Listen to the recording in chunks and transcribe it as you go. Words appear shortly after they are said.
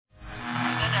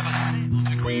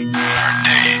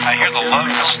I hear the love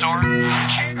in the store.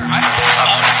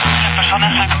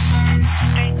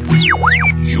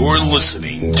 You're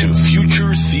listening to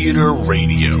Future Theater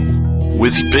Radio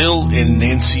with Bill and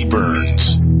Nancy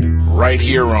Burns, right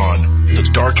here on the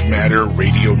Dark Matter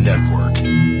Radio Network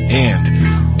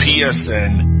and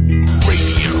PSN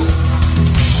Radio.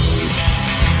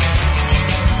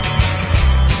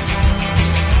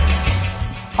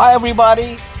 Hi,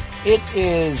 everybody. It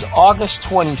is August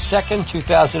 22nd,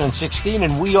 2016,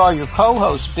 and we are your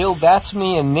co-hosts, Bill, that's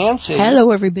me, and Nancy. Hello,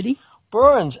 everybody.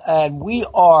 Burns, and we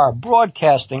are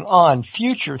broadcasting on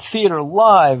Future Theater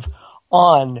Live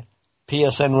on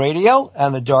PSN Radio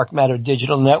and the Dark Matter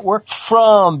Digital Network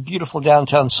from beautiful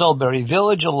downtown Solebury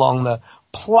Village along the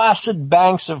placid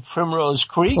banks of Primrose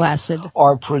Creek. Placid.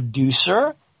 Our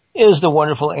producer is the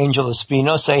wonderful Angel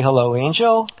Espino. Say hello,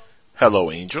 Angel.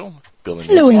 Hello, Angel. Bill and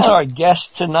Hello, Nancy. And our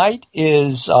guest tonight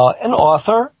is an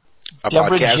author, A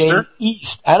Deborah podcaster? Jane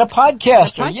East, and a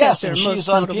podcaster. A Yes, podcaster, and she's most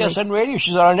on notably. PSN Radio.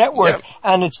 She's on our network, Yep.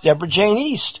 and it's Deborah Jane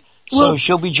East. So Well-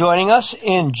 she'll be joining us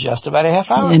in just about a half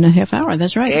hour. In a half hour,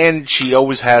 that's right. And she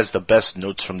always has the best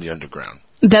notes from the underground.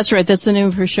 That's right, that's the name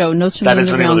of her show, Notes from That the is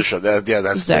the name of Underground. the show.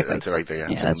 That's Exactly. That's it right there. Yeah, Yeah,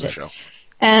 that's the name of that's the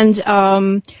it. show.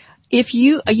 And if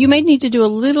you may need to do a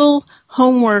little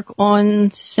homework on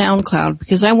SoundCloud,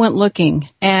 because I went looking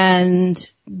and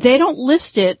they don't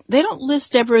list it. They don't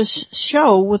list Deborah's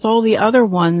show with all the other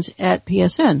ones at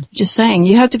PSN. Just saying,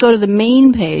 you have to go to the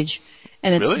main page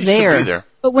and it's Really? It should there. be there.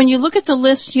 But when you look at the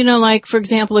list, like, for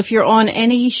example, if you're on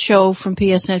any show from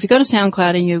PSN, if you go to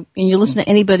SoundCloud and you listen to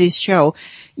anybody's show,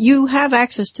 you have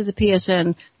access to the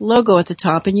PSN logo at the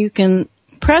top and you can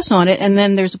press on it and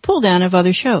then there's a pull down of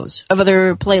other shows, of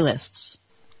other playlists.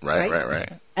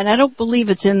 Right. And I don't believe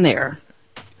it's in there.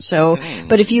 So,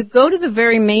 but if you go to the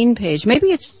very main page,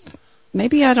 maybe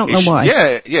I don't know why.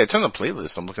 Yeah, it's on the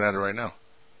playlist. I'm looking at it right now.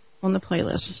 On the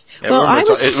playlist. Yeah, Well,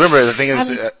 remember the thing is,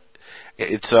 having-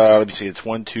 it's let me see, it's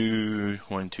 1, 2,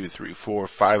 3, 4,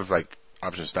 5 like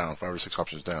options down, 5 or 6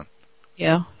 options down.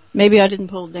 Yeah. Maybe I didn't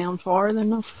pull it down far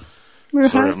enough.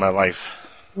 Story of my life.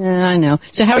 Yeah, I know.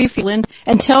 So how are you feeling?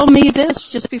 And tell me this,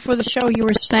 just before the show, you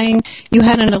were saying you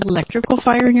had an electrical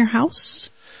fire in your house?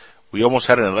 We almost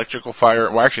had an electrical fire.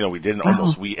 Well, actually, no, we didn't. Wow.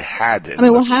 Almost. We had an I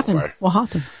mean, what electrical happened? fire. What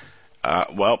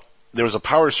happened? Well, there was a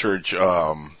power surge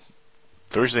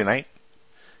Thursday night,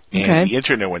 and Okay. the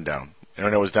internet went down.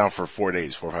 Internet was down for 4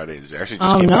 days, 4 or 5 days. It actually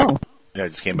just Oh, came no. back. Yeah, it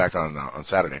just came back on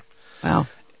Saturday. Wow.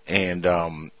 And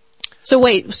So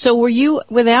wait, so were you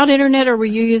without internet or were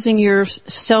you using your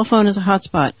cell phone as a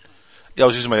hotspot? yeah, I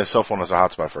was using my cell phone as a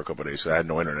hotspot for a couple of days. So I had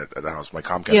no internet at the house. My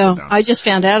Comcast Yeah, went down. I just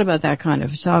found out about that kind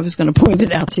of, so I was going to point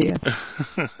it out to you.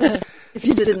 If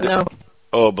you didn't know.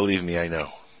 Oh, believe me, I know.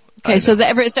 Okay, so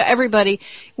everybody,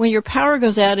 when your power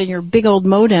goes out and your big old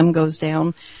modem goes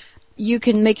down, you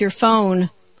can make your phone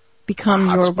become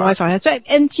your Hotspot. Wi-Fi.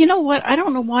 And you know what? I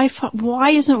don't know why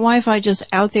isn't Wi-Fi just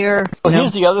out there? Well, you know?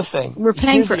 here's the other thing. We're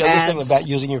paying here's for the other thing ads. about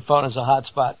using your phone as a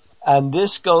hotspot. And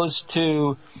this goes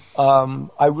to,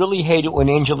 I really hate it when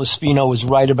Angel Espino is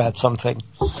right about something.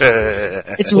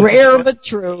 It's rare but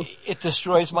true. It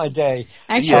destroys my day.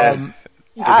 Actually, Yeah.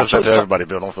 It does that to so- everybody,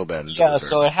 Bill. Don't feel bad. It Yeah, doesn't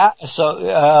so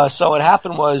hurt. so what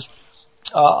happened was,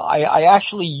 I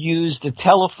actually used a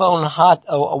telephone a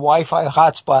Wi-Fi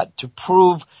hotspot to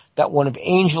prove that one of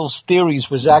Angel's theories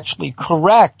was actually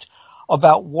correct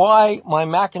about why my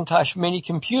Macintosh mini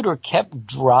computer kept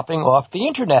dropping off the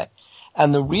internet.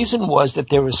 And the reason was that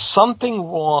there was something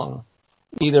wrong,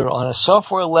 either on a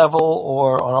software level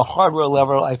or on a hardware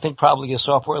level, I think probably a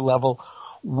software level,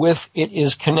 with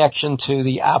its connection to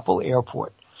the Apple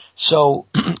Airport. So,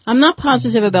 I'm not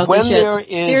positive about when this yet. there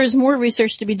is- There is more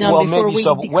research to be done Well, before maybe we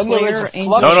so, but when there is declare a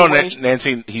Angel. No, fluctuation-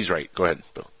 Nancy, he's right. Go ahead,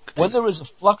 Bill. when there is a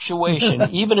fluctuation,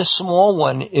 even a small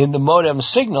one in the modem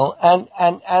signal,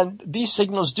 and these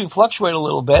signals do fluctuate a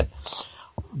little bit,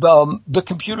 the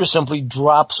computer simply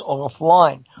drops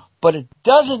offline. But it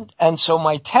doesn't, and so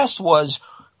my test was,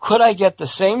 could I get the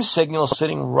same signal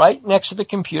sitting right next to the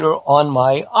computer on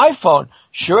my iPhone?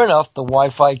 Sure enough, the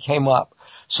Wi-Fi came up.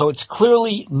 So it's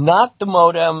clearly not the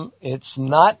modem, it's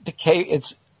not the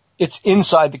it's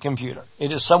inside the computer.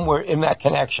 It is somewhere in that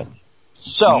connection.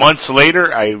 So Months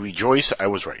later, I rejoice I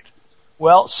was right.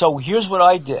 well, so here's what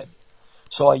I did.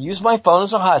 So I used my phone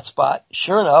as a hotspot.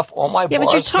 Sure enough, all my Yeah, but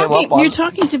bars came up on... you're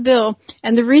talking to Bill,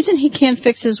 and the reason he can't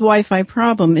fix his Wi-Fi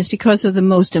problem is because of the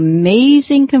most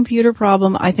amazing computer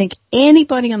problem I think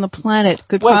anybody on the planet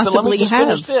could Wait, but let me possibly just have.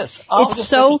 finish this. I'll It's just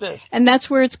so, finish this. and that's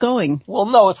where it's going. Well,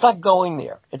 no, it's not going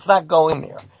there. It's not going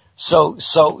there. So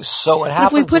what happens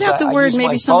If we put is out the I word, use maybe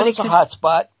my somebody phone as a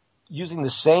hotspot using the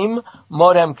same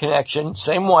modem connection,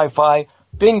 same Wi-Fi,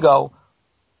 bingo,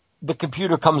 the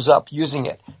computer comes up using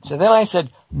it. So then I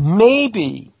said,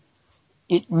 maybe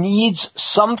it needs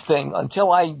something,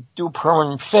 until I do a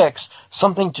permanent fix,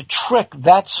 something to trick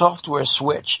that software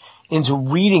switch into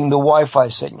reading the Wi-Fi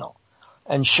signal.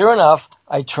 And sure enough,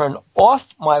 I turn off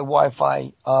my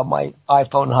Wi-Fi, my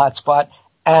iPhone hotspot,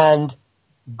 and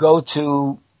go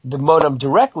to the modem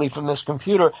directly from this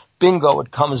computer. Bingo,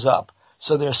 it comes up.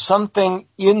 So there's something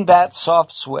in that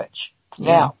soft switch.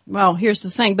 Now, well, here's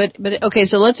the thing, but okay,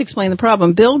 so let's explain the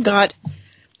problem. Bill got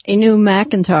a new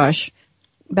Macintosh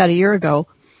about a year ago,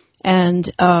 and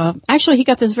actually he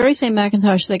got this very same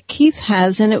Macintosh that Keith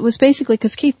has, and it was basically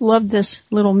because Keith loved this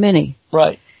little mini.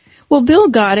 right. Well, Bill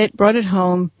got it, brought it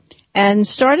home, and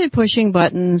started pushing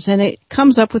buttons, and it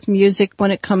comes up with music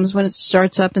when it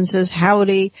starts up and says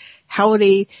howdy,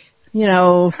 howdy, you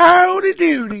know. Howdy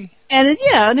doody. And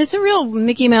it's a real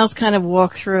Mickey Mouse kind of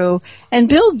walkthrough. And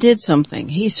Bill did something.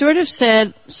 He sort of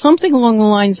said something along the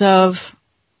lines of,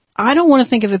 I don't want to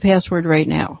think of a password right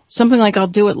now. Something like, I'll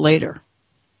do it later.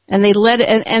 And they let it,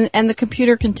 and the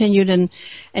computer continued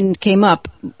and came up.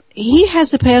 He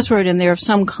has a password in there of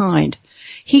some kind.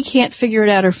 He can't figure it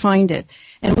out or find it.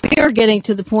 And we are getting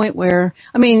to the point where,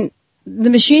 I mean, the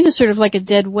machine is sort of like a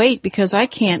dead weight because I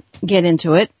can't get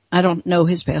into it. I don't know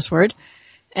his password.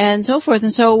 And so forth.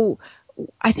 And so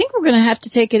I think we're going to have to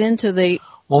take it into the,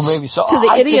 Well, maybe so. to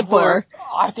the idiot bar.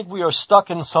 I think we are stuck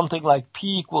in something like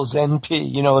P equals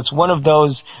NP. You know, it's one of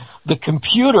those, the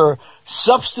computer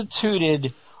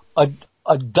substituted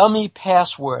a dummy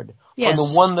password Yes. for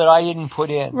the one that I didn't put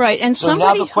in. Right. And so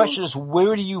somebody now the question is,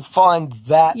 where do you find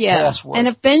that password? And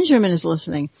if Benjamin is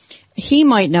listening, he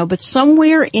might know, but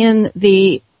somewhere in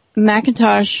the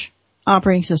Macintosh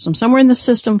operating system, somewhere in the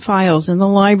system files, in the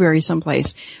library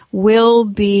someplace, will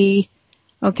be,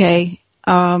 PJ,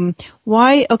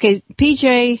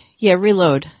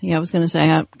 reload. Yeah, I was going to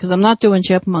say, because I'm not doing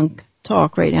Chipmunk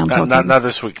talk right now. Not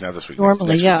this week.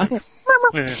 Normally, Next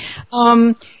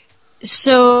yeah.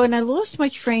 So, and I lost my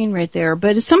train right there,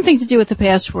 but it's something to do with the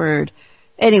password.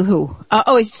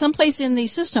 Anywho, someplace in the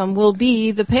system will be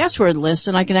the password list,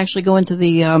 and I can actually go into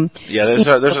the,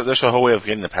 there's a whole way of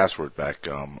getting the password back.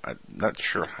 I'm not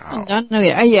sure how.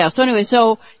 Yeah. So anyway,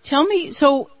 so tell me,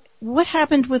 what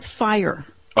happened with Fire?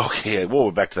 Okay, well,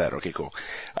 we're back to that. Okay, cool.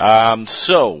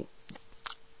 So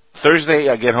Thursday,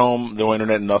 I get home, no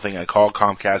internet, nothing. I call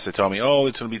Comcast. They tell me,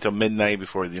 it's going to be till midnight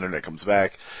before the internet comes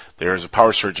back. There's a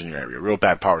power surge in your area, real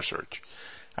bad power surge.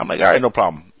 I'm like, all right, no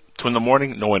problem. 2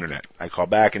 a.m, no internet. I call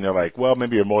back, and they're like, well,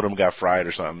 maybe your modem got fried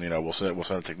or something. You know, we'll send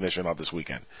a technician out this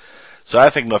weekend. So I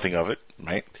think nothing of it,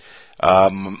 right?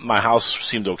 My house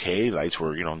seemed okay. Lights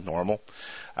were, normal.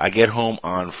 I get home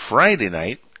on Friday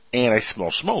night, and I smell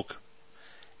smoke.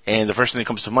 And the first thing that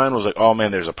comes to mind was like, oh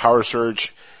man, there's a power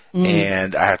surge.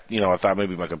 And I thought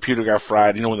maybe my computer got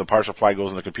fried. You know, when the power supply goes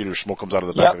in the computer, smoke comes out of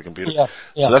the back of the computer. Yeah.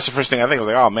 So that's the first thing I think. I was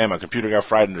like, oh man, my computer got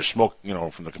fried and there's smoke,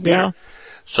 from the computer. Yeah.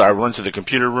 So I run to the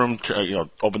computer room to,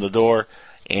 open the door,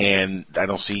 and I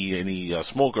don't see any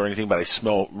smoke or anything, but I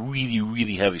smell really,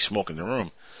 really heavy smoke in the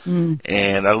room.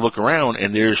 And I look around,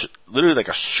 and there's literally like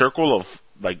a circle of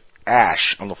like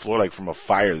ash on the floor, like from a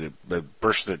fire that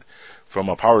bursted from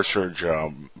a power surge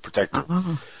protector.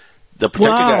 The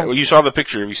protector guy, well, you saw the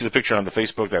picture. You see the picture on the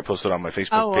Facebook that I posted on my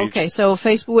Facebook page. Okay. So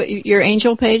Facebook, your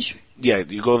Angel page? Yeah,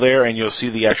 you go there and you'll see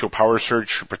the actual power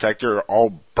surge protector,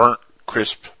 all burnt,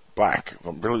 crisp black,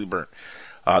 really burnt.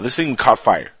 This thing caught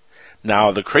fire.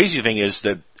 Now, the crazy thing is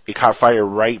that it caught fire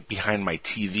right behind my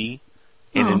TV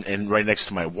and right next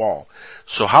to my wall.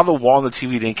 So how the wall and the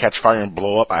TV didn't catch fire and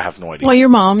blow up, I have no idea. Well, your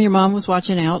mom was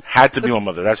watching out. Had to be my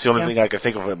mother. That's the only thing I could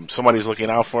think of. Somebody's looking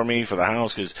out for me, for the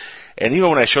house. And even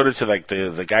when I showed it to like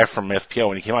the guy from FPL,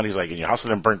 when he came out, he's like, and your house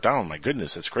didn't burn down. My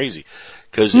goodness, that's crazy.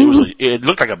 Because it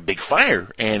looked like a big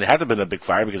fire, and it had to have been a big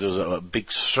fire because there was a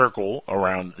big circle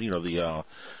around, the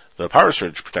power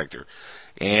surge protector.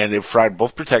 And it fried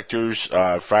both protectors,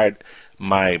 fried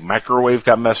my microwave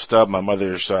got messed up, my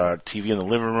mother's TV in the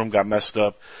living room got messed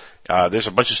up. There's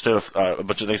a bunch of stuff, a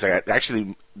bunch of things like that.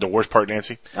 Actually, the worst part,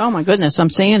 Nancy. Oh my goodness, I'm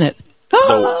seeing it.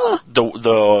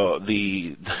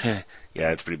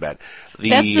 Yeah, it's pretty bad.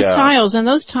 That's the tiles, and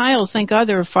those tiles, thank God,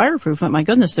 they're fireproof. But my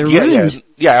goodness, they're ruined.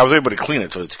 Yeah, I was able to clean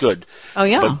it, so it's good. Oh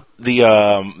yeah.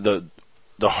 But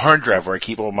the hard drive where I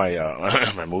keep all my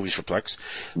my movies for Plex,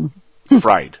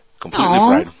 fried, completely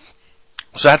fried.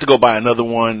 So I had to go buy another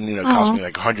one. It cost me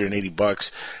like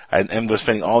 $180. I ended up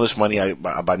spending all this money. I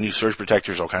bought new surge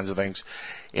protectors, all kinds of things,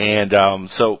 and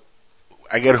so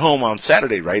I get home on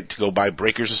Saturday, right, to go buy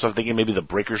breakers and stuff, thinking maybe the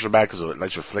breakers are bad because the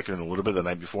lights were flickering a little bit the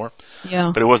night before.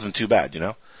 Yeah. But it wasn't too bad,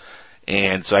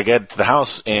 And so I get to the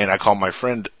house and I call my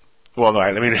friend Well, no,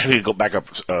 let me go back up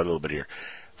a little bit here.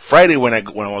 Friday when I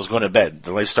was going to bed,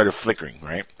 the lights started flickering,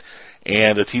 right?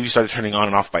 And the TV started turning on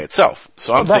and off by itself.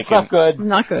 So I'm That's thinking, not good.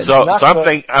 Not good. So Not I'm good.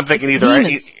 thinking It's either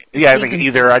demons. I think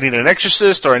either I need an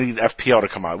exorcist or I need FPL to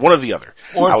come out, one or the other.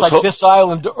 Or I it's was like This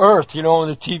Island to Earth, you know, when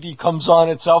the TV comes on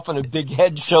itself and a big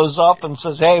head shows up and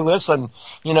says, "Hey, listen,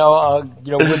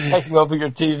 we're taking over your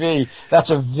TV." That's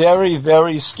a very,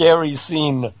 very scary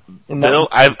scene. Bill,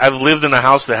 I've lived in a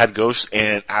house that had ghosts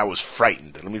and I was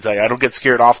frightened. Let me tell you, I don't get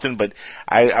scared often, but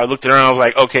I looked around and I was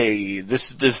like, okay,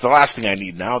 this is the last thing I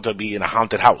need now, to be in a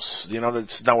haunted house. You know,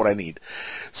 that's not what I need.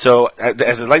 So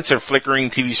as the lights are flickering,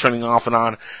 TV's turning off and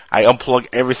on, I unplug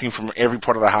everything from every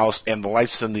part of the house, and the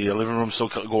lights in the living room still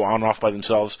go on and off by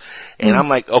themselves. And I'm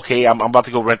like, okay, I'm about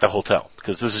to go rent a hotel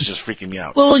because this is just freaking me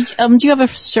out. Well, do you have a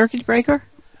circuit breaker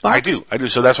box? I do.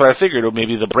 So that's what I figured.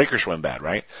 Maybe the breakers went bad,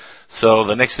 right? So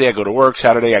the next day I go to work.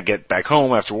 Saturday I get back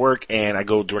home after work and I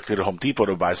go directly to Home Depot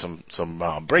to buy some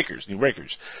breakers, new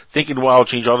breakers. Thinking, well, I'll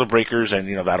change all the breakers and,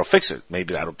 that'll fix it.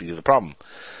 Maybe that'll be the problem.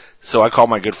 So I call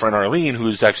my good friend Arlene,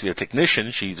 who's actually a technician.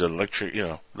 She's she's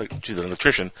an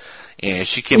electrician, and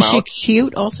she came out. Is she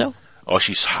cute also? Oh,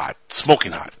 she's hot,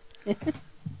 smoking hot.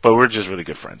 But we're just really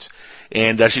good friends.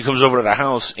 And she comes over to the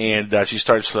house and she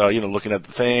starts, looking at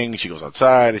the thing. She goes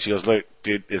outside and she goes, "Look,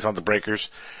 dude, it's not the breakers.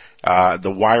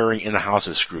 The wiring in the house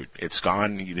is screwed. It's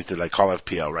gone. You need to call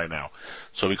FPL right now."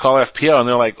 So we call FPL and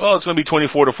they're like, "Oh, it's going to be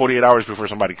 24 to 48 hours before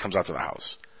somebody comes out to the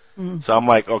house." So I'm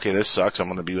like, okay, this sucks. I'm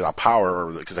going to be without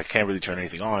power because I can't really turn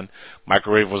anything on.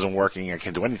 Microwave wasn't working. I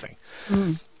can't do anything.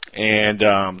 And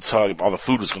so all the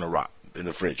food was going to rot in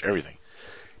the fridge, everything.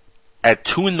 At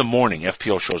 2 a.m,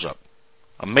 FPL shows up.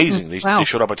 Amazing. Wow. They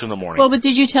showed up at 2 a.m. Well, but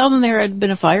did you tell them there had been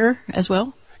a fire as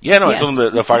well? Yeah, no, Yes. I told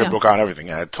them the fire Yeah. broke out and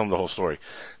everything. I told them the whole story.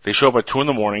 They show up at 2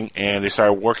 a.m. and they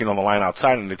started working on the line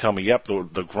outside and they tell me, yep,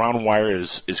 the ground wire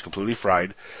is completely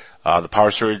fried. The power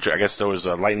surge, I guess there was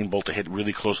a lightning bolt that hit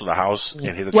really close to the house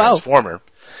and hit the Wow. transformer.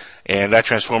 And that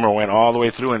transformer went all the way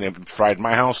through and it fried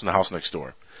my house and the house next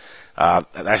door.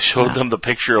 I showed them the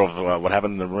picture of what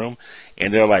happened in the room,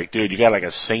 and they're like, "Dude, you got like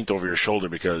a saint over your shoulder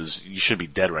because you should be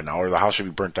dead right now, or the house should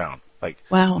be burnt down." Like,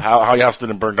 Wow. how your house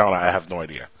didn't burn down, I have no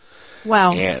idea.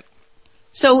 Wow. And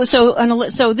So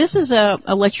this is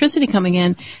electricity coming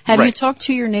in. Have you Right. talked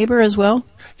to your neighbor as well?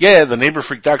 yeah, the neighbor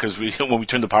freaked out because when we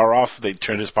turned the power off, they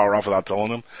turned his power off without telling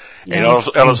him. And Yeah. all of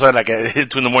a sudden, like at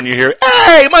 2 a.m, you hear,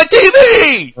 "Hey, my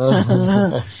TV!"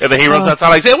 And then he runs outside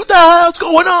like, "Say, what the hell's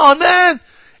going on, man?"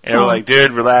 And we're like,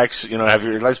 "Dude, relax. Have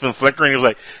your lights been flickering?" He was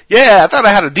like, "Yeah, I thought I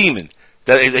had a demon."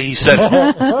 That he said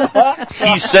it.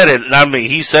 He said it, not me.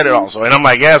 He said it also. And I'm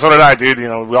like, "Yeah, so did I, dude. We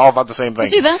all thought the same thing."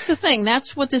 See, that's the thing.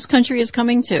 That's what this country is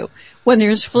coming to. When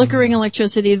there's flickering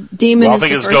electricity, demon Well, I is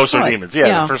think the it's first ghosts or thought. demons.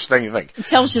 Yeah, the first thing you think. It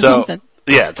tells you So, something.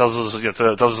 Yeah, it tells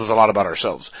us a lot about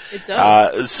ourselves. It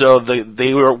does. So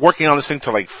they were working on this thing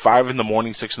till like 5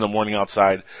 a.m, 6 a.m.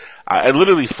 outside. I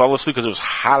literally fell asleep because it was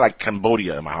hot like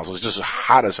Cambodia in my house. It was just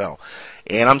hot as hell.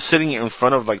 And I'm sitting in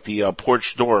front of like the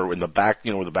porch door in the back,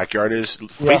 where the backyard is,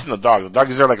 facing the dog. The dog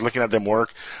is there like looking at them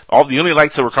work. The only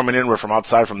lights that were coming in were from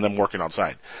outside, from them working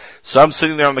outside. So I'm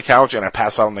sitting there on the couch and I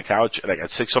pass out on the couch. Like at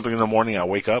 6 something in the morning, I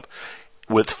wake up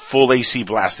with full AC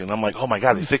blasting. I'm like, oh my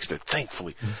God, they fixed it,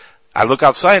 thankfully. I look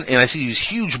outside and I see these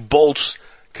huge bolts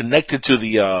connected to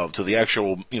the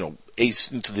actual,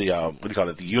 AC, to the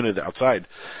the unit outside,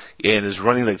 and is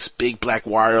running like this big black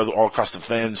wire all across the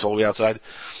fence all the way outside.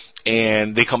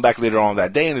 And they come back later on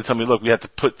that day and they tell me, "Look, we have to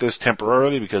put this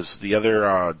temporarily because the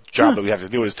other job that we have to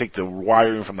do is take the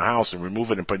wiring from the house and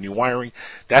remove it and put new wiring.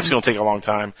 That's going to take a long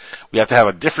time. We have to have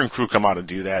a different crew come out and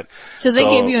do that." So they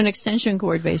gave you an extension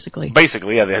cord, basically.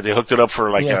 Basically, yeah, they hooked it up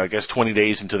for like Yeah. I guess 20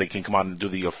 days until they can come out and do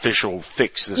the official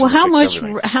fix. This Well, is to fix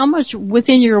how everything. much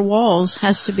within your walls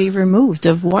has to be removed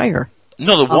of wire?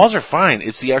 No, the walls are fine.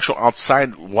 It's the actual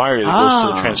outside wire that goes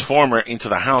to the transformer into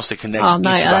the house that connects Oh, into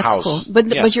no, the that's house. cool. But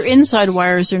Yeah. but your inside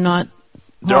wires are not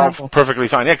They're all horrible. perfectly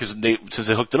fine. Yeah, because since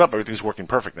they hooked it up, everything's working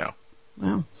perfect now.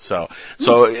 Wow. So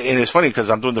and it's funny because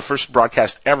I'm doing the first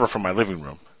broadcast ever from my living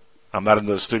room. I'm not in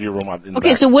the studio room. I'm in the Okay,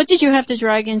 back. so what did you have to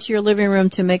drag into your living room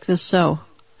to make this so?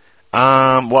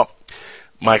 Well,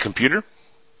 my computer,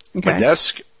 Okay. my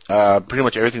desk, pretty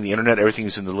much everything, the internet, everything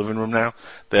is in the living room now.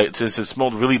 Since it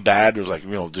smelled really bad, there was like,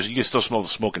 you can still smell the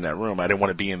smoke in that room. I didn't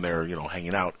want to be in there,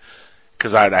 hanging out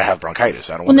because I have bronchitis.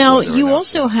 I don't Well, want now to go in there you right now,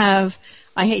 also so. have,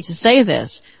 I hate to say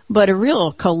this, but a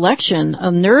real collection, a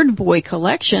Nerd Boy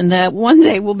collection that one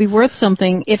day will be worth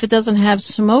something if it doesn't have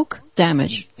smoke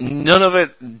damage. None of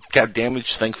it got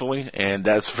damaged, thankfully, and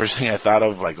that's the first thing I thought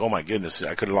of. Like, oh my goodness,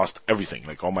 I could have lost everything,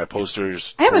 like all my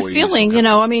posters. I have a toys, feeling,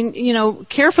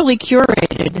 carefully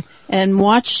curated and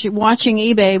watching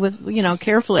eBay with,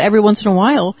 carefully every once in a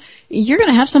while, you're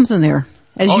going to have something there,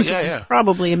 as you can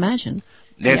probably imagine.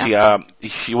 Nancy,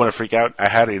 if you want to freak out, I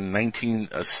had a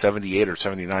 1978 or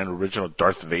 79 original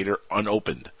Darth Vader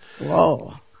unopened.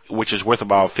 Whoa. Which is worth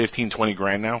about 15, 20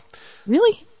 grand now.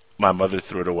 Really? My mother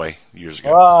threw it away years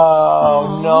ago.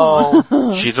 Oh,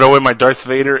 no. She threw away my Darth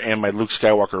Vader and my Luke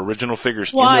Skywalker original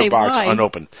figures in their box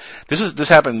unopened. This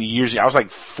happened years ago. I was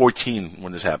like 14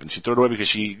 when this happened. She threw it away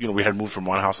because we had moved from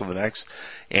one house to the next,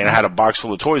 and I had a box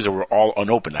full of toys that were all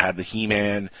unopened. I had the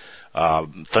He-Man,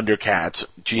 Thundercats,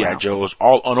 G.I. Joes,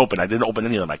 all unopened. I didn't open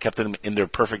any of them. I kept them in their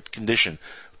perfect condition.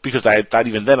 Because I thought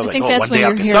even then, I was like, one day I have to sell them. I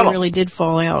think that's when your hair really did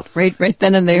fall out, right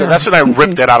then and there. Yeah, that's when I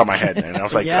ripped that out of my head. And I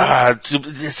was like,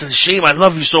 it's a shame. I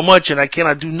love you so much, and I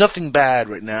cannot do nothing bad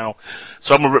right now.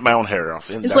 So I'm going to rip my own hair off.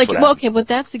 And it's like, but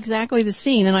that's exactly the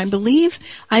scene. And I believe,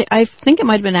 I think it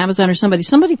might have been Amazon or somebody.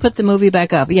 Somebody put the movie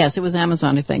back up. Yes, it was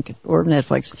Amazon, I think, or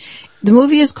Netflix. The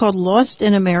movie is called Lost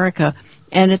in America,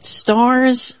 and it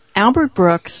stars Albert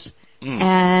Brooks.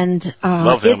 And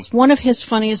it's one of his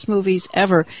funniest movies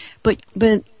ever. But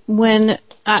when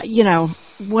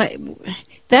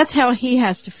that's how he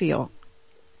has to feel.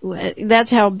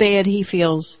 That's how bad he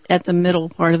feels at the middle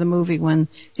part of the movie when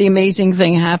the amazing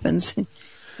thing happens.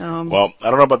 Well, I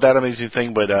don't know about that amazing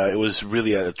thing, but it was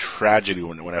really a tragedy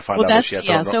when I found out that she had to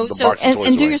the box of toys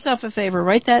and do away. yourself a favor,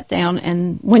 write that down,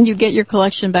 and when you get your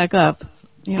collection back up,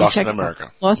 Lost in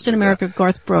America. Lost in America,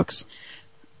 Garth Brooks.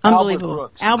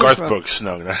 Unbelievable. Garth Brooks.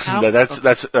 No,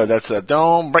 that's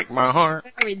don't break my heart.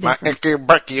 My icky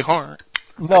breaky heart.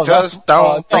 No, just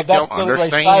don't think you'll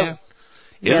understand.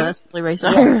 That's Billy Ray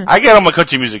Cyrus. I get all my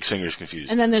country music singers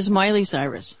confused. And then there's Miley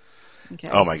Cyrus.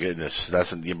 Okay. Oh my goodness, that's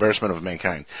the embarrassment of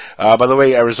mankind. By the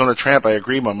way, Arizona Tramp, I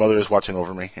agree. My mother is watching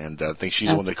over me, and I think she's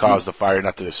the one that caused the fire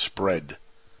not to spread.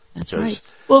 That's right.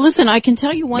 Well, listen, I can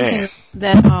tell you one thing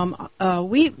that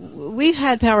we've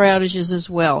had power outages as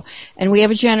well, and we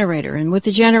have a generator. And with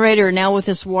the generator, now with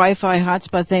this Wi-Fi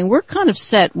hotspot thing, we're kind of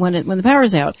set when the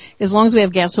power's out, as long as we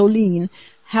have gasoline.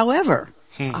 However,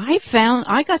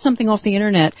 I got something off the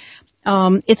internet.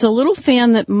 It's a little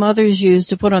fan that mothers use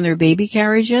to put on their baby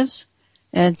carriages.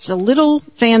 And it's a little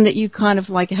fan that you kind of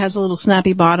like. It has a little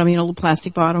snappy bottom, a little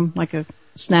plastic bottom, like a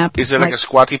snap. Is it like a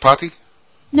squatty potty?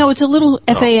 No, it's a little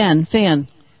fan.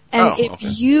 And if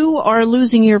you are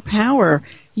losing your power,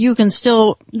 you can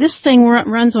still, this thing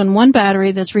runs on one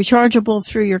battery that's rechargeable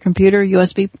through your computer,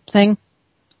 USB thing,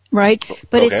 right?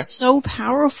 But it's so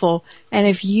powerful. And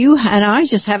and I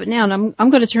just have it now, and I'm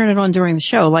going to turn it on during the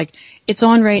show. Like, it's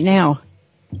on right now.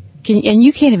 And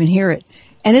you can't even hear it.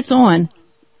 And it's on.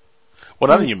 Well,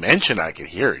 now that you mention it, I can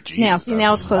hear it. Jeez,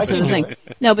 now it's close to the thing.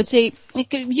 No, but see, you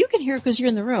can hear it because you're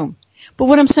in the room. But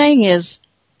what I'm saying is,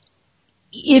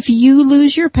 if you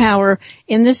lose your power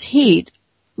in this heat,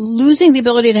 losing the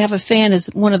ability to have a fan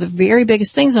is one of the very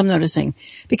biggest things I'm noticing,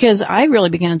 because I really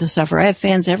began to suffer. I have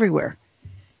fans everywhere.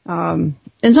 And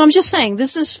so I'm just saying,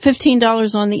 this is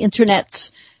 $15 on the internet.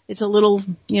 It's a little,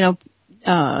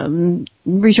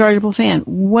 rechargeable fan.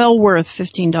 Well worth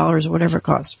 $15 or whatever it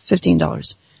costs.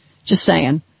 $15. Just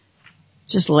saying.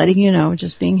 Just letting you know,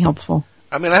 just being helpful.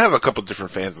 I mean, I have a couple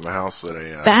different fans in the house that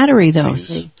I battery though,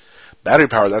 see. Battery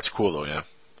power, that's cool though, yeah.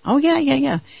 Oh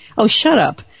yeah. Oh, shut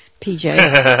up,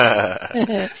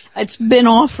 PJ. It's been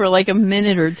off for like a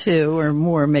minute or two or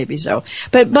more, maybe so.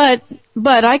 But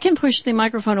I can push the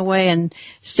microphone away and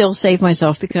still save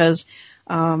myself, because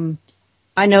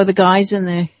I know the guys in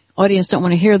the audience don't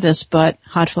want to hear this, but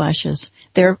hot flashes,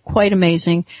 they're quite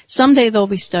amazing. Someday they'll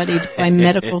be studied by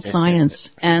medical science,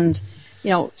 and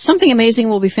something amazing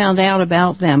will be found out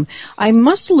about them. I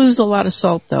must lose a lot of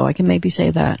salt, though. I can maybe say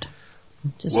that.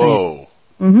 Just whoa.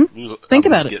 Mm-hmm. Think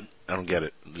about it. I don't get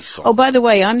it. Oh, by the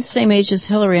way, I'm the same age as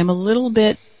Hillary. I'm a little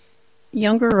bit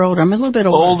younger or older. I'm a little bit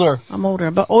older. I'm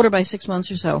older, but older by 6 months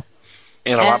or so.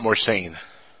 And a lot more sane.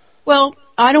 Well,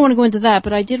 I don't want to go into that,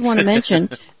 but I did want to mention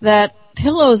that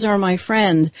pillows are my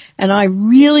friend, and I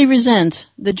really resent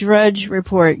the Drudge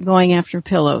Report going after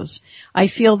pillows. I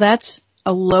feel that's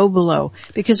a low blow,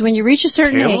 because when you reach a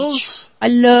certain age, I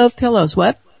love pillows.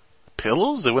 What?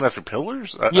 Pillows? They went after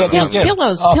pillars?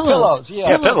 Pillows. Pillows.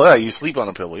 Yeah, pillow. Yeah, you sleep on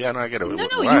a pillow. Yeah, no, I get it.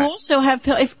 No, you also have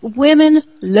pillows. Women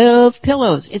love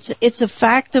pillows. It's a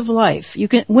fact of life.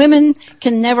 Women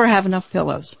can never have enough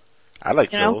pillows. I like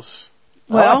pillows.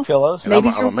 Well, I like pillows. Maybe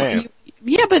I'm a man.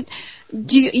 But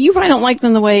you probably don't like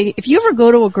them the way, if you ever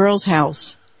go to a girl's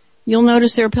house, you'll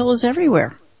notice there are pillows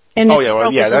everywhere. And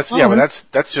that's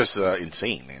just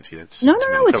insane, Nancy. No.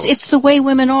 It's the way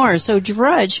women are. So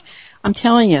Drudge, I'm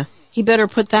telling you, he better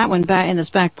put that one back in his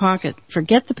back pocket.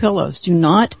 Forget the pillows. Do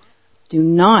not Do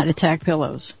not attack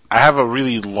pillows. I have a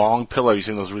really long pillow. You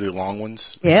seen those really long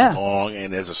ones? Yeah. Long,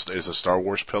 and there's a Star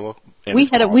Wars pillow. And We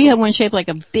it's had awesome. one shaped like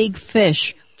a big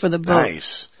fish for the boat.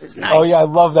 Nice. It's nice. Oh yeah, I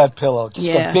love that pillow. Just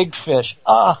Yeah. a big fish.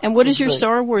 Ah. And what is your great.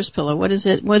 Star Wars pillow? What is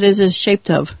it? What is it shaped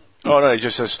of? Oh no, it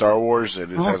just says Star Wars,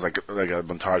 and it Oh. has like a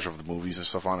montage of the movies and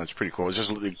stuff on it. It's pretty cool. It's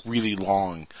just like really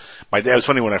long. My dad, it was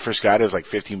funny when I first got it. It was like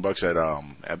 $15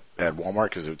 at Walmart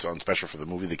because it was on special for the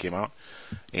movie that came out.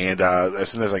 And as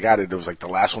soon as I got it, it was like the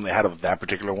last one they had of that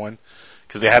particular one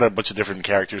because they had a bunch of different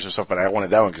characters and stuff. But I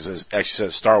wanted that one because it actually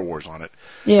says Star Wars on it.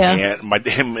 Yeah. And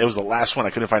it was the last one.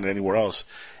 I couldn't find it anywhere else.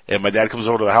 And my dad comes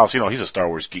over to the house. You know, he's a Star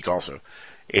Wars geek also.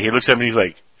 And he looks at me. He's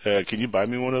like, can you buy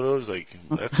me one of those? Like,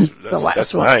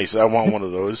 that's one. nice. I want one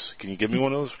of those. Can you give me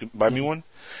one of those? Buy me one?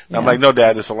 And I'm like, no,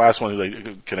 Dad, it's the last one. He's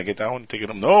like, can I get that one? Take it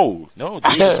up. No, dude,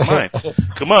 it's mine.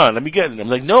 Come on, let me get it. I'm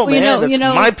like, no, man, that's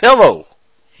my pillow.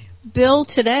 Bill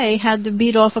today had to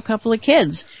beat off a couple of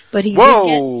kids, but he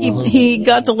Whoa. he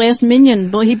got the last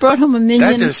Minion. He brought home a Minion.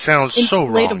 That just sounds so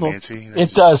wrong, inflatable. Nancy.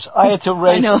 It does. I had to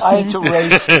race. know.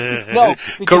 No.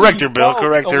 because Correct her, you Bill. know-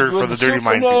 Correct her you're for in the dirty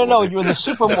mind No, people. you're in the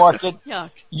supermarket.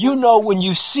 Yuck. You know when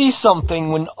you see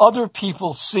something when other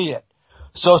people see it.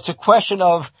 So it's a question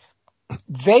of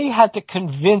they had to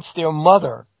convince their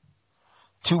mother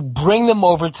to bring them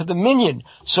over to the Minion.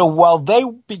 So while they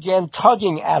began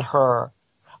tugging at her,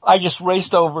 I just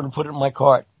raced over and put it in my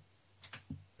cart.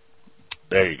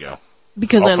 There you go.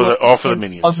 Because All for the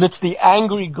Minions. Amidst the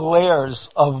angry glares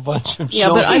of a bunch of Yeah,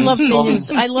 children. but I love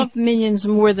Minions. I love Minions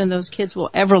more than those kids will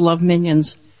ever love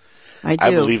Minions. I do.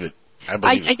 I believe it.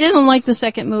 I didn't like the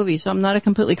second movie, so I'm not a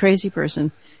completely crazy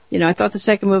person. You know, I thought the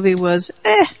second movie was,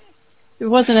 There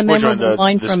wasn't a Which one, memorable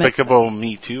line from it. Despicable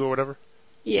Me Too or whatever?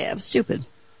 Yeah, it was stupid.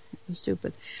 It was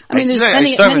stupid. I mean, there's I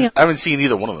many. haven't seen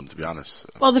either one of them, to be honest.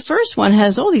 Well, the first one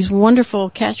has all these wonderful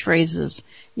catchphrases,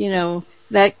 you know,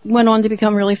 that went on to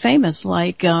become really famous,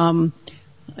 like, well,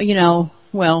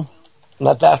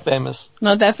 Not that famous.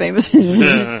 not that famous.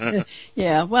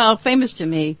 Yeah, well, famous to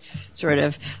me, sort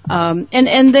of.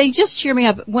 And they just cheer me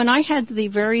up. When I had the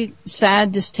very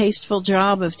sad, distasteful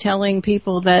job of telling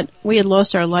people that we had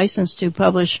lost our license to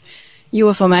publish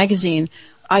UFO magazine,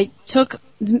 I took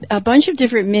a bunch of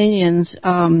different Minions,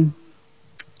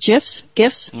 GIFs?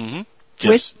 Mm-hmm.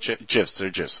 GIFs. They're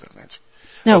GIFs. Nancy.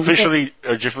 No, officially,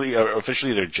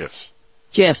 they're GIFs.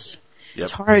 GIFs. Yep.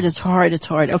 It's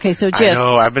hard. Okay, so I GIFs.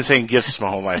 know. I've been saying GIFs my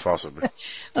whole life also. But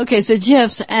Okay, so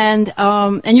GIFs, and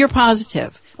you're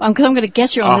positive. Because I'm going to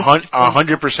get you on this.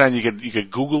 100%. You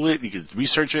could Google it. You could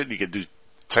research it. You could do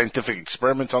scientific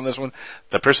experiments on this one.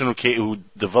 The person who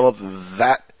developed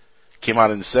that came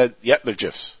out and said, "Yep, they're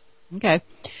GIFs." Okay.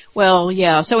 Well,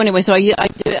 yeah. So anyway, so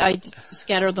I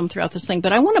scattered them throughout this thing,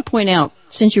 but I want to point out,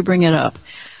 since you bring it up,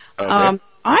 Okay.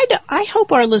 I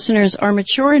hope our listeners are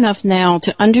mature enough now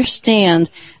to understand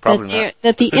Probably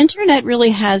that the internet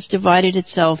really has divided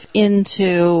itself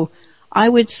into, I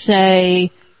would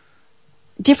say,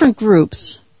 different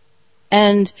groups.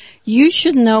 And you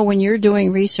should know when you're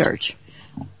doing research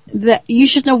that you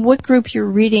should know what group you're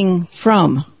reading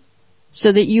from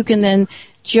so that you can then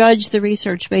judge the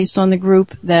research based on the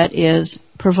group that is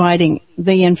providing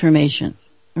the information.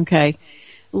 Okay?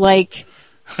 Like,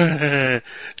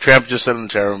 Tramp just said in the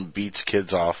chat room, beats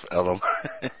kids off, LM.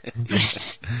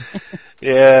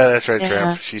 Yeah, that's right, Yeah.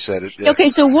 Tramp. She said it. Yeah. okay,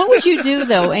 so what would you do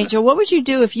though, Angel? What would you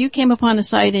do if you came upon a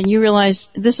site and you realized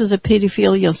this is a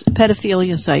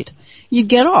pedophilia site? You'd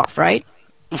get off, right?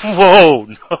 Whoa,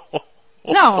 no.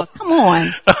 No, come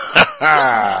on.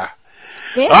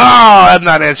 Yeah. Oh, I'm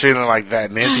not answering it like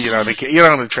that, Nancy. You're not going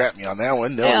to trap me on that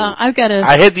one. No. Yeah, I've got to.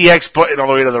 I hit the X button all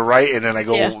the way to the right, and then I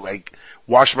go Yeah. like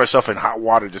wash myself in hot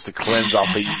water just to cleanse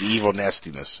off the evil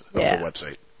nastiness of Yeah. the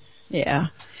website. Yeah.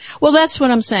 Well, that's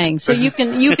what I'm saying. So you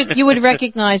would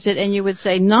recognize it and you would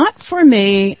say, not for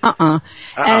me, And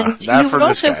not you for would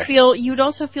this also guy. you'd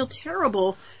also feel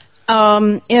terrible,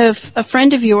 if a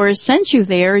friend of yours sent you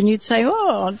there and you'd say,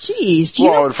 oh, geez, do you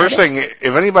know Well, the first thing, if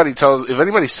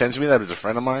anybody sends me that as a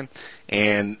friend of mine,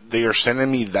 and they are sending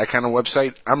me that kind of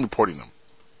website, I'm reporting them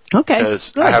Okay.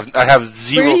 because good. I have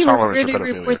zero Where do you tolerance for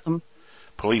report pedophilia. them?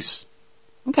 Police.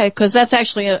 Okay, because that's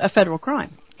actually a federal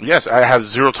crime. Yes, I have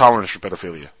zero tolerance for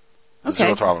pedophilia. Okay.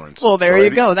 Zero tolerance. Well, there So you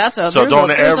go. That's a So there's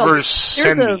don't a- there's a- ever there's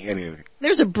send a- me anything.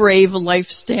 There's a brave life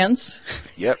stance.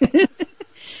 Yep.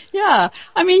 Yeah,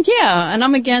 I mean, yeah, and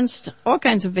I'm against all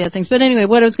kinds of bad things. But anyway,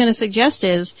 what I was going to suggest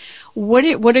is, what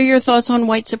are your thoughts on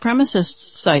white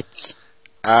supremacist sites?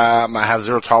 I have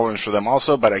zero tolerance for them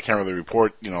also, but I can't really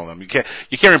report, them. You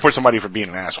can't report somebody for being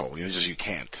an asshole. You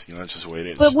can't. That's just the way it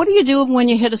is. But what do you do when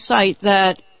you hit a site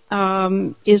that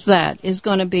is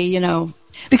going to be,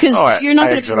 Because you're not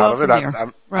going to exit go out out of it.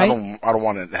 there, right? I don't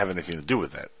want to have anything to do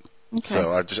with that. Okay.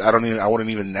 So I wouldn't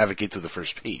even navigate to the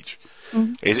first page.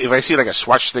 Mm-hmm. If I see like a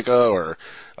swastika or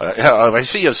if I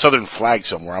see a Southern flag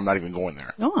somewhere, I'm not even going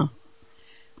there. Oh.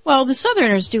 Well, the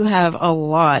Southerners do have a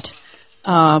lot.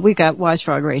 We've got Wise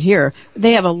Frog right here.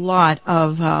 They have a lot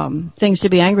of things to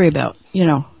be angry about, you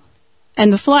know.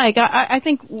 And the flag, I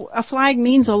think a flag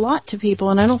means a lot to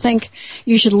people, and I don't think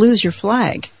you should lose your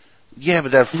flag. Yeah,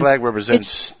 but that flag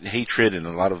represents hatred and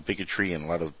a lot of bigotry and a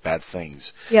lot of bad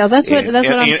things. Yeah, that's what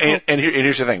I'm. And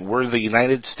here's the thing: we're the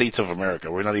United States of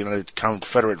America. We're not the United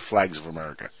Confederate Flags of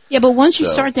America. Yeah, but once you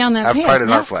start down that path, have pride in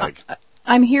our flag.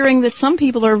 I'm hearing that some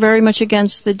people are very much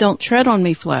against the "Don't Tread on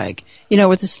Me" flag. You know,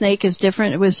 where the snake is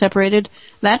different; it was separated.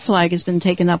 That flag has been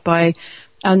taken up by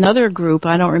another group.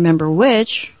 I don't remember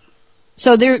which.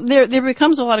 So there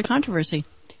becomes a lot of controversy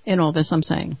in all this. I'm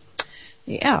saying,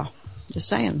 yeah, just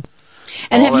saying.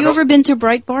 And have you ever been to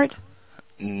Breitbart?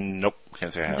 Nope,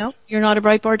 can't say I have. Nope, you're not a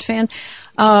Breitbart fan.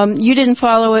 You didn't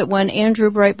follow it when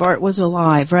Andrew Breitbart was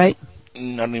alive, right? I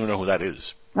don't even know who that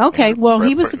is. Okay, Andrew well,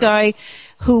 he was Breitbart, the guy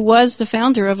who was the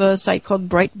founder of a site called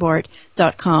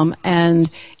Breitbart.com, and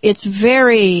it's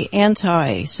very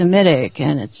anti-Semitic,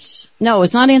 and it's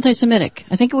not anti-Semitic.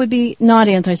 I think it would be not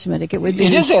anti-Semitic. It would be.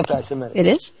 It is anti-Semitic. It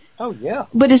is? Oh, yeah.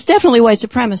 But it's definitely white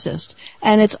supremacist.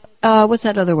 And it's, what's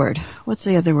that other word? What's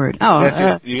the other word?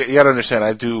 Oh, you gotta understand,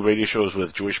 I do radio shows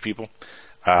with Jewish people.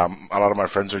 A lot of my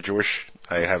friends are Jewish.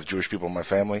 I have Jewish people in my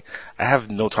family. I have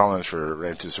no tolerance for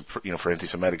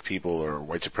anti-Semitic people or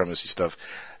white supremacy stuff.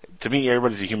 To me,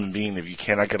 everybody's a human being. If you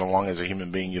cannot get along as a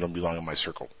human being, you don't belong in my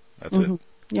circle. That's it.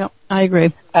 Yep, I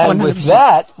agree. And 100%. With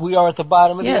that, we are at the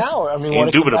bottom of Yes. the hour. And we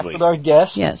want to come back with our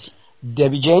guest. Yes.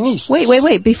 Debbie Jane East.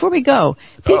 Wait. Before we go,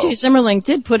 PJ Zimmerling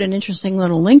did put an interesting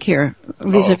little link here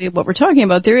vis-a-vis what we're talking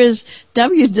about. There is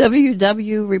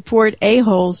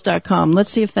www.reportaholes.com.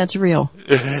 Let's see if that's real.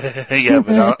 Yeah,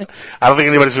 but I don't think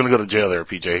anybody's going to go to jail there,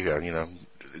 PJ. You know,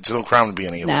 it's no crime to be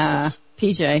an a-hole. Nah,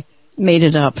 PJ made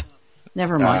it up.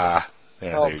 Never mind.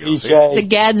 Yeah, oh, there you PJ. go. The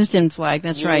Gadsden flag.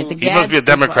 That's right. The He must be a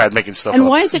Democrat flag. making stuff and up.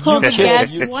 why is it called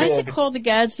Why is it called the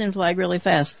Gadsden flag really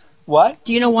fast? What?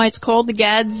 Do you know why it's called the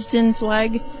Gadsden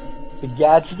flag? The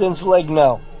Gadsden flag?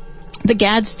 No. The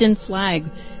Gadsden flag.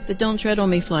 The Don't Tread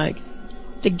on Me flag.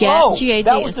 The GAD.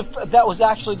 That was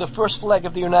actually the first flag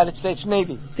of the United States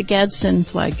Navy. The Gadsden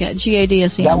flag.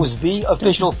 GADSEN. That was the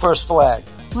official first flag.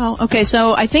 Well, okay,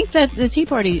 so I think that the Tea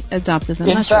Party adopted them.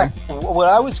 In fact, what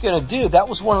I was going to do, that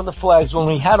was one of the flags when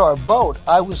we had our boat.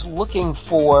 I was looking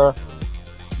for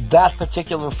that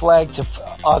particular flag to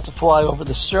fly over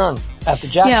the stern at the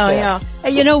jackstaff. Yeah.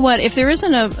 And you know what? If there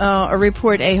isn't a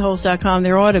report aholes.com,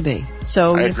 there ought to be.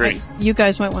 So I agree. You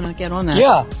guys might want to get on that.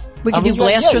 Yeah. We can do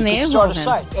blast from the a-hole. Start a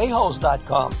site,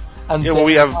 aholes.com. And yeah, well,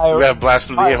 we have blast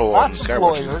from the a-hole on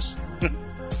Skywatch.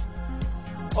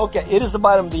 Okay, it is the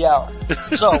bottom of the hour.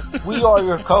 So, we are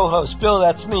your co-hosts, Bill,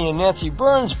 that's me, and Nancy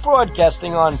Burns,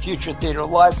 broadcasting on Future Theater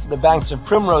Live from the banks of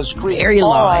Primrose Creek. Very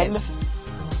live.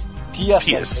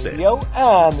 PSN Radio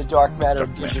and the Dark Matter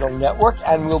Digital Network,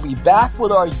 and we'll be back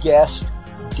with our guest,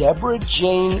 Deborah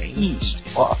Jane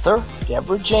East, author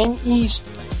Deborah Jane East,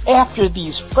 after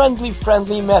these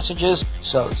friendly messages,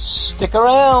 so stick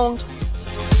around.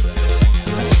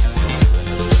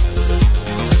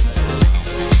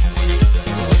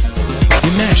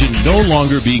 Imagine no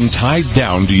longer being tied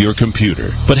down to your computer,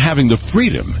 but having the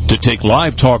freedom to take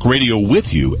live talk radio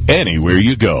with you anywhere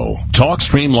you go.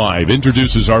 TalkStream Live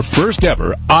introduces our first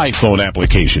ever iPhone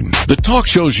application. The talk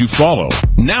shows you follow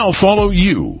now follow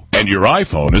you. And your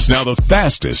iPhone is now the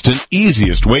fastest and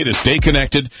easiest way to stay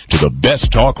connected to the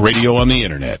best talk radio on the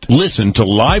internet. Listen to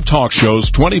live talk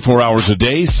shows 24 hours a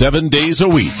day, 7 days a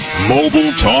week.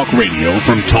 Mobile talk radio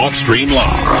from TalkStream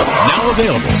Live. Now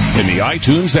available in the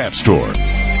iTunes App Store.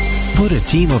 Put a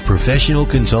team of professional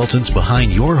consultants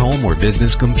behind your home or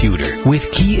business computer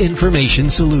with Key Information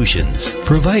Solutions,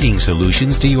 providing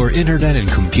solutions to your internet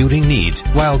and computing needs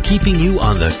while keeping you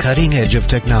on the cutting edge of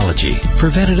technology.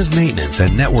 Preventative maintenance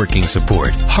and networking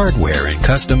support, hardware and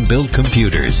custom-built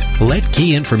computers. Let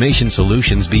Key Information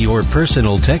Solutions be your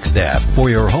personal tech staff for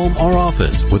your home or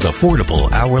office with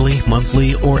affordable hourly,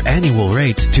 monthly, or annual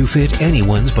rates to fit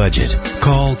anyone's budget.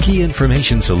 Call Key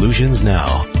Information Solutions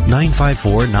now.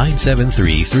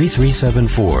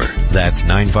 954-973-3374. That's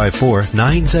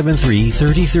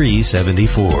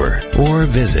 954-973-3374. Or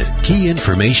visit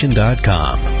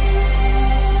keyinformation.com.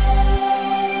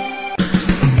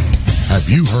 Have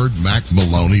you heard Mac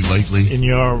Maloney lately? In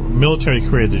your military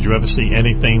career, did you ever see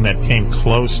anything that came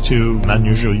close to an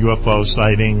unusual UFO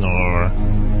sighting or...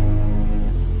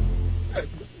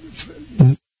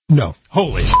 No.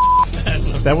 Holy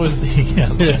That was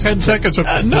the 10 seconds of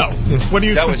no. What are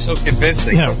you? That was so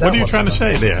convincing. Yeah, what are you trying to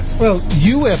say there? Well,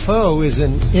 UFO is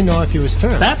an innocuous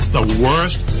term. That's the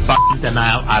worst fucking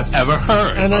denial I've ever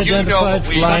heard. Unidentified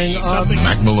flying object.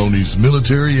 Mac Maloney's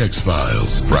Military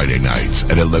X-Files, Friday nights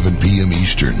at 11 p.m.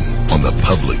 Eastern on the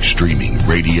Public Streaming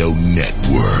Radio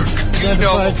Network.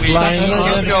 Unidentified flying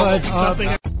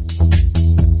object.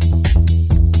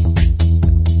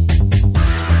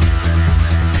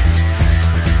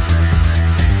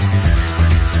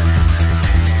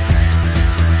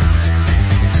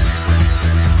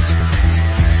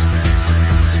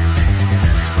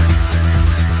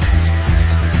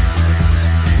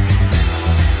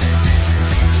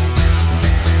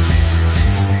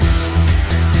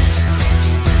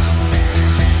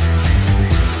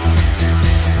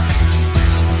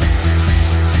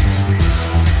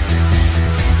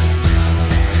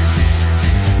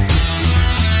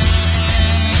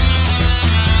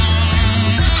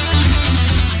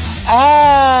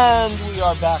 And we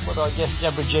are back with our guest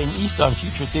Deborah Jane East on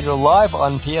Future Theater Live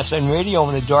on PSN Radio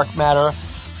and the Dark Matter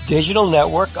Digital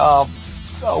Network.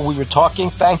 We were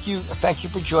talking. Thank you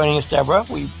for joining us, Deborah.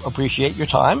 We appreciate your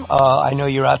time. I know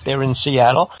you're out there in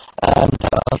Seattle. And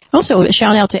also, a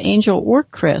shout out to Angel or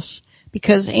Chris,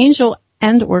 because Angel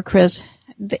and or Chris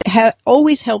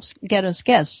always helps get us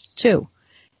guests too.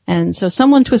 And so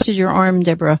someone twisted your arm,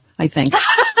 Deborah, I think.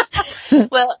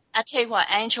 Well, I tell you what,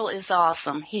 Angel is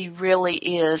awesome. He really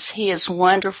is. He is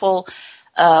wonderful.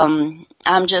 I'm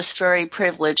just very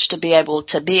privileged to be able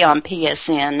to be on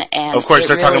PSN. And of course,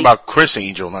 they're talking about Chris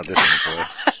Angel, not this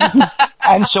one.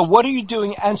 And so what are you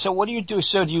doing? So do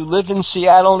you live in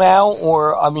Seattle now?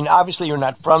 Or, I mean, obviously you're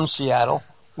not from Seattle.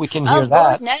 We can hear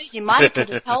that. Lord, no, you might have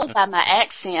been told by my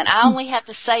accent. I only have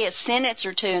to say a sentence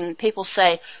or two and people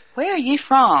say, where are you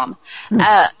from?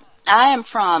 I am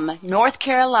from North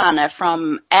Carolina,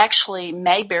 from actually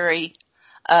Mayberry,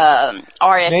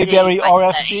 RFD. Mayberry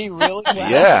RFD, really?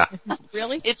 Yeah.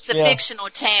 Really? It's the fictional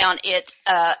town. It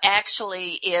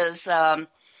actually is.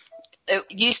 It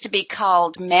used to be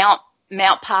called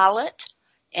Mount Pilot,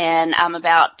 and I'm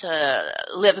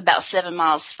live about 7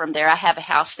 miles from there. I have a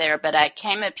house there, but I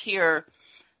came up here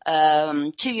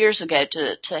 2 years ago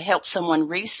to help someone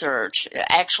research.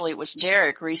 Actually, it was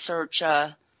Derek research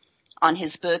on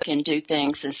his book and do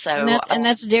things, and so and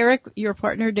that's Derek, your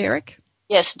partner, Derek.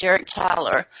 Yes, Derek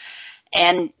Tyler.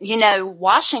 And, you know,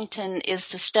 Washington is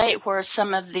the state where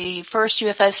some of the first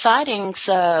UFO sightings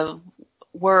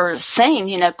were seen,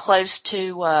 you know,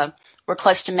 we're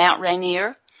close to Mount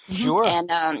Rainier. Sure.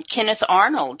 And Kenneth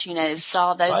Arnold, you know,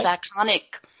 saw those iconic,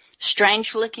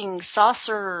 strange-looking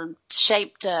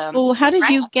saucer-shaped Well, how did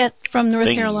you get from North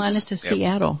Carolina to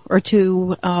Seattle or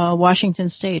to Washington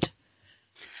State?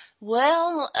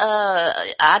 Well,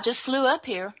 I just flew up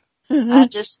here. I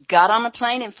just got on a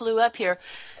plane and flew up here.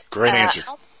 Great answer.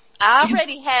 I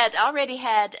already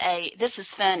had this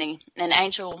is funny, and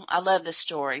Angel, I love this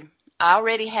story. I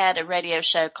already had a radio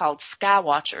show called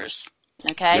Skywatchers,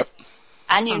 okay? Yep.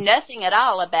 I knew nothing at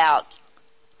all about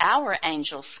our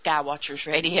Angel Skywatchers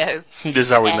radio. This is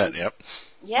how we met, yep.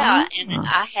 Yeah, and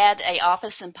I had an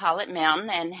office in Pilot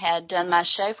Mountain and had done my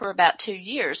show for about 2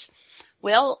 years.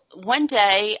 Well, one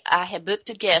day I had booked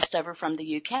a guest over from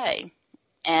the UK,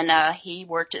 and he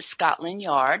worked at Scotland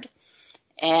Yard,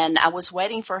 and I was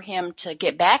waiting for him to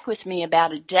get back with me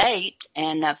about a date,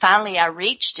 and finally I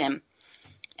reached him,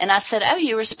 and I said, oh,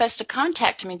 you were supposed to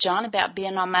contact me, John, about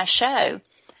being on my show.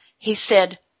 He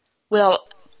said, well,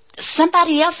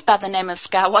 somebody else by the name of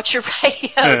Skywatcher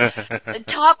Radio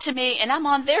talked to me, and I'm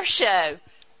on their show.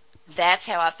 That's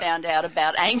how I found out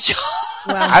about Angel.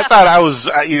 Wow. I thought I was,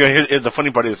 the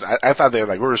funny part is, I thought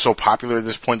we were so popular at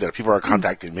this point that people are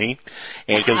contacting me.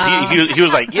 And cause he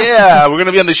was like, yeah, we're going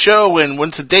to be on the show and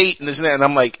when's the date and this and that. And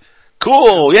I'm like,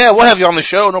 cool. Yeah, we'll have you on the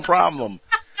show. No problem.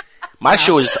 My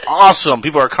show is awesome.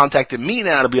 People are contacting me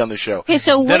now to be on the show. Okay,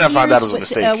 so then I found out it was a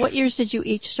mistake. What years did you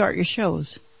each start your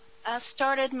shows? I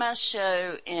started my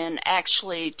show in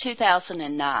actually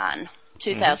 2009,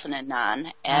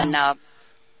 and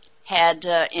had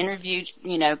interviewed,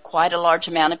 you know, quite a large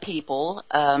amount of people.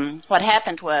 What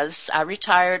happened was I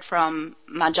retired from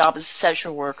my job as a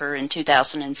social worker in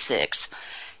 2006,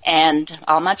 and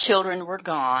all my children were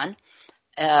gone.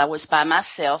 I was by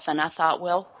myself, and I thought,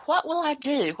 well, what will I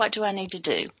do? What do I need to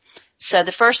do? So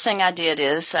the first thing I did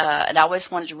is, I always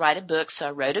wanted to write a book, so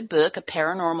I wrote a book, a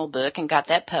paranormal book, and got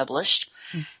that published.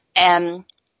 And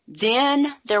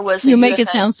then there was You make it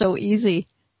sound so easy.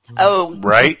 Oh,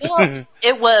 right? Well,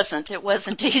 it wasn't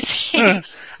easy.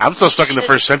 I'm still stuck in the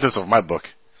first sentence of my book.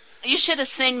 You should have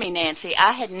seen me, Nancy.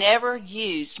 I had never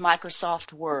used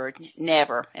Microsoft Word,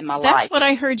 never in my life. That's what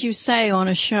I heard you say on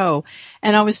a show.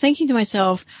 And I was thinking to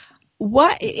myself,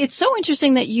 it's so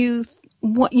interesting that you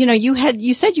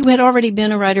said you had already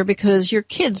been a writer because your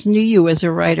kids knew you as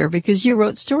a writer because you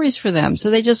wrote stories for them.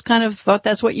 So they just kind of thought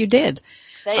that's what you did.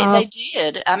 They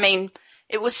did. I mean,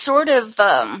 it was sort of,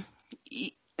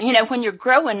 when you're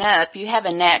growing up, you have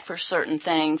a knack for certain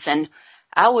things. And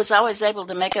I was always able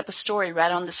to make up a story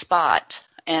right on the spot.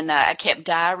 And I kept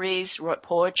diaries, wrote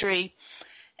poetry.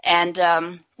 And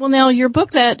well, now your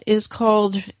book that is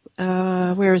called,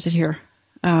 where is it here?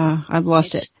 I've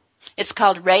lost it. It's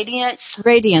called Radiance.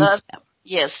 Radiance.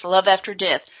 Love After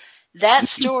Death. That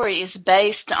story is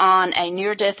based on a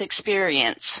near-death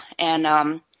experience.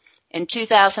 And in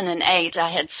 2008, I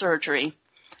had surgery.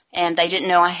 And they didn't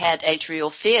know I had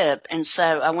atrial fib. And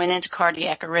so I went into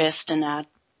cardiac arrest and I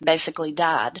basically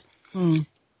died. And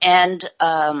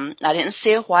I didn't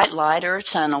see a white light or a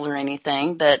tunnel or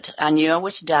anything, but I knew I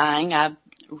was dying. I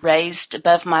raised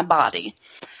above my body.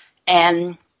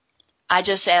 And I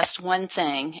just asked one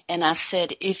thing, and I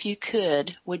said, if you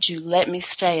could, would you let me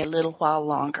stay a little while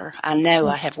longer? I know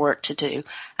I have work to do.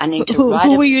 I need to write.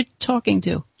 Who were you talking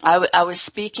to? I was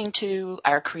speaking to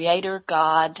our Creator,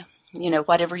 God,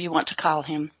 whatever you want to call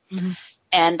him. Mm-hmm.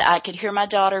 And I could hear my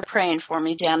daughter praying for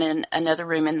me down in another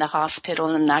room in the hospital,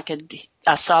 and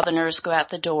I saw the nurse go out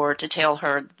the door to tell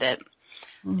her that,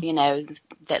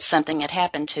 that something had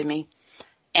happened to me.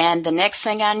 And the next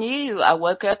thing I knew, I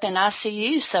woke up in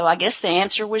ICU, so I guess the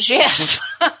answer was yes.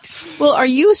 Well, are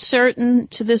you certain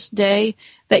to this day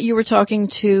that you were talking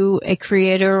to a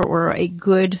creator or a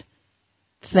good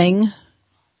thing?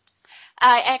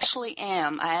 I actually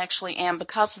am.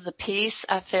 Because of the peace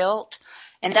I felt.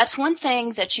 And that's one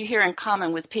thing that you hear in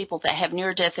common with people that have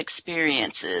near-death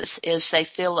experiences is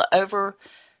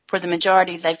for the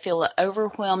majority, they feel an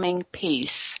overwhelming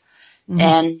peace. Mm-hmm.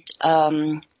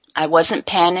 And I wasn't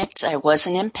panicked. I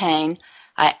wasn't in pain.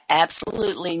 I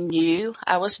absolutely knew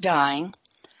I was dying.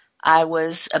 I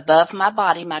was above my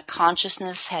body. My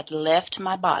consciousness had left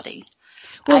my body.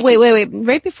 Well, wait.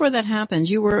 Right before that happened,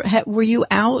 were you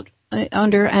out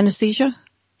under anesthesia?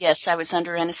 Yes, I was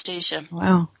under anesthesia.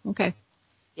 Wow. Okay.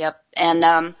 Yep.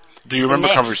 And do you remember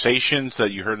conversations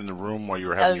that you heard in the room while you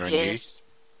were having your ND? Yes.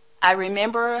 I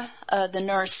remember the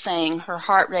nurse saying her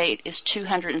heart rate is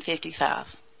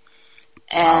 255.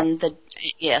 And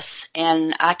wow.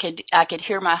 And I could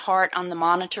hear my heart on the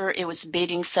monitor. It was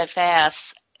beating so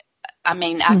fast. I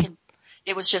mean,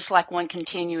 it was just like one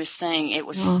continuous thing. It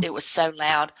was so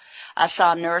loud. I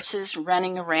saw nurses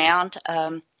running around,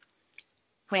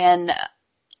 when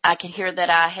I could hear that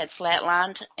I had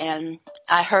flatlined, and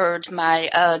I heard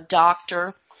my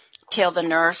doctor tell the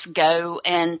nurse, go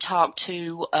and talk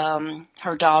to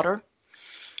her daughter.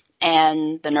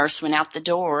 And the nurse went out the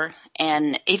door.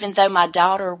 And even though my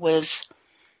daughter was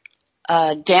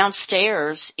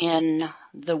downstairs in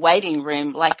the waiting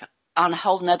room, like on a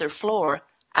whole nother floor,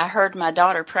 I heard my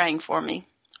daughter praying for me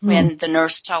when the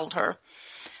nurse told her.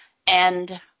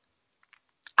 And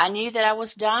I knew that I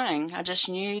was dying. I just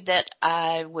knew that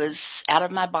I was out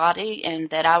of my body and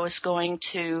that I was going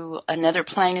to another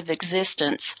plane of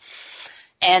existence.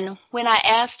 And when I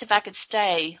asked if I could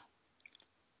stay,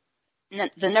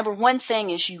 the number one thing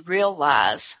is you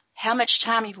realize how much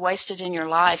time you've wasted in your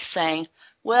life saying,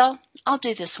 well, I'll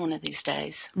do this one of these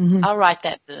days. Mm-hmm. I'll write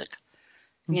that book.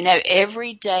 Mm-hmm.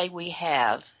 Every day we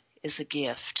have is a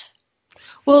gift.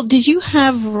 Well, did you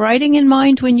have writing in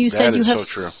mind when you said you have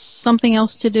something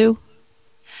else to do?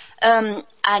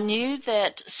 I knew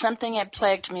that something had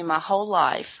plagued me my whole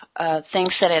life,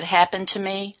 things that had happened to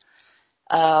me.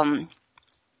 I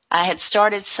had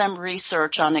started some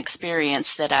research on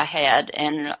experience that I had,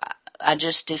 and I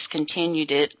just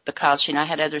discontinued it because, I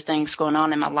had other things going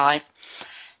on in my life.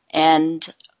 And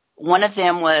one of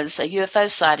them was a UFO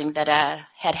sighting that I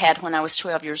had when I was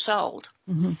 12 years old.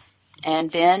 Mm-hmm.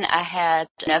 And then I had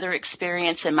another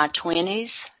experience in my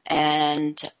 20s,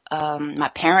 and my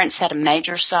parents had a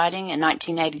major sighting in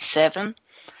 1987.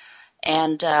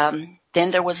 And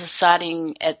then there was a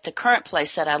sighting at the current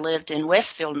place that I lived in,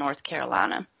 Westfield, North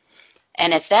Carolina.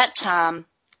 And at that time,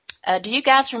 do you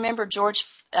guys remember George,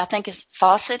 I think it's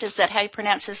Fawcett? Is that how you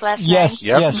pronounce his last name?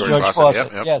 Yes, George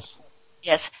Fawcett. Yep. Yes.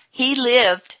 Yes. He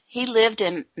lived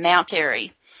in Mount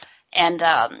Airy. And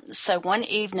so one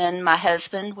evening, my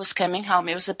husband was coming home.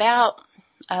 It was about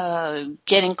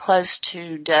getting close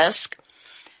to dusk.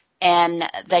 And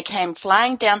they came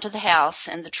flying down to the house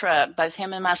in the truck, both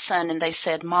him and my son, and they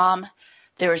said, Mom,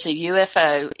 there is a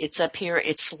UFO. It's up here.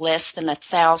 It's less than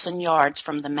 1,000 yards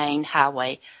from the main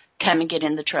highway. Come and get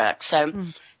in the truck. So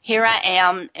here I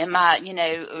am in my,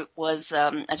 it was,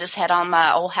 I just had on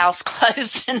my old house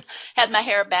clothes and had my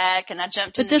hair back, and I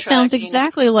jumped in the truck. But this sounds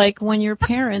exactly like when your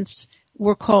parents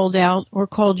were called out or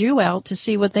called you out to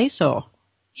see what they saw.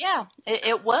 Yeah,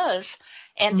 it was.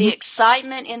 And the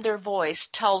excitement in their voice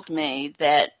told me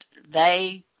that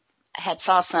they had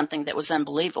saw something that was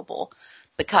unbelievable,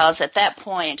 because at that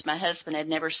point my husband had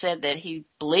never said that he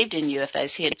believed in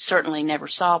UFOs. He had certainly never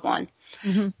saw one.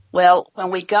 Mm-hmm. Well,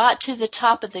 when we got to the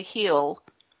top of the hill,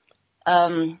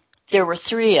 there were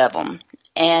 3 of them,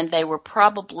 and they were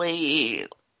probably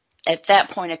at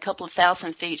that point a couple of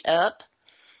thousand feet up.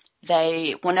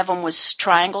 One of them was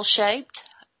triangle shaped.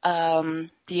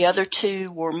 The other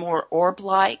 2 were more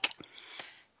orb-like.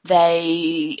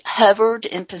 They hovered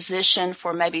in position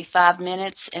for maybe 5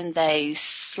 minutes, and they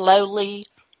slowly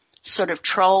sort of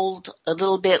trolled a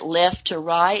little bit left to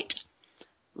right,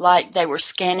 like they were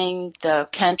scanning the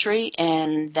country,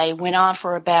 and they went on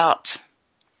for about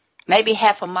maybe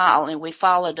half a mile, and we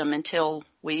followed them until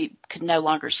we could no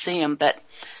longer see them. But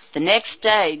the next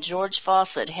day, George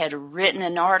Fawcett had written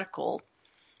an article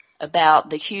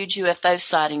about the huge UFO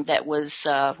sighting that was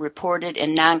reported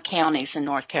in 9 counties in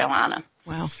North Carolina.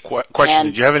 Wow. Question,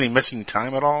 did you have any missing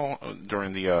time at all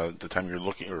during the time you were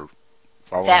looking or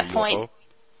following that the point, UFO?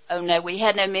 Oh, no, we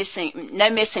had no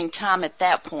missing time at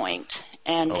that point.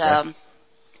 And okay.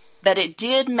 But it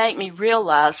did make me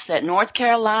realize that North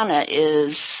Carolina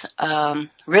is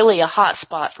really a hot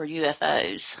spot for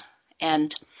UFOs.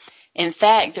 And in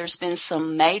fact, there's been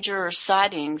some major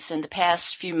sightings in the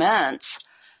past few months,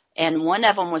 and one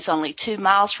of them was only 2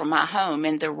 miles from my home,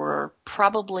 and there were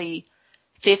probably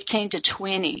 15 to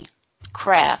 20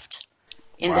 craft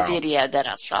in the video that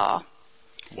I saw.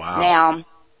 Wow. Now,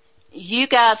 you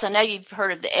guys, I know you've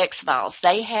heard of the X-Files.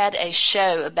 They had a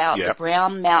show about the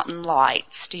Brown Mountain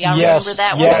Lights. Do y'all remember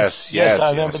that one? Yes,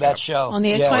 I remember that show. On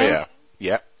the X-Files? Oh,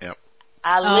 yeah. Yep.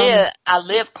 I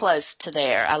live close to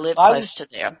there. I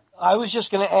was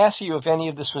just going to ask you if any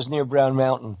of this was near Brown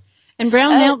Mountain. And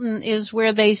Brown Mountain is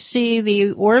where they see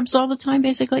the orbs all the time,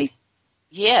 basically?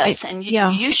 Yes,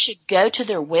 you should go to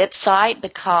their website,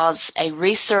 because a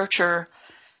researcher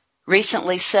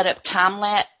recently set up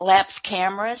time-lapse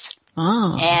cameras,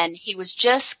 and he was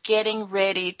just getting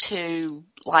ready to,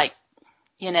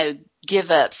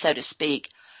 give up, so to speak.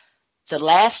 The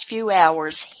last few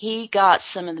hours, he got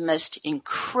some of the most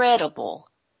incredible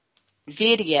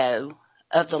video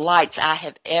of the lights I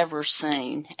have ever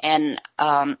seen. And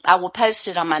I will post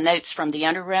it on my notes from the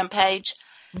Underground page.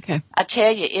 Okay. I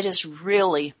tell you, it is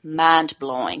really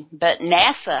mind-blowing. But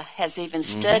NASA has even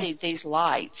studied these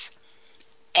lights,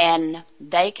 and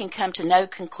they can come to no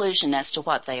conclusion as to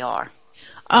what they are.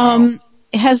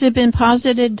 Has it been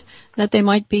posited that they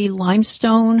might be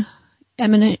limestone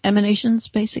emanations,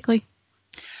 basically?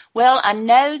 Well, I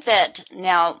know that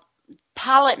now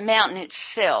Pilot Mountain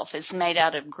itself is made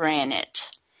out of granite.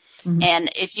 Mm-hmm. And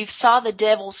if you saw the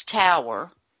Devil's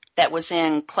Tower that was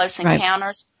in Close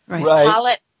Encounters,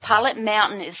 Pilot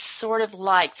Mountain is sort of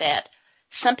like that.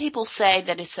 Some people say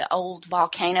that it's an old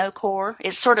volcano core.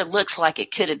 It sort of looks like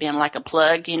it could have been like a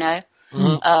plug,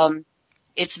 Mm-hmm.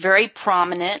 It's very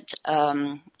prominent.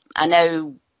 I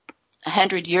know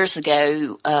 100 years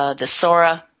ago, the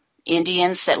Sora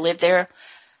Indians that lived there,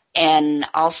 and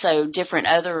also different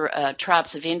other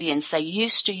tribes of Indians, they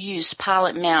used to use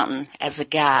Pilot Mountain as a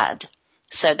guide.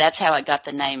 So that's how it got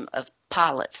the name of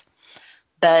Pilot.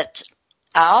 But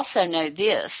I also know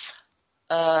this.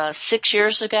 6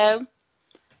 years ago,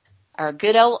 our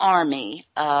good old Army,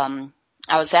 I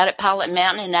was out at Pilot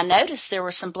Mountain, and I noticed there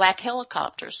were some black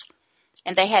helicopters.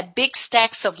 And they had big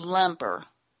stacks of lumber,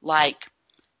 like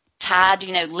tied,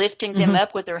 lifting them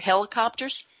up with their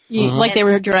helicopters. Like they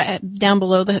were down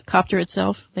below the copter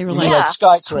itself? They were like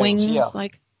sky swings?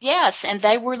 cranes, Yes, and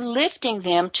they were lifting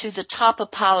them to the top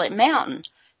of Pilot Mountain.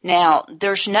 Now,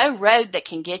 there's no road that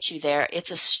can get you there.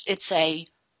 It's a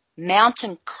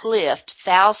mountain cliff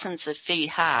thousands of feet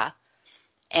high.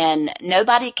 And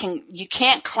you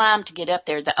can't climb to get up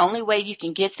there. The only way you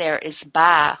can get there is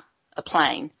by a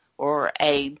plane or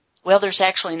there's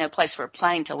actually no place for a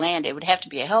plane to land. It would have to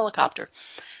be a helicopter.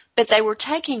 But they were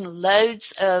taking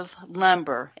loads of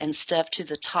lumber and stuff to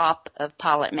the top of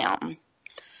Pilot Mountain.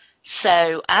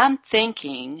 So I'm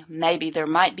thinking maybe there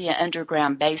might be an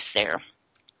underground base there.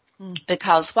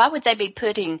 Because why would they be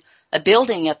putting a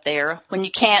building up there when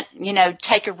you can't,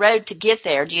 take a road to get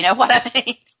there? Do you know what I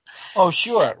mean? Oh,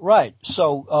 sure, right.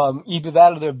 So either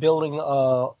that or they're building,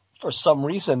 for some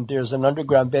reason, there's an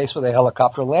underground base with a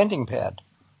helicopter landing pad.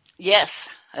 Yes,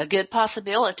 a good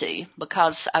possibility,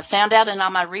 because I found out in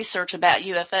all my research about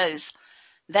UFOs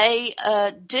They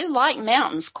do like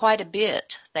mountains quite a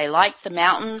bit. They like the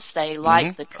mountains. They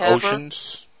like the cover.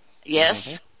 Oceans.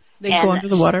 Yes. They go into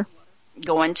the water.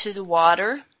 Go into the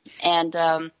water. And,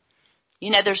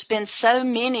 there's been so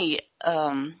many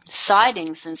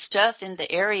sightings and stuff in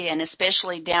the area, and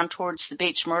especially down towards the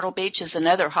beach. Myrtle Beach is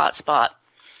another hot spot.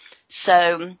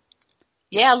 So,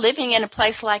 yeah, living in a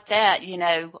place like that,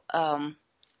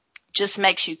 just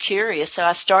makes you curious. So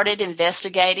I started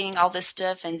investigating all this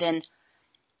stuff, and then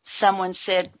someone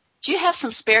said, "Do you have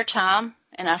some spare time?"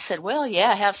 And I said, "Well,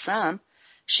 yeah, I have some."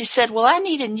 She said, "Well, I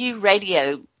need a new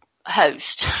radio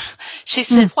host." She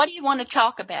said, "What do you want to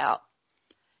talk about?"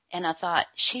 And I thought,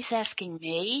 she's asking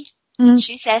me?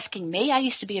 She's asking me? I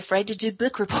used to be afraid to do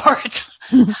book reports.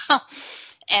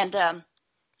 And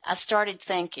I started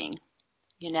thinking,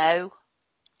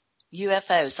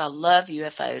 UFOs. I love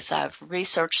UFOs. I've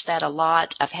researched that a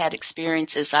lot. I've had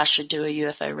experiences. I should do a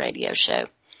UFO radio show.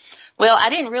 Well, I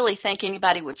didn't really think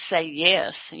anybody would say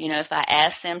yes, if I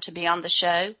asked them to be on the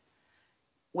show.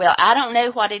 Well, I don't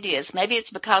know what it is. Maybe it's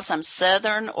because I'm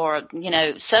Southern, or,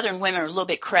 Southern women are a little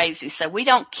bit crazy. So we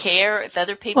don't care if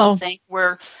other people think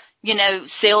we're,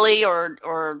 silly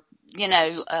or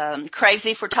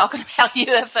crazy for talking about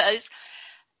UFOs.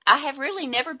 I have really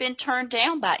never been turned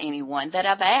down by anyone that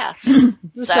I've asked.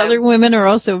 Southern women are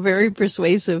also very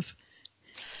persuasive.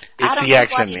 It's the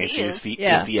accent, Nancy. It's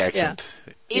the accent.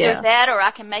 Yeah. Either that, or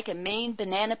I can make a mean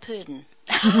banana pudding.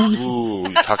 Ooh,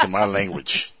 you're talking my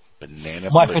language. Banana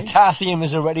My pudding. potassium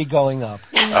is already going up.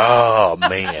 Oh,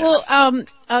 man. Well,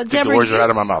 Take Deborah, the words right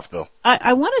out of my mouth, Bill.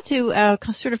 I wanted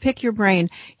to sort of pick your brain.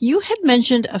 You had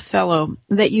mentioned a fellow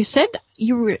that you said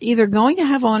you were either going to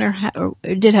have on or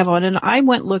did have on, and I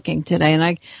went looking today, and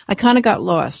I kind of got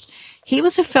lost. He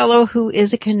was a fellow who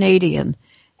is a Canadian,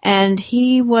 and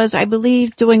he was, I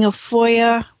believe, doing a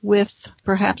FOIA with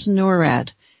perhaps NORAD.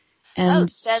 And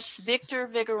that's Victor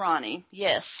Vigorani,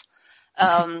 yes.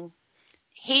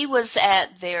 He was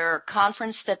at their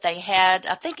conference that they had,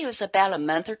 I think it was about a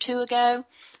month or two ago,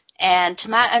 and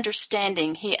to my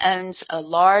understanding, he owns a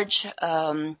large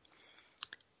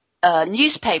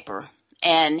newspaper,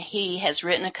 and he has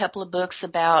written a couple of books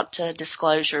about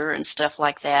disclosure and stuff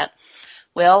like that.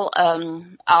 Well,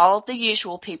 all the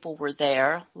usual people were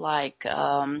there, like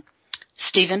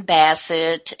Stephen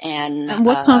Bassett and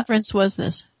what conference was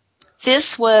this?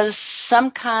 This was some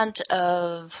kind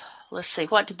of, let's see,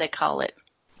 what did they call it?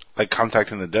 Like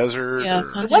Contact in the Desert? Yeah,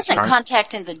 it wasn't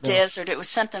Contact in the Desert. It was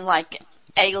something like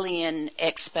Alien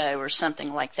Expo or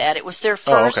something like that. It was their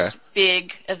first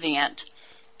big event,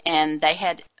 and they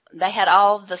had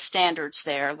all the standards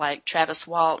there, like Travis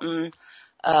Walton.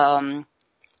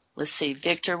 Let's see,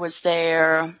 Victor was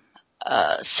there.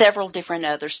 Several different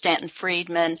others. Stanton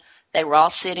Friedman. They were all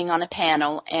sitting on a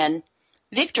panel, and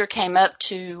Victor came up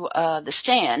to the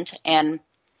stand, and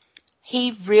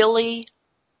he really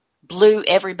blew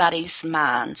everybody's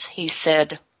minds. He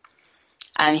said,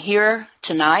 "I'm here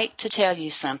tonight to tell you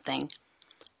something."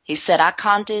 He said, "I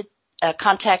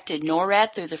contacted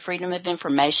NORAD through the Freedom of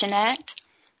Information Act,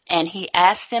 and he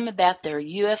asked them about their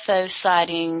UFO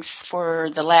sightings for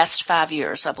the last 5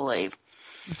 years, I believe.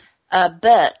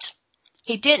 But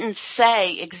he didn't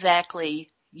say exactly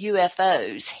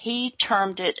UFOs. He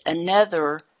termed it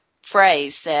another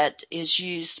phrase that is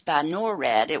used by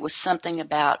NORAD. It was something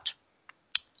about,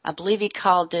 I believe he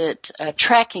called it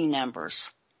tracking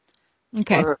numbers.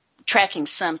 Okay. Or tracking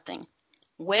something.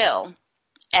 Well,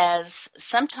 as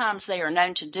sometimes they are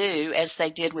known to do, as they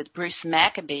did with Bruce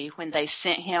Maccabee when they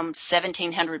sent him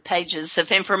 1,700 pages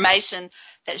of information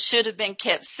that should have been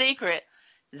kept secret,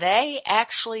 they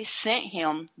actually sent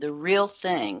him the real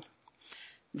thing.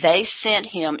 They sent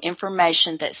him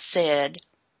information that said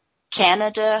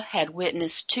Canada had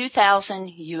witnessed 2,000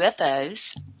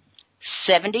 UFOs,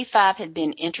 75 had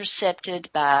been intercepted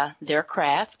by their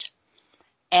craft,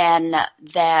 and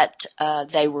that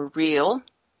they were real,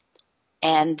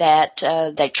 and that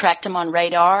they tracked them on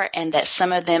radar, and that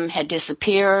some of them had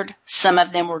disappeared. Some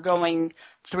of them were going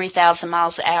 3,000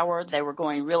 miles an hour. They were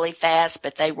going really fast,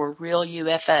 but they were real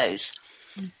UFOs.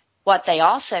 What they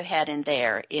also had in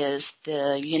there is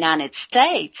the United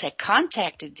States had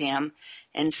contacted them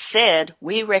and said,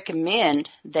 "We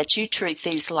recommend that you treat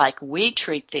these like we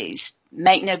treat these.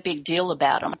 Make no big deal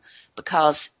about them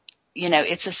because,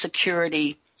 it's a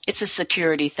security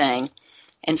thing.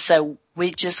 And so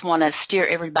we just want to steer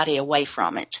everybody away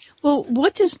from it." Well,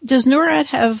 what does NORAD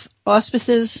have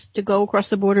auspices to go across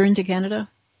the border into Canada?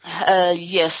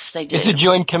 Yes, they do. It's a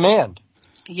joint command.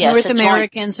 Yes, North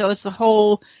American, so it's the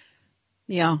whole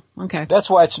Yeah. Okay. That's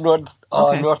why it's North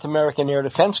Okay. American Air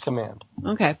Defense Command.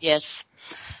 Okay. Yes.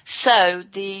 So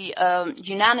the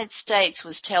United States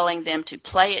was telling them to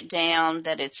play it down,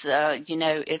 that it's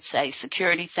it's a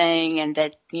security thing, and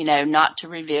that not to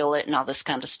reveal it and all this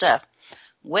kind of stuff.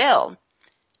 Well,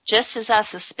 just as I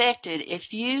suspected,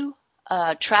 if you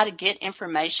try to get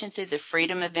information through the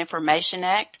Freedom of Information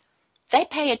Act, they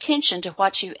pay attention to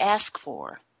what you ask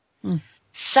for.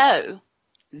 So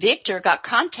Victor got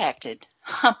contacted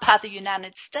by the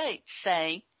United States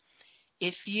saying,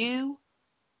 if you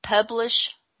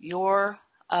publish your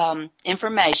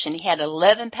information, he had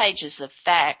 11 pages of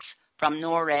facts from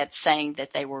NORAD saying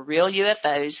that they were real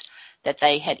UFOs, that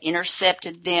they had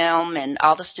intercepted them and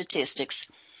all the statistics.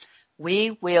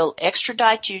 We will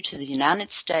extradite you to the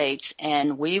United States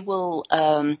and we will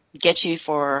get you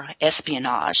for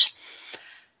espionage,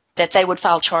 that they would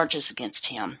file charges against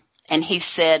him. And he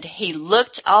said he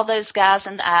looked all those guys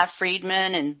in the eye,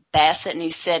 Friedman and Bassett, and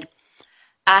he said,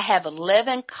 I have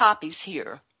 11 copies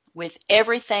here with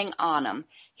everything on them.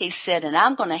 He said, and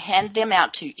I'm going to hand them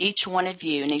out to each one of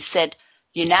you. And he said,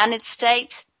 United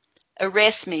States,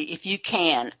 arrest me if you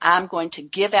can. I'm going to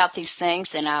give out these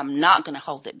things and I'm not going to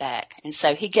hold it back. And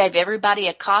so he gave everybody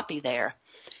a copy there,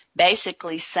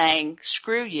 basically saying,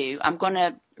 screw you, I'm going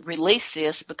to release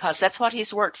this because that's what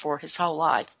he's worked for his whole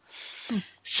life.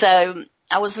 So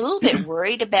I was a little bit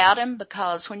worried about him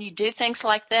because when you do things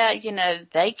like that,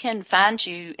 they can find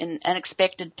you in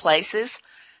unexpected places.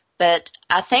 But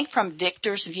I think from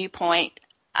Victor's viewpoint,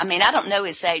 I mean, I don't know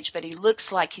his age, but he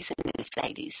looks like he's in his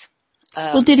 80s.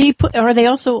 Well, did he are they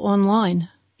also online?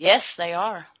 Yes, they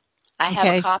are. I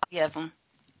have a copy of them.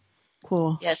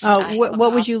 Cool. Yes.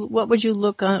 What would you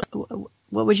look on?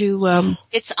 What would you?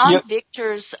 It's on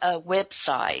Victor's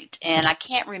website, and I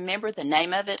can't remember the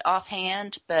name of it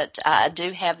offhand, but I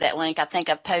do have that link. I think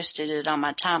I've posted it on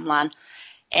my timeline.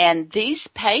 And these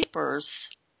papers,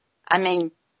 I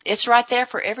mean, it's right there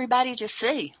for everybody to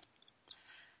see.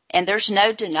 And there's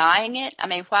no denying it. I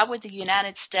mean, why would the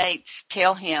United States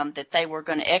tell him that they were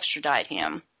going to extradite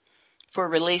him for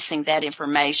releasing that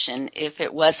information if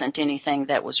it wasn't anything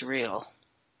that was real?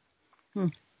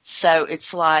 So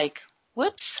it's like,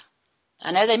 whoops.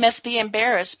 I know they must be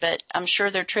embarrassed, but I'm sure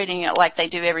they're treating it like they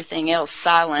do everything else,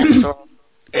 silence.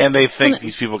 And they think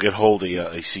these people can hold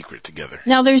a secret together.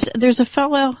 Now, there's a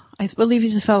fellow, I believe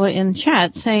he's a fellow in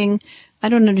chat, saying, I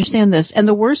don't understand this. And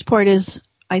the worst part is,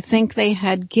 I think they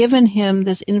had given him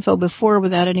this info before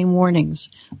without any warnings.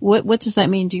 What does that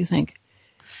mean, do you think?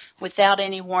 Without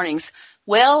any warnings.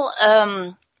 Well,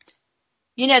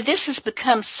 this has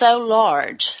become so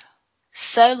large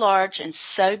and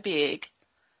so big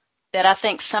that I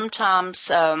think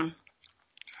sometimes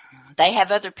they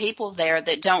have other people there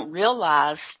that don't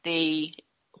realize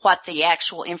what the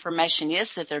actual information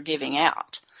is that they're giving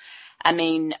out. I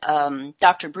mean,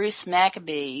 Dr. Bruce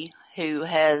Maccabee, who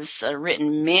has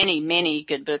written many, many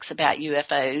good books about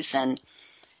UFOs, and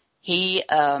he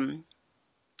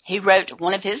wrote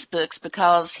one of his books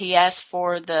because he asked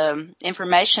for the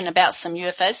information about some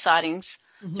UFO sightings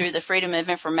through the Freedom of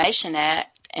Information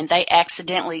Act, and they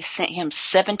accidentally sent him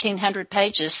 1,700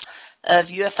 pages of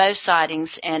UFO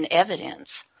sightings and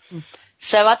evidence.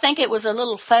 So I think it was a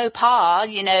little faux pas,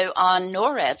 on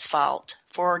NORAD's fault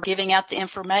for giving out the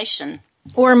information.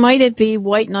 Or might it be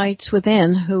white knights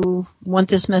within who want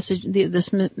this message,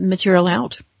 this material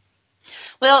out?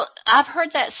 Well, I've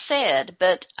heard that said,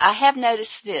 but I have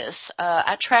noticed this.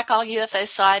 I track all UFO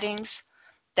sightings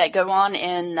that go on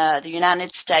in the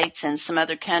United States and some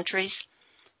other countries.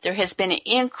 There has been an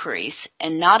increase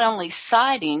in not only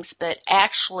sightings, but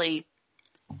actually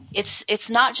it's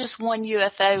not just one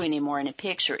UFO anymore in a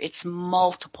picture. It's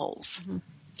multiples.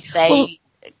 They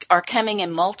are coming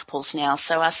in multiples now,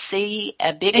 so I see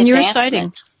a big advancement. And your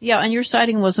sighting, and your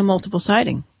sighting was a multiple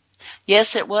sighting.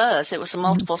 Yes, it was. It was a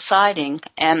multiple sighting.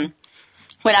 And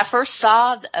when I first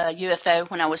saw a UFO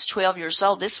when I was 12 years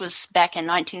old, this was back in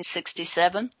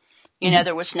 1967.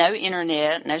 There was no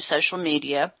internet, no social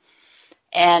media,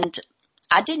 and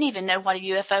I didn't even know what a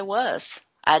UFO was.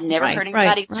 I'd never heard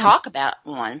anybody talk about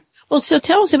one. Well, so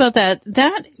tell us about that.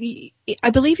 That, I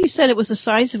believe you said it was the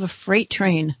size of a freight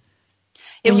train.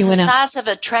 It was the size of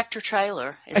a tractor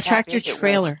trailer. A tractor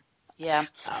trailer. Yeah.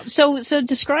 So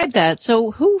describe that.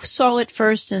 So who saw it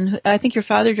first? And I think your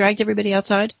father dragged everybody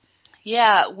outside?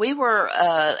 Yeah, we were,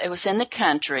 it was in the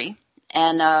country,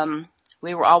 and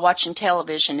we were all watching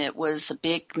television. It was a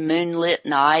big moonlit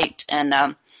night,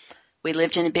 and we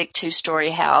lived in a big 2-story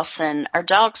house, and our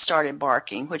dog started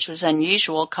barking, which was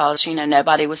unusual because,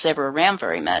 nobody was ever around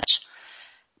very much.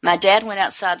 My dad went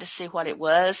outside to see what it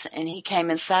was, and he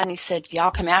came inside and he said, y'all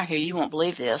come out here, you won't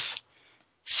believe this.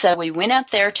 So we went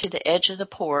out there to the edge of the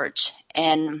porch,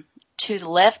 and to the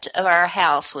left of our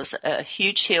house was a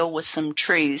huge hill with some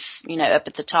trees, up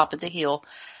at the top of the hill,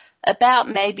 about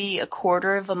maybe a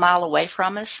quarter of a mile away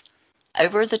from us.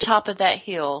 Over the top of that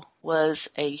hill was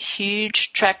a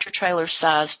huge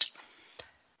tractor-trailer-sized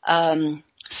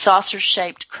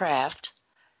saucer-shaped craft.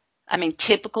 I mean,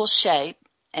 typical shape,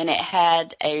 and it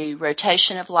had a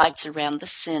rotation of lights around the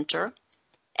center,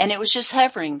 and it was just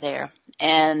hovering there.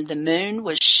 And the moon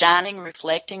was shining,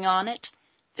 reflecting on it.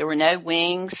 There were no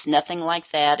wings, nothing like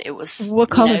that. It was, what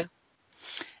color?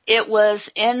 It was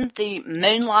in the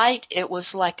moonlight. It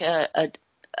was like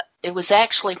it was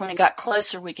actually, when it got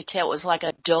closer, we could tell it was like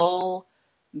a dull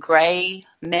gray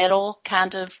metal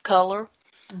kind of color.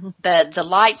 Mm-hmm. But the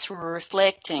lights were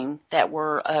reflecting that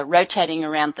were rotating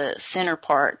around the center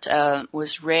part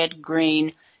was red,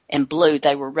 green, and blue.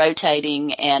 They were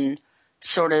rotating and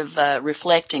sort of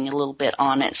reflecting a little bit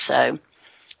on it. So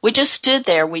we just stood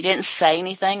there. We didn't say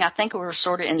anything. I think we were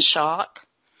sort of in shock.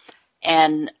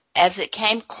 And as it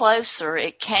came closer,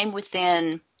 it came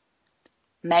within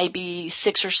maybe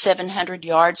 600 or 700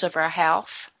 yards of our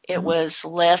house. It mm-hmm. was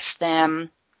less than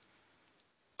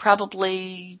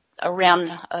probably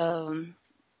around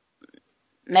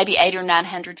maybe 800 or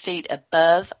 900 feet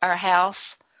above our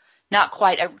house. Not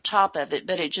quite over top of it,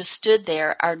 but it just stood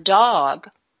there. Our dog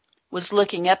was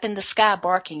looking up in the sky,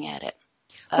 barking at it.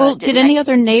 Well, did any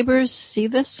other neighbors see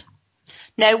this?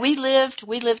 No, we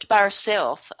lived by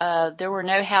ourselves. There were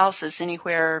no houses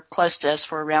anywhere close to us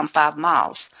for around 5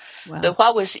 miles. Wow. But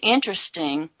what was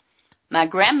interesting, my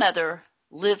grandmother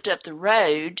lived up the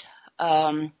road,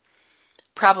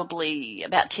 probably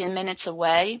about 10 minutes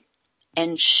away,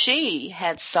 and she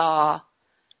had saw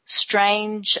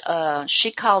strange,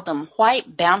 she called them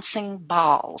white bouncing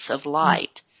balls of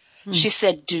light. Mm-hmm. She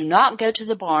said, do not go to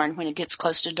the barn when it gets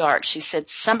close to dark. She said,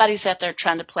 somebody's out there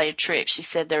trying to play a trick. She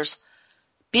said, there's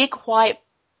big white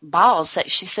balls that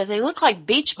she said they look like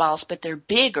beach balls, but they're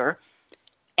bigger,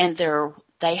 and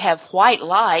they have white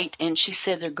light. And she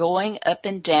said they're going up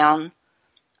and down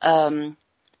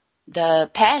the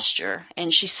pasture.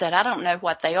 And she said, I don't know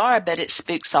what they are, but it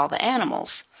spooks all the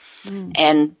animals. Mm.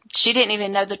 And she didn't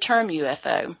even know the term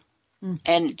UFO. Mm.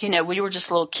 And, we were just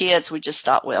little kids. We just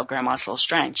thought, well, Grandma's a little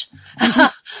strange.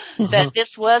 But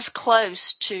this was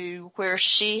close to where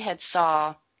she had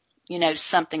saw,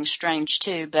 something strange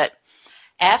too. But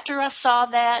after I saw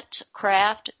that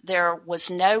craft, there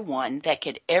was no one that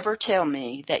could ever tell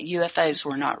me that UFOs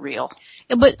were not real.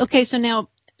 But, okay, so now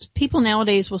people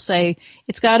nowadays will say,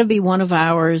 it's got to be one of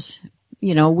ours.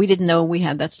 We didn't know we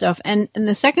had that stuff. And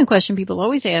the second question people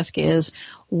always ask is,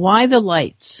 why the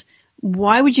lights?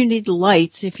 Why would you need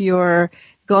lights if you're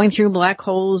going through black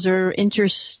holes or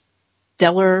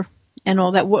interstellar and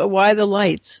all that? Why the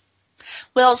lights?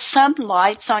 Well, some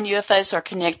lights on UFOs are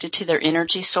connected to their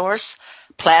energy source.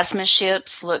 Plasma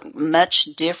ships look much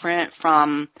different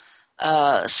from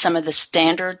some of the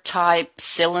standard type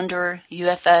cylinder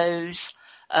UFOs.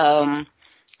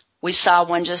 We saw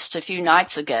one just a few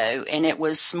nights ago, and it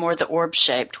was more the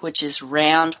orb-shaped, which is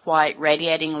round, white,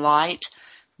 radiating light.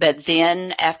 But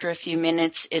then after a few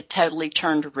minutes, it totally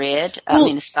turned red.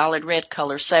 A solid red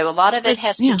color. So a lot of it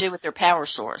has to do with their power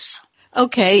source.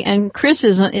 Okay. And Chris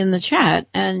is in the chat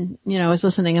and, is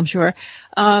listening, I'm sure.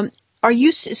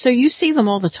 You see them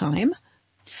all the time?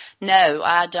 No,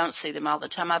 I don't see them all the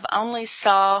time. I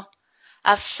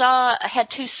had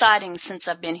 2 sightings since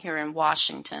I've been here in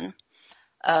Washington.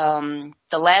 The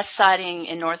last sighting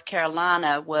in North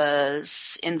Carolina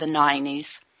was in the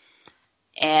 90s.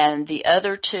 And the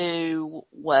other 2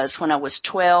 was when I was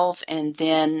 12, and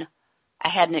then I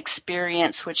had an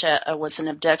experience, which was an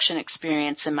abduction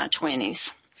experience in my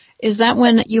 20s. Is that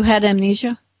when you had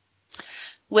amnesia?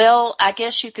 Well, I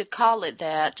guess you could call it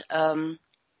that.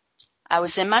 I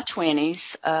was in my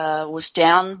 20s, was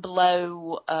down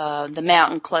below the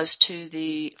mountain close to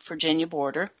the Virginia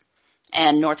border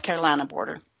and North Carolina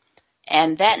border.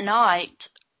 And that night,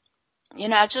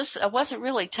 I wasn't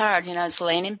really tired. I was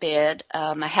laying in bed.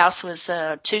 My house was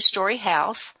a 2-story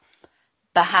house.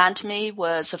 Behind me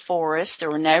was a forest. There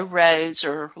were no roads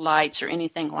or lights or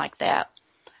anything like that.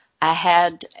 I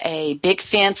had a big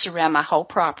fence around my whole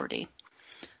property.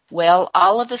 Well,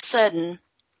 all of a sudden,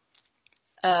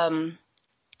 I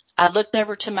looked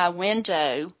over to my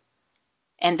window,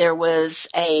 and there was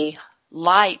a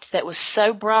light that was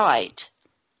so bright,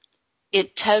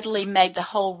 it totally made the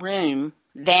whole room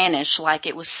vanish. Like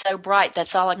it was so bright,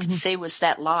 that's all I could see was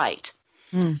that light.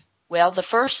 Mm. Well, the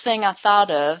first thing I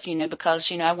thought of,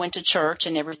 because, I went to church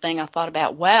and everything, I thought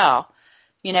about, wow,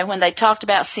 when they talked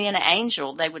about seeing an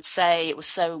angel, they would say it was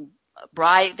so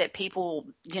bright that people,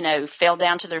 fell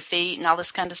down to their feet and all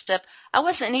this kind of stuff. I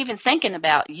wasn't even thinking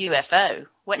about UFO.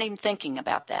 Wasn't even thinking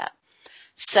about that.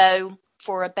 So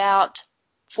for about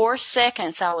 4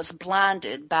 seconds, I was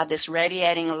blinded by this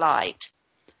radiating light.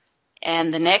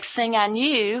 And the next thing I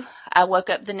knew, I woke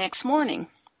up the next morning.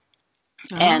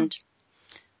 And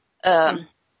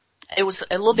it was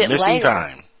a little bit later. Missing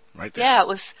time, right there. Yeah, it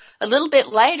was a little bit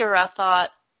later. I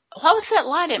thought, what was that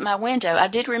light at my window? I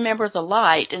did remember the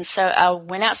light, and so I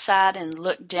went outside and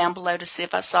looked down below to see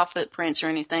if I saw footprints or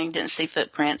anything. Didn't see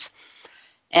footprints.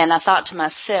 And I thought to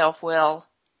myself, well,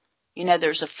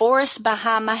 there's a forest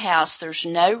behind my house. There's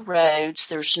no roads.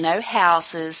 There's no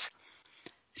houses.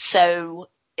 So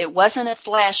it wasn't a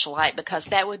flashlight, because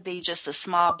that would be just a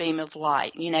small beam of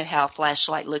light. You know how a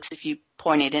flashlight looks if you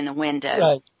point it in the window.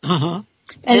 Right. Mm-hmm.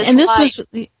 And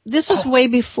this was way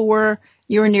before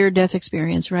your near-death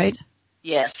experience, right?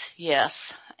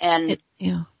 Yes. And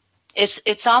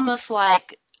it's almost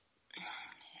like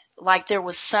there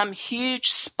was some huge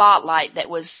spotlight that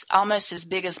was almost as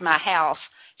big as my house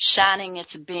shining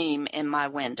its beam in my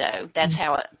window. That's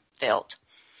how it felt.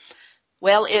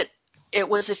 Well, it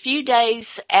was a few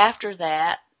days after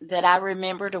that I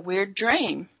remembered a weird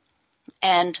dream.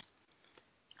 And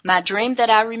my dream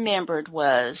that I remembered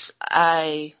was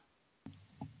I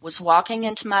was walking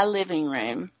into my living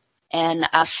room, and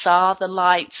I saw the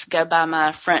lights go by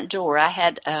my front door. I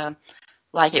had,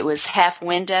 it was half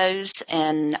windows,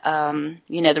 and,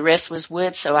 the rest was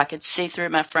wood, so I could see through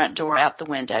my front door out the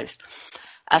windows.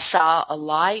 I saw a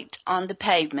light on the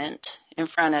pavement in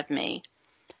front of me,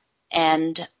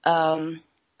 and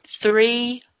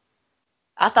 3,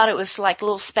 I thought it was like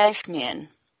little spacemen,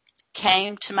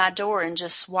 came to my door and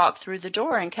just walked through the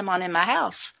door and come on in my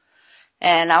house.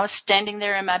 And I was standing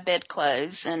there in my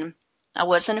bedclothes, and I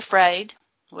wasn't afraid.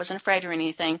 I wasn't afraid or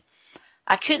anything.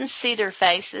 I couldn't see their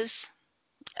faces,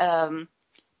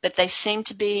 but they seemed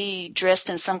to be dressed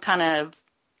in some kind of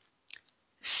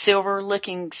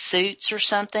silver-looking suits or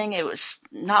something. It was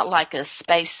not like a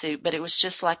spacesuit, but it was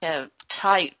just like a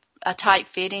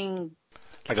tight-fitting,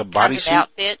 like a kind of bodysuit,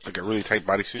 outfit. like a really tight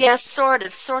bodysuit. Yes, sort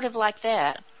of like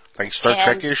that. Like Star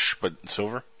Trek-ish, but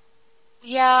silver.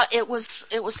 Yeah, it was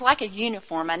like a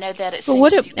uniform. I know that it But seemed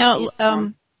what to if be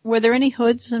now? Were there any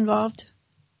hoods involved?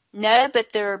 No,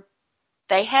 but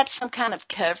they had some kind of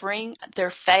covering. Their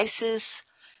faces,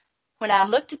 when I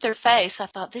looked at their face, I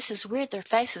thought, this is weird. Their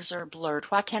faces are blurred.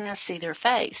 Why can't I see their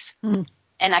face? And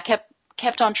I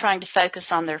kept on trying to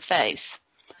focus on their face.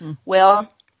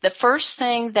 Well, the first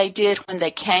thing they did when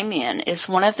they came in is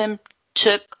one of them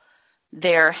took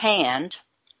their hand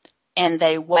and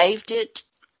they waved it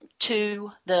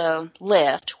to the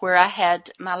left where I had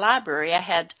my library. I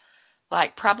had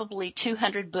like probably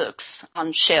 200 books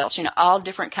on shelves, all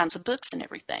different kinds of books and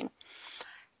everything.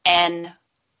 And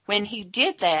when he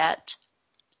did that,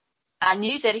 I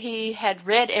knew that he had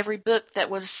read every book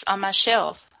that was on my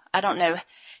shelf. I don't know.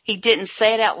 He didn't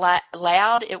say it out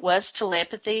loud. It was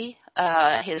telepathy.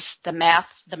 The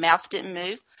mouth didn't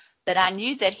move, but I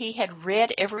knew that he had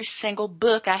read every single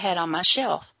book I had on my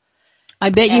shelf. I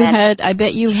bet you had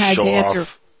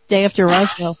Day After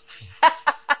Roswell.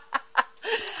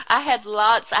 I had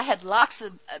lots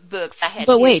of books. I had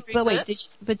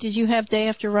books. Did you have Day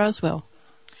After Roswell?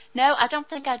 No, I don't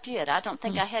think I did. I don't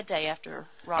think I had Day After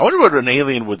Roswell. I wonder what an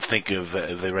alien would think of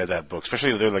if they read that book,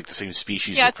 especially if they're like the same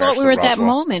species. Yeah, I thought we were at that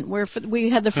moment where we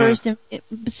had the first.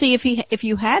 See, if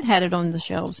you had it on the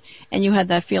shelves and you had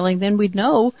that feeling, then we'd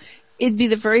know it'd be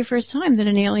the very first time that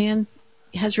an alien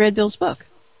has read Bill's book.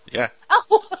 Yeah.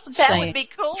 Oh, that would be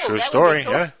cool. True story.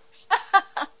 Cool. Yeah.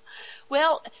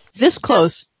 Well, this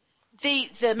close.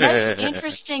 The most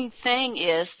interesting thing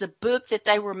is the book that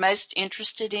they were most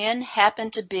interested in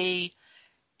happened to be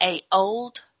a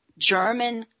old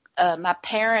German. My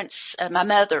parents, my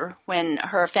mother, when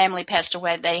her family passed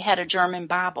away, they had a German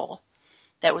Bible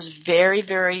that was very,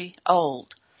 very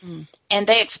old, and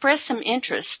they expressed some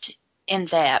interest in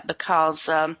that because,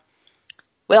 I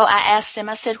asked them.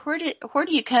 I said, "Where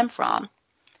do you come from?"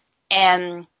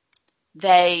 And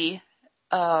they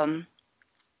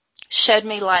showed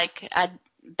me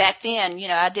back then,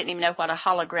 I didn't even know what a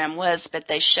hologram was, but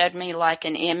they showed me like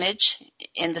an image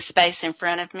in the space in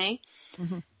front of me.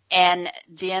 Mm-hmm. And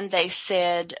then they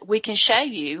said, we can show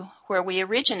you where we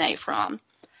originate from.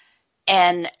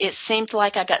 And it seemed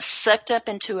like I got sucked up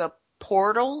into a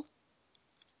portal.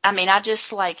 I mean,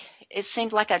 it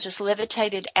seemed like I just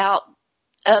levitated out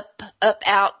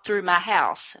through my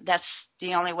house. That's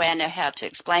the only way I know how to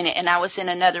explain it. And I was in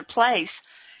another place.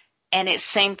 And it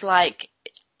seemed like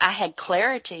I had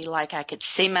clarity, like I could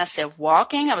see myself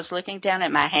walking. I was looking down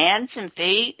at my hands and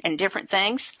feet and different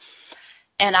things.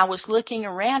 and I was looking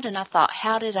around, and I thought,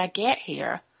 how did I get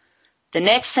here? The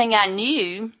next thing I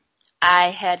knew,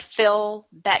 I had fell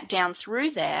back down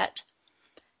through that,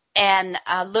 and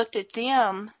I looked at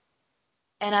them,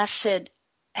 and I said,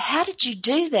 how did you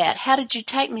do that? How did you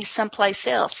take me someplace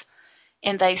else?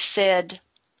 And they said,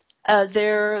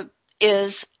 there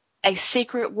is a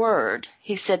secret word.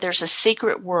 He said, there's a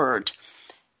secret word,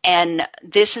 and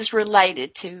this is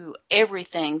related to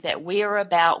everything that we are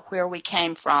about, where we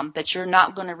came from, but you're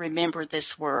not going to remember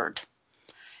this word.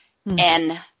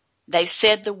 And they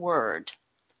said the word.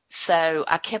 So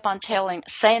I kept on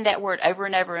saying that word over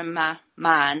and over in my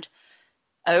mind,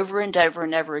 over and over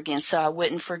and over again, so I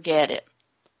wouldn't forget it.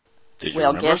 Did you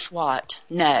well, remember? Guess what?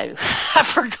 No, I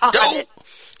forgot it.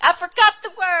 I forgot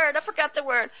the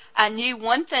word. I knew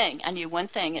one thing.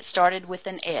 It started with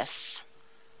an S.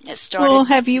 It started.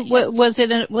 Well, was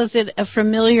it a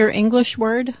familiar English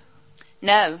word?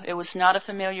 No, it was not a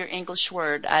familiar English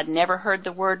word. I'd never heard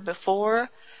the word before.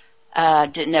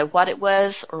 Didn't know what it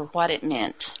was or what it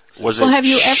meant. Was well, it have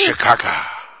you ever? Chicago?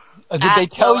 Did they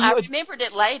tell you? I remembered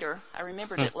it later.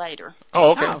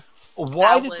 Oh, okay.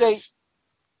 Why did they?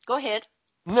 Go ahead.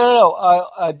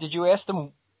 No. Did you ask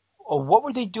them? What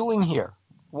were they doing here?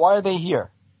 Why are they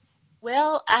here?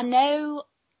 Well, I know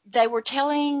they were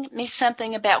telling me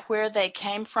something about where they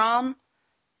came from,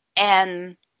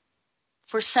 and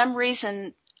for some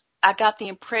reason, I got the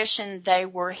impression they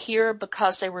were here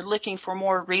because they were looking for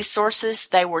more resources.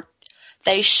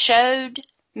 They showed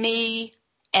me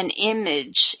an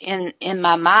image in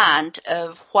my mind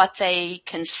of what they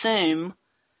consume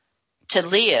to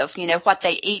live, what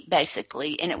they eat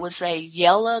basically. And it was a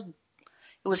yellow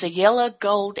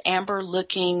gold amber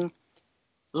looking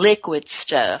liquid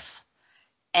stuff.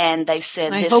 And they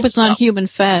said, I hope it's not human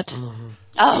fat. Mm-hmm.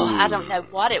 Oh, I don't know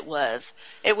what it was.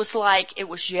 It was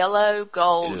yellow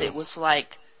gold. Yeah. It was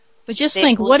like. But just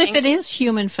think, what if it is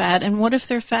human fat, and what if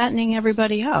they're fattening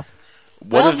everybody up?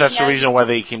 What if that's the reason why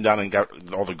they came down and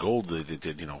got all the gold that they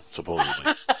did,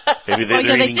 supposedly? Maybe they're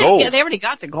eating gold. Yeah, they already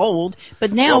got the gold.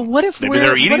 But now, what if maybe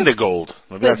they're eating the gold?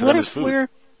 Maybe that's them as food.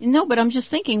 No, but I'm just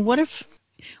thinking, what if?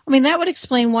 I mean, that would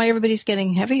explain why everybody's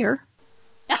getting heavier.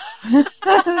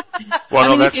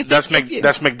 Well, no, that's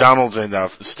McDonald's and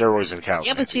steroids and cows.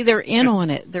 Yeah, but see, they're in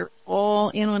on it. They're all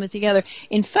in on it together.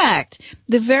 In fact,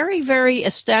 the very, very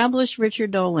established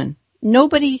Richard Dolan.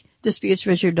 Nobody disputes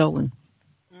Richard Dolan.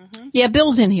 Mm-hmm. Yeah,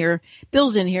 Bill's in here.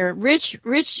 Rich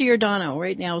Giordano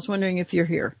right now is wondering if you're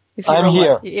here. I'm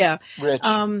here. Yeah. Rich.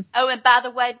 And by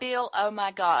the way, Bill, oh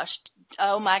my gosh.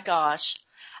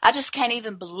 I just can't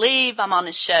even believe I'm on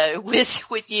a show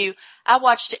with you. I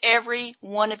watched every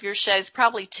one of your shows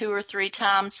probably 2 or 3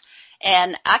 times,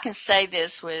 and I can say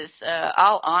this with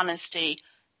all honesty.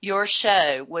 Your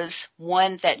show was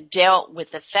one that dealt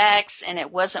with the facts, and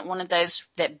it wasn't one of those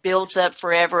that builds up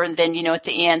forever, and then, at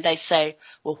the end they say,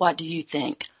 well, what do you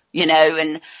think?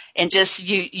 And just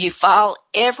you follow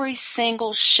every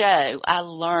single show. I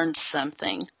learned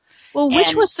something. Well,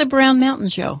 which was the Brown Mountain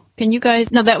show? Can you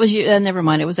guys? No, that was you. Never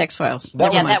mind. It was X-Files.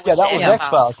 That was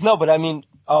X-Files. No, but I mean,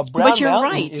 Brown Mountain. But you're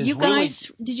right. You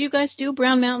guys, did you guys do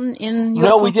Brown Mountain in?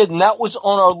 No, we didn't. That was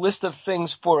on our list of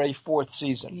things for a 4th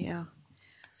season. Yeah.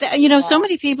 So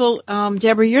many people,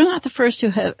 Deborah, you're not the first who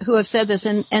have said this,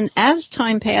 and as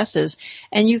time passes,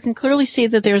 and you can clearly see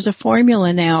that there's a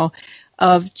formula now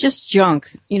of just junk.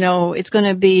 It's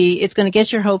going to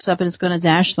get your hopes up and it's going to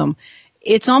dash them.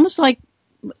 It's almost like,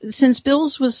 since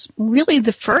Bill's was really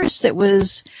the first it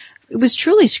was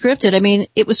truly scripted. I mean,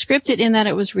 it was scripted in that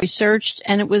it was researched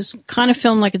and it was kind of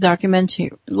filmed like a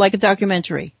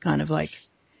documentary, kind of like.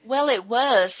 Well, it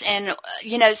was. And,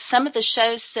 some of the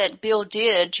shows that Bill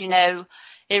did,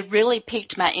 it really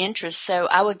piqued my interest. So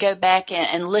I would go back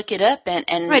and look it up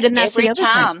and right, and that's every the other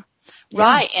time. Thing. Yeah.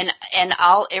 Right. And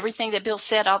everything that Bill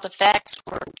said, all the facts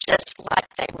were just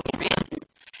like they were written.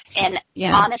 And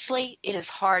honestly, it is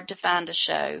hard to find a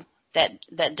show that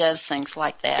does things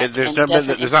like that. There's not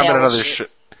been another show.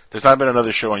 There's not been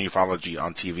another show on ufology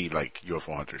on TV like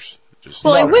UFO Hunters.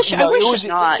 I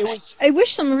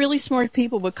wish some really smart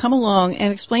people would come along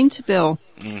and explain to Bill.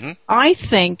 Mm-hmm. I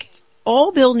think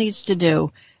all Bill needs to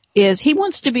do is he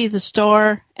wants to be the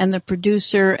star and the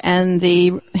producer and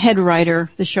the head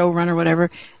writer, the showrunner,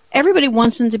 whatever. Everybody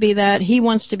wants him to be that. He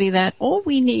wants to be that. All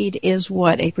we need is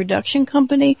a production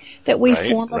company that we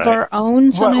form of our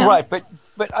own somehow. Right, but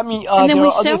I mean, and then there we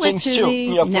are sell other things it to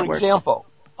too. the networks. For example,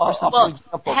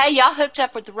 hey, y'all hooked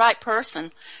up with the right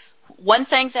person. One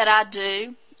thing that I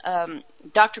do,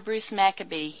 Dr. Bruce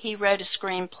Maccabee, he wrote a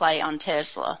screenplay on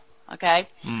Tesla. Okay.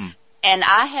 And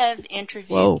I have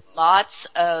interviewed lots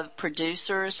of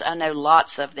producers. I know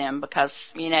lots of them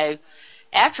because,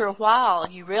 after a while,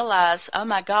 you realize, oh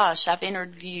my gosh, I've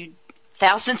interviewed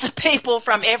thousands of people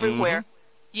from everywhere.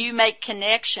 You make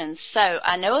connections. So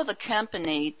I know of a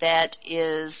company that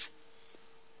is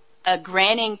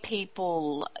granting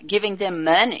people, giving them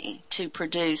money to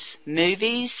produce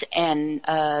movies and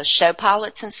show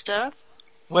pilots and stuff.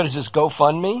 What is this,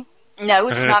 GoFundMe? No,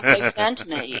 it's not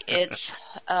GoFundMe. It's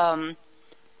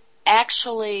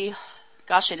actually,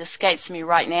 gosh, it escapes me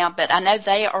right now, but I know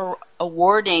they are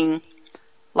awarding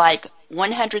like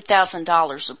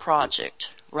 $100,000 a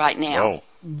project right now.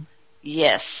 Whoa.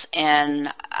 Yes,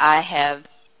 and I have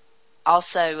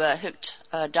also hooked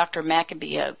Dr.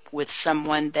 Maccabee up with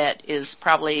someone that is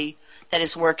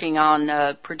working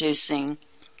on producing,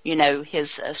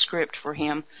 his script for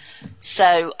him.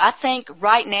 So I think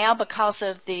right now, because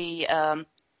of the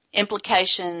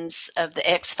implications of the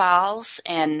X-Files,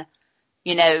 and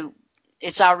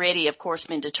it's already, of course,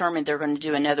 been determined they're going to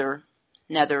do another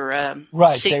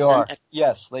right, season. They are.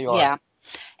 Yes, they are. Yeah,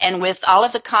 and with all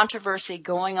of the controversy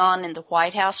going on in the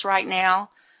White House right now,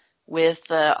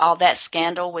 with all that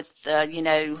scandal with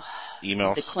emails,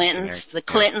 the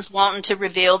Clintons wanting to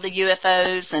reveal the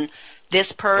UFOs, and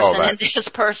this person and this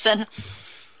person,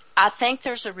 I think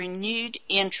there's a renewed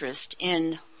interest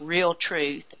in real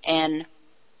truth, and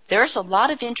there's a lot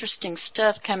of interesting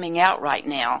stuff coming out right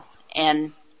now,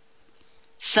 and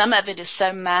some of it is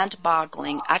so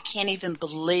mind-boggling. I can't even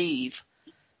believe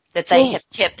that they have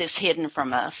kept this hidden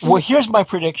from us. Well, here's my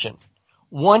prediction.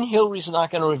 One, Hillary's not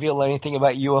going to reveal anything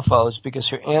about UFOs because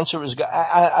her answer is,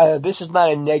 this is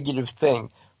not a negative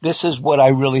thing. This is what I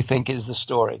really think is the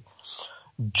story.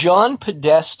 John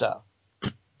Podesta,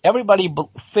 everybody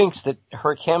thinks that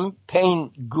her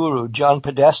campaign guru, John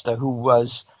Podesta, who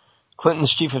was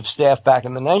Clinton's chief of staff back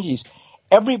in the 90s,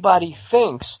 everybody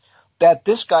thinks that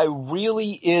this guy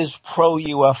really is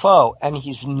pro-UFO, and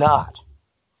he's not.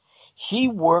 He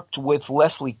worked with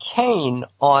Leslie Kean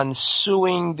on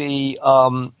suing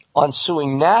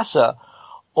NASA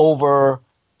over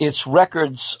its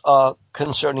records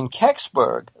concerning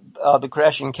Kecksburg, the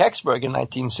crash in Kecksburg in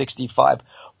 1965.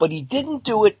 But he didn't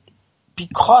do it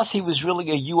because he was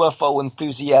really a UFO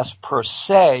enthusiast per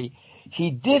se. He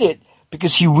did it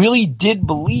because he really did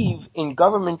believe in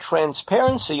government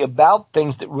transparency about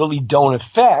things that really don't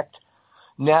affect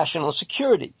national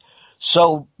security.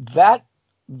 So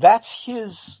that's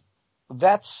his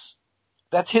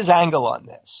angle on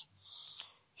this.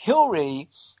 Hillary,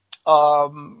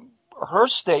 her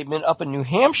statement up in New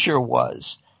Hampshire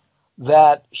was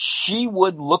that she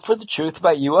would look for the truth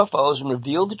about UFOs and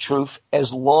reveal the truth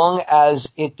as long as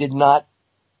it did not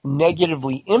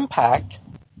negatively impact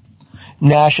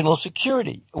national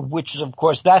security, which is, of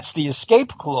course, that's the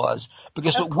escape clause,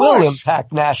 because it will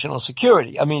impact national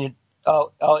security. I mean,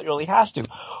 it really has to.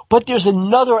 But there's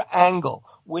another angle,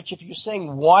 which if you're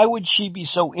saying, why would she be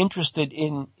so interested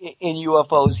in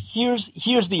UFOs? Here's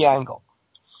the angle.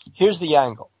 Here's the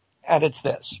angle. And it's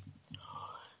this.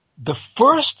 The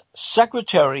first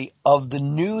secretary of the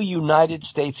new United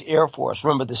States Air Force,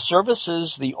 remember the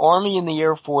services, the Army and the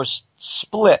Air Force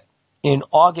split in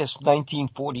August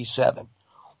 1947,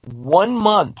 1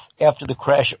 month after the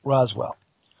crash at Roswell.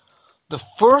 The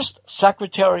first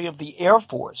secretary of the Air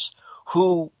Force,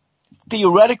 who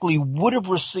theoretically would have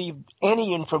received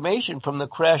any information from the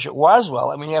crash at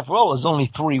Roswell. I mean, after all, it was only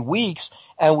 3 weeks,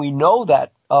 and we know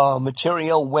that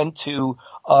material went to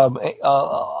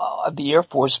the Air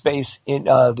Force Base in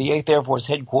the 8th Air Force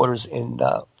headquarters in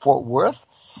Fort Worth,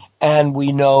 and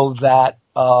we know that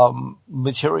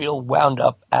material wound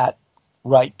up at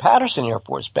Wright-Patterson Air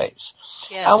Force Base.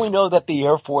 Yes. And we know that the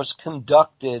Air Force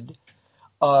conducted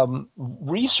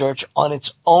research on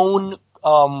its own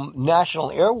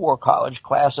National Air War College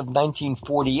class of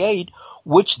 1948,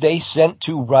 which they sent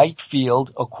to Wright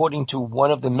Field, according to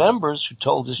one of the members who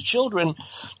told his children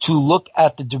to look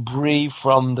at the debris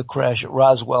from the crash at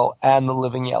Roswell and the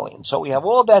living alien. So we have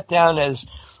all that down as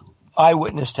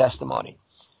eyewitness testimony.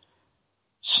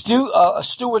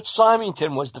 Stuart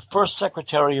Symington was the first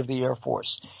Secretary of the Air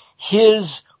Force.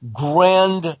 His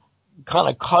grand kind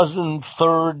of cousin,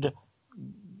 third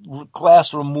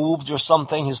class removed or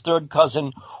something, his third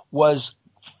cousin was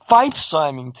Fife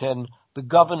Symington, the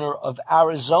governor of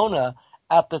Arizona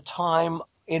at the time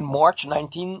in March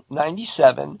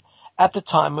 1997, at the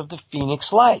time of the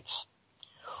Phoenix Lights.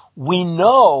 We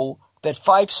know that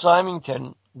Fife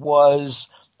Symington was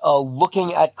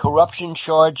looking at corruption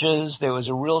charges. There was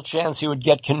a real chance he would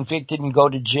get convicted and go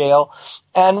to jail.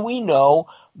 And we know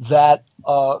that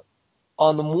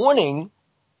on the morning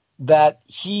that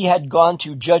he had gone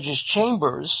to judges'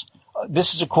 chambers,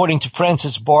 this is according to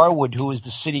Frances Barwood, who is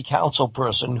the city council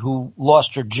person who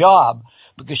lost her job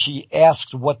because she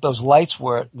asked what those lights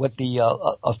were, what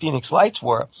the Phoenix lights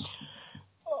were.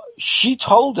 She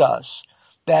told us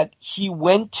that he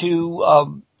went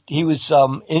to, he was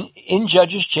in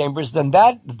judge's chambers.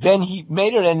 Then he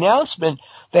made an announcement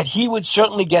that he would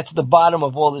certainly get to the bottom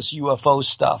of all this UFO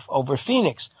stuff over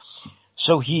Phoenix.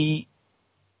 So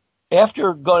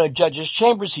after going to judge's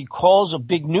chambers, he calls a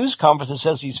big news conference and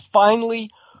says he's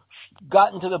finally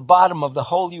gotten to the bottom of the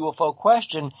whole UFO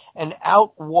question, and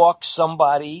out walks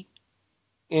somebody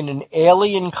in an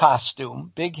alien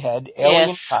costume, big head,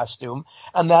 alien costume,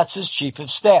 and that's his chief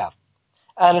of staff.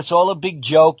 And it's all a big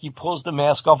joke. He pulls the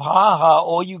mask off. Ha ha,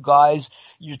 all you guys,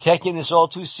 you're taking this all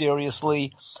too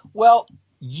seriously. Well,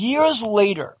 years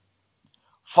later,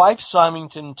 Fife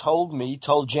Symington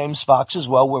told James Fox as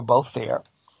well, we're both there.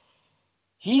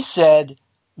 He said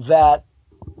that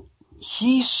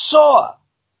he saw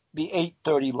the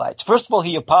 8:30 lights. First of all,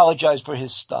 he apologized for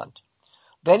his stunt.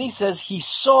 Then he says he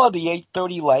saw the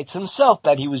 8:30 lights himself,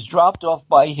 that he was dropped off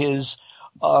by his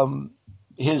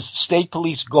state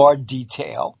police guard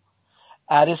detail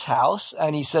at his house.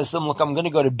 And he says to them, look, I'm going to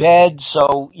go to bed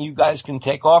so you guys can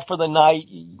take off for the night.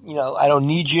 You know, I don't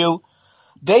need you.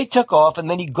 They took off, and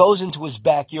then he goes into his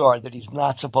backyard that he's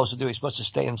not supposed to do. He's supposed to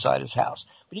stay inside his house.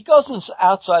 But he goes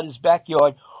outside his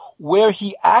backyard where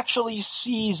he actually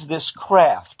sees this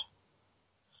craft.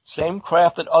 Same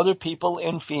craft that other people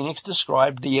in Phoenix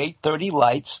described, the 8:30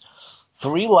 lights,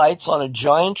 3 lights on a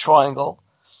giant triangle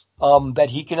that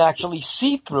he can actually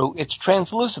see through. It's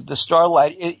translucent. The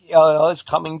starlight is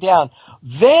coming down.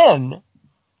 Then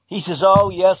he says, oh,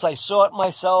 yes, I saw it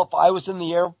myself. I was in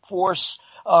the Air Force.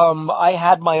 I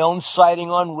had my own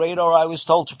sighting on radar. I was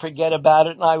told to forget about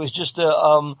it, and I was just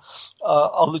a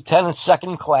lieutenant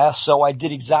second class, so I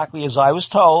did exactly as I was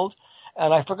told,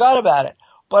 and I forgot about it.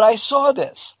 But I saw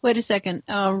this. Wait a second.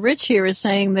 Rich here is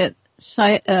saying that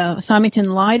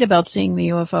Symington lied about seeing the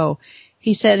UFO.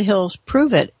 He said he'll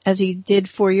prove it, as he did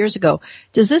 4 years ago.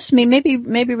 Does this mean,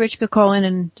 maybe Rich could call in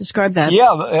and describe that?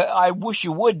 Yeah, I wish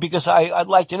you would, because I'd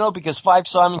like to know, because Fife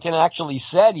Symington actually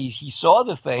said he saw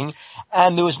the thing,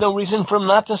 and there was no reason for him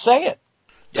not to say it.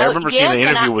 Yeah, I remember seeing an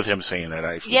interview with him saying that.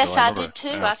 Actually, yes, I did too.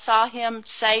 Yeah. I saw him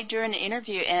say during the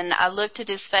interview, and I looked at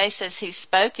his face as he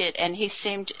spoke it, and he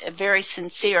seemed very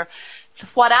sincere.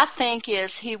 What I think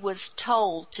is he was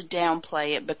told to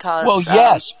downplay it because. Well,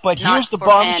 yes, but here's the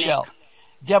bombshell.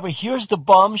 Deborah, here's the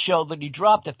bombshell that he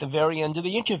dropped at the very end of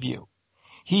the interview.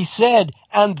 He said,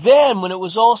 and then when it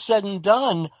was all said and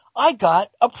done, I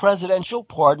got a presidential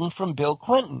pardon from Bill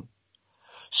Clinton.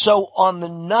 So on the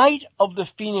night of the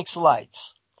Phoenix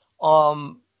lights,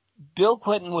 Bill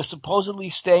Clinton was supposedly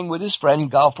staying with his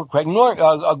friend, golfer Greg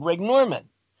Norman.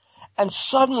 And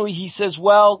suddenly he says,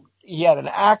 well, he had an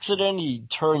accident, he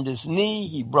turned his knee,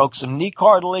 he broke some knee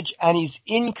cartilage, and he's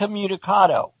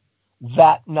incommunicado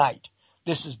that night.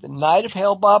 This is the night of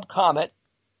Hale Bob Comet.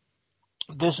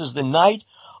 This is the night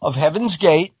of Heaven's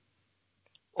Gate,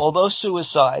 all those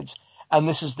suicides, and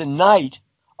this is the night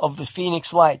of the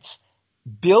Phoenix lights.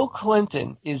 Bill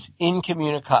Clinton is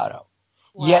incommunicado.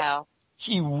 Wow. Yet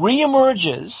he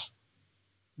reemerges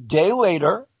day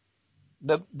later.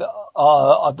 The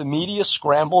media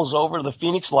scrambles over the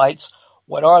Phoenix lights.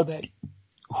 What are they?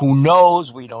 Who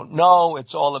knows? We don't know.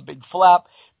 It's all a big flap.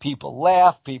 People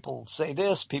laugh. People say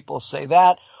this. People say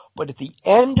that. But at the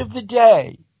end of the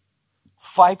day,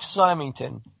 Fife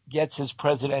Symington gets his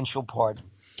presidential pardon.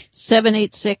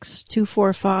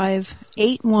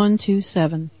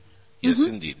 786-245-8127. Yes,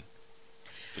 indeed.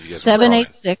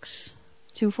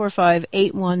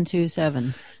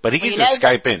 786-245-8127. But he can just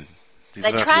Skype in.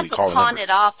 They tried to pawn it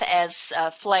off as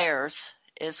flares,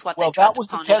 is what they tried to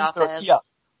pawn it off as. Yeah,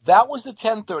 that was the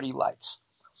 10:30 lights.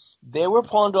 They were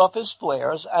pawned off as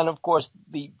flares, and of course,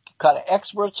 the kind of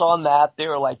experts on that,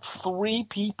 there are like 3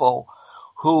 people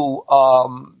who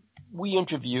we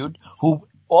interviewed who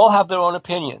all have their own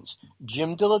opinions.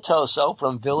 Jim Dilatoso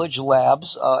from Village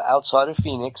Labs outside of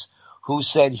Phoenix, who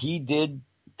said he did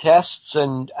tests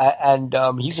and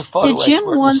he's a photo expert. Did Jim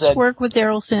once work with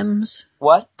Daryl Sims?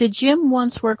 What? Did Jim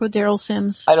once work with Daryl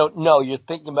Sims? I don't know. You're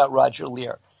thinking about Roger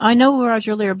Lear. I know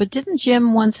Roger Lear, but didn't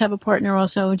Jim once have a partner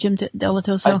also, Jim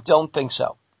Dilatoso? I don't think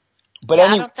so. But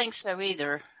I don't think so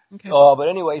either. Okay. But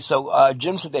anyway, so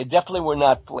Jim said they definitely were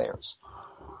not flares.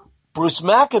 Bruce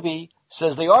Maccabee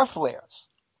says they are flares.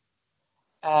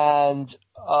 And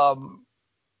do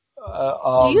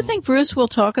you think Bruce will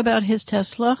talk about his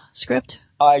Tesla script?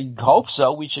 I hope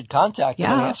so. We should contact him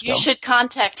and ask him. You should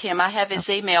contact him. I have his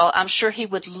email. I'm sure he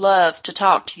would love to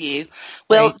talk to you.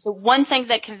 Well, the one thing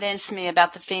that convinced me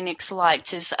about the Phoenix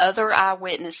lights is other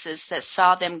eyewitnesses that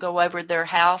saw them go over their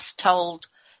house told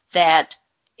that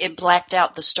it blacked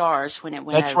out the stars when it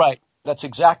went That's over. right. That's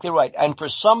exactly right. And for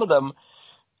some of them,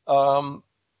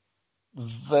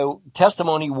 the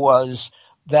testimony was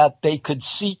that they could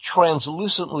see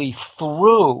translucently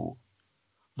through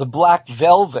the black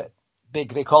velvet.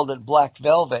 They called it black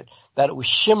velvet, that it was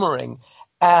shimmering.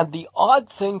 And the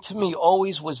odd thing to me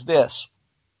always was this,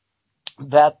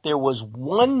 that there was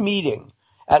one meeting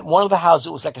at one of the houses.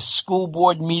 It was like a school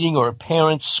board meeting or a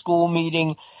parents' school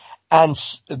meeting. And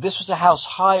this was a house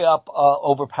high up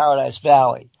over Paradise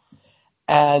Valley.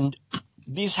 And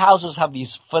these houses have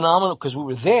these phenomenal, because we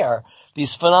were there,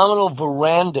 these phenomenal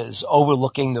verandas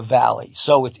overlooking the valley.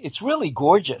 So it's really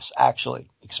gorgeous, actually.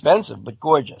 Expensive, but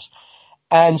gorgeous.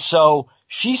 And so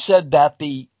she said that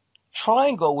the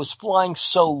triangle was flying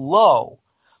so low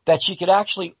that she could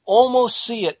actually almost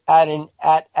see it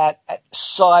at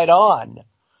side on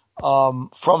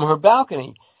from her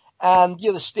balcony. And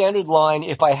the standard line,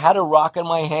 if I had a rock in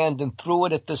my hand and threw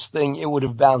it at this thing, it would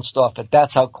have bounced off it.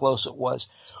 That's how close it was.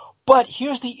 But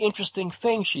here's the interesting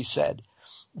thing, she said,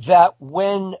 that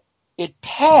when it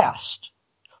passed,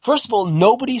 first of all,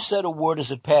 nobody said a word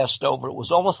as it passed over. It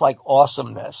was almost like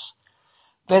awesomeness.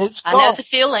 Then it's gone. I know the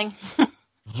feeling.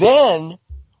 Then,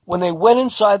 when they went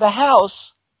inside the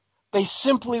house, they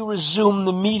simply resumed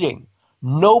the meeting.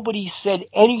 Nobody said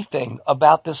anything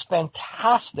about this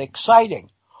fantastic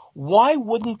sighting. Why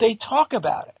wouldn't they talk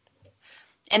about it?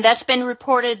 And that's been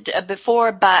reported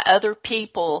before by other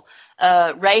people.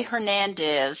 Ray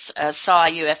Hernandez saw a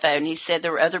UFO, and he said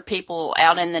there were other people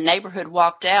out in the neighborhood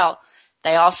walked out.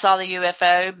 They all saw the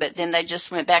UFO, but then they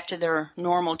just went back to their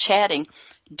normal chatting.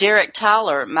 Derek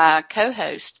Tyler, my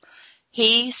co-host,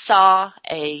 he saw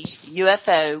a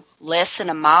UFO less than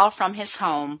a mile from his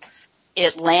home.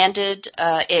 It landed,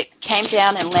 it came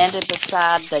down and landed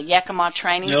beside the Yakima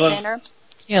Training Center.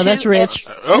 Yeah, that's Rich.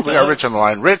 We got Rich on the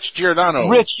line. Rich Giordano.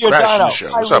 Rich Giordano.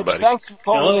 Show. What's up, buddy? Thanks for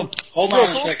calling. Hold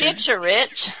on a second. Picture,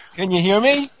 Rich. Can you hear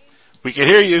me? We can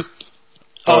hear you.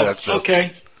 That's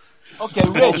okay. Okay,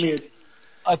 Rich.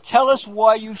 Tell us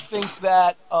why you think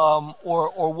that,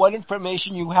 or what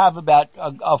information you have about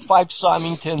Fife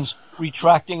Symington's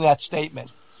retracting that statement.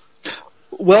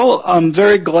 Well, I'm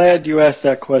very glad you asked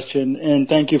that question, and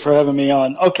thank you for having me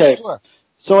on. Okay, sure.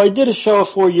 So I did a show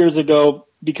 4 years ago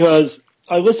because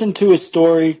I listened to his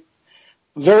story,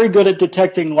 very good at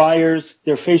detecting liars,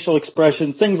 their facial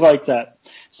expressions, things like that.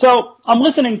 So I'm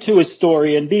listening to his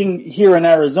story, and being here in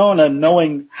Arizona,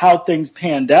 knowing how things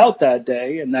panned out that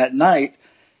day and that night,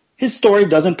 his story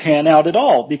doesn't pan out at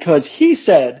all, because he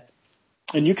said,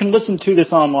 and you can listen to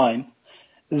this online,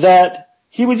 that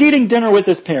he was eating dinner with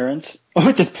his kids,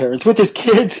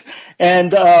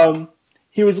 and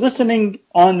he was listening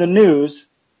on the news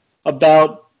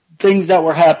about things that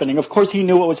were happening. Of course, he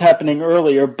knew what was happening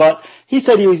earlier, but he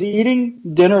said he was eating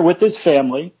dinner with his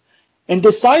family and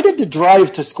decided to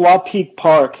drive to Squaw Peak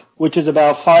Park, which is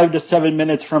about 5 to 7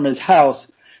 minutes from his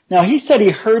house. Now, he said he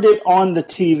heard it on the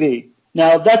TV.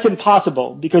 Now, that's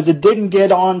impossible because it didn't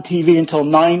get on TV until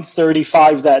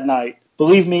 9:35 that night.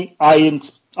 Believe me, I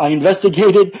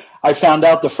investigated. I found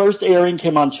out the first airing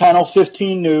came on Channel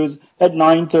 15 News at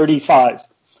 9:35.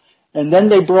 And then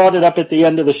they brought it up at the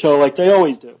end of the show like they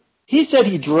always do. He said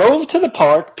he drove to the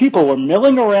park. People were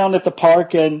milling around at the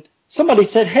park, and somebody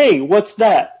said, "Hey, what's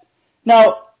that?"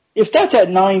 Now, if that's at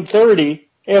 9:30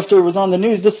 after it was on the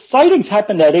news, the sightings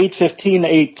happened at 8:15 to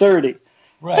 8:30.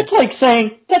 Right. That's like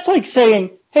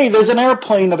saying, "Hey, there's an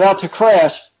airplane about to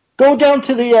crash. Go down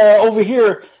to the over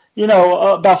here,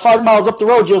 about 5 miles up the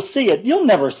road. You'll see it." You'll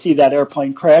never see that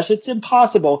airplane crash. It's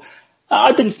impossible.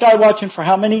 I've been sky watching for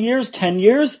how many years? 10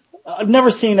 years. I've never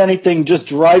seen anything just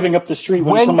driving up the street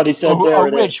when somebody said there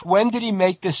it is. Rich, when did he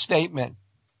make this statement?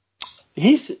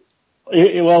 He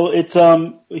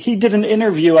did an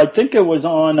interview. I think it was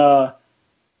on, it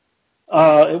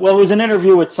was an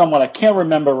interview with someone. I can't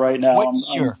remember right now. What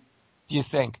year do you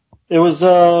think? It was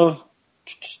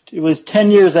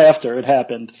 10 years after it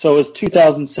happened. So it was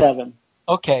 2007.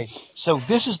 Okay. So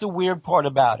this is the weird part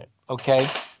about it. Okay.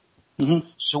 Mm-hmm.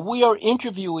 So we are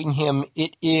interviewing him.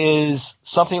 It is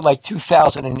something like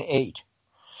 2008.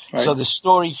 Right. So the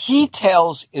story he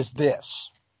tells is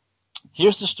this.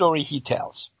 Here's the story he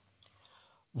tells.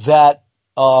 That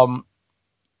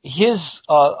his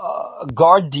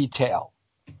guard detail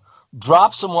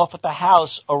drops him off at the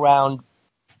house around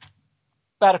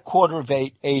about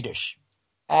 8:15-ish.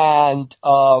 And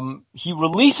he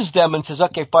releases them and says,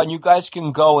 "Okay, fine, you guys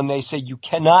can go." And they say, "You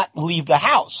cannot leave the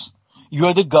house.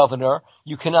 You're the governor.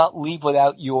 You cannot leave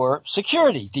without your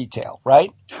security detail,"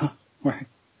 right? Right.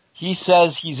 He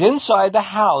says he's inside the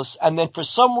house, and then for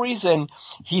some reason,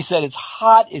 he said it's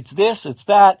hot, it's this, it's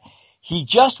that. He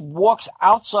just walks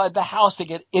outside the house to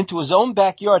get into his own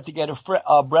backyard to get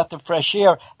a breath of fresh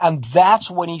air, and that's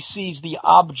when he sees the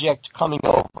object coming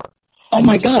over. Oh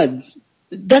my God,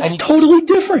 that's totally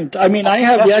different. I mean, I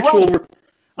have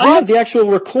the actual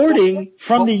recording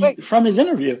from his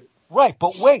interview. Right,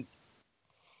 but wait.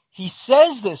 He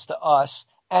says this to us,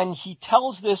 and he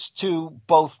tells this to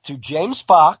James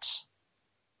Fox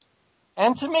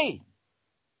and to me,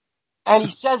 and he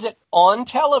says it on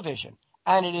television.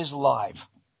 And it is live.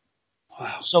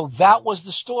 Wow. So that was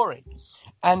the story.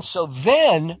 And so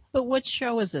then... But what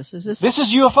show is this? This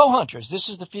is UFO Hunters. This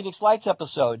is the Phoenix Lights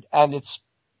episode, and it's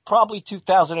probably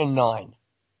 2009.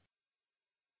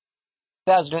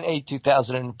 2008,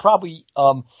 2000, probably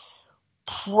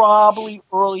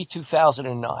early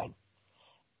 2009.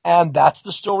 And that's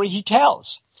the story he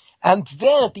tells. And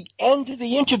then at the end of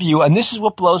the interview, and this is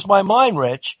what blows my mind,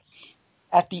 Rich,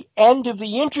 at the end of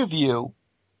the interview,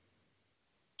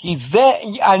 he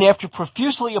then, and after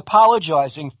profusely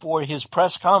apologizing for his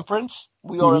press conference,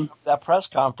 we all remember that press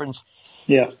conference,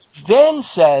 then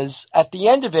says at the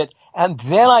end of it, and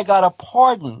then I got a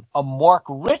pardon, a Mark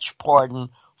Rich pardon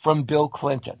from Bill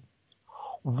Clinton.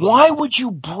 Why would you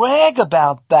brag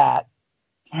about that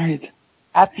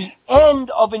at the end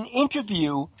of an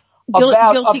interview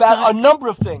about a number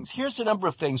of things? Here's a number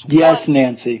of things. Yes,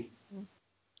 Nancy.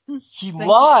 He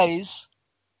lies.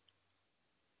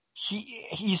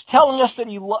 He's telling us that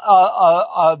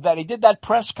he did that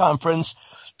press conference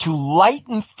to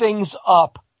lighten things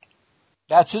up.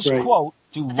 That's his quote.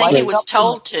 I think he was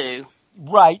told to.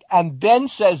 Right, and then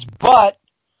says, but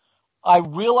I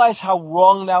realize how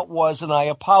wrong that was and I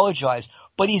apologize.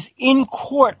 But he's in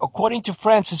court, according to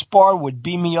Francis Barwood.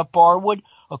 Beam me up, Barwood.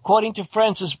 According to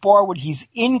Francis Barwood, he's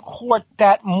in court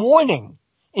that morning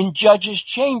in judge's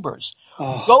chambers.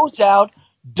 Goes out,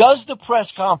 does the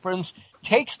press conference,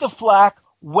 takes the flak,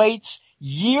 waits,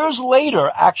 years later,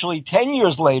 actually 10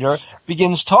 years later,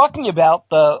 begins talking about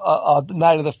the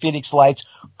Night of the Phoenix Lights,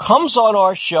 comes on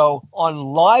our show on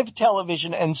live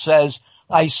television and says,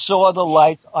 I saw the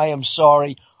lights, I am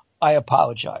sorry, I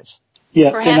apologize.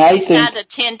 Yeah, perhaps he signed a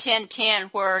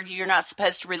 10-10-10 where you're not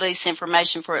supposed to release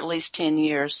information for at least 10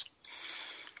 years.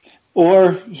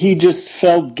 Or he just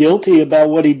felt guilty about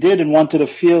what he did and wanted to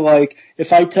feel like,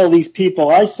 if I tell these people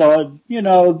I saw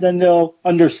it, then they'll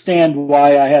understand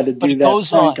why I had to do that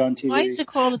prank on TV. Why is it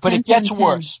called a 10-10-10? But it gets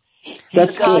worse.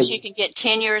 That's because good. You can get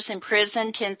 10 years in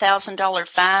prison, $10,000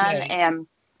 fine, and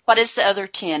what is the other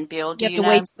 10, Bill? You have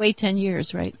to wait 10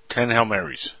 years, right? 10 Hail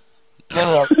Marys.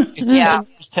 No. Yeah.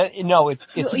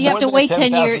 You have to wait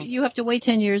 10 years. You have to wait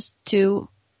 10 years to.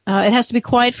 It has to be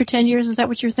quiet for 10 years. Is that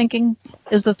what you're thinking?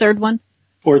 Is the third one?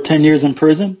 Or 10 years in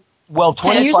prison? Well,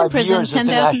 25 years is the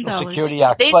National Security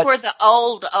Act. These were the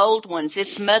old ones.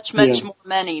 It's much more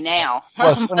money now.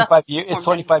 Well, it's 25 years. It's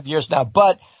 25 years now.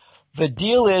 But the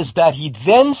deal is that he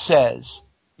then says,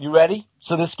 "You ready?"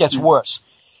 So this gets worse.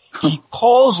 He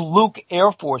calls Luke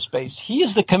Air Force Base. He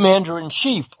is the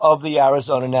commander-in-chief of the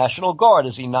Arizona National Guard,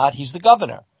 is he not? He's the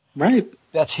governor. Right.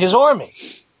 That's his army.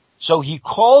 So he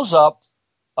calls up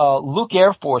Luke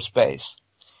Air Force Base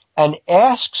and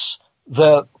asks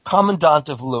the commandant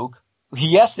of Luke,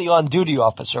 he asked the on-duty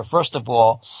officer, first of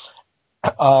all,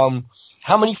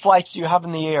 how many flights do you have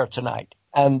in the air tonight?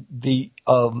 And the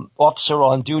officer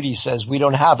on duty says, we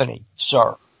don't have any,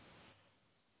 sir.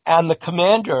 And the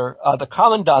commander, the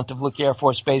commandant of Luke Air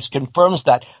Force Base confirms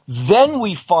that. Then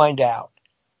we find out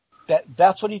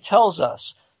that's what he tells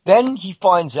us. Then he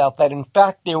finds out that, in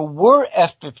fact, there were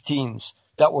F-15s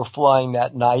that were flying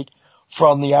that night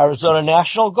from the Arizona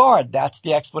National Guard. That's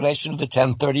the explanation of the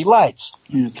 10:30 lights.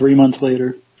 3 months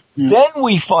later. Yeah. Then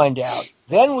we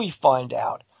find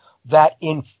out that,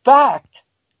 in fact,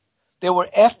 there were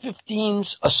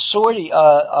F-15s, a sortie,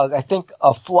 I think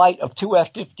a flight of two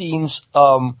F-15s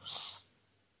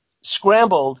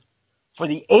scrambled for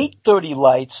the 8:30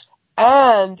 lights,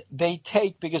 and they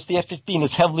take, because the F-15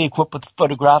 is heavily equipped with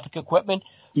photographic equipment,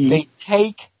 they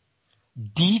take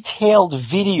detailed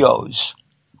videos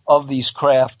of these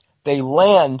craft. They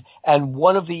land, and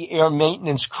one of the air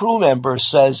maintenance crew members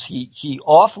says he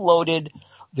offloaded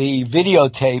the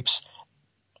videotapes,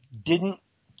 didn't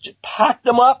pack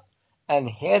them up, and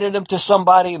handed them to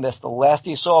somebody, and that's the last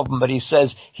he saw of them. But he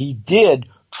says he did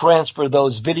transfer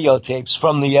those videotapes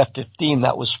from the F-15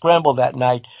 that was scrambled that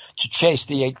night to chase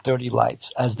the 8:30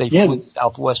 lights as they flew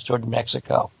southwest toward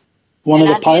Mexico. One of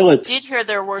the pilots. I did hear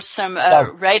there were some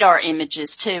radar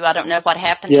images, too. I don't know what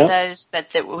happened to those, but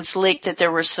it was leaked that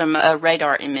there were some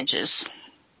radar images.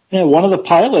 Yeah, one of the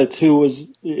pilots who was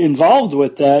involved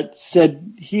with that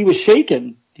said he was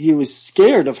shaken. He was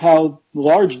scared of how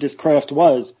large this craft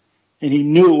was. and he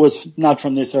knew it was not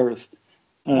from this earth.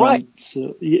 Right.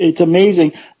 So it's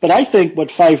amazing. But I think what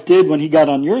Fife did when he got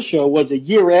on your show was a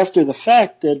year after the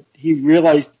fact that he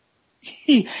realized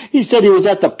he said he was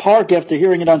at the park after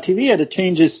hearing it on TV, had to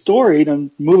change his story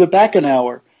to move it back an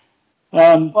hour.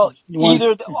 So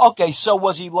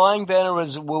was he lying then or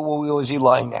was he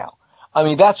lying now? I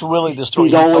mean, that's really the story.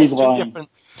 He's always lying.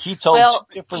 He told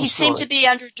two different he seemed to be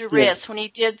under duress. When he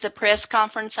did the press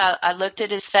conference, I looked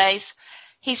at his face.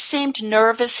 He seemed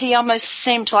nervous. He almost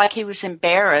seemed like he was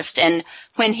embarrassed. And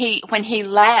when he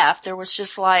laughed, there was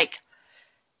just like,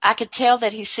 I could tell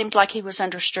that he seemed like he was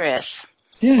under stress.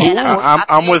 Yeah,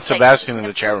 I'm with Sebastian in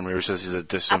the chat room here who says he's a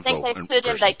disinfo. I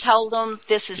think they told him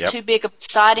this is too big of a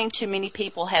sighting. Too many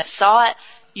people have saw it.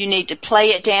 You need to play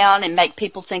it down and make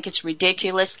people think it's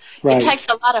ridiculous. Right. It takes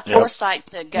a lot of foresight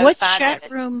to go what find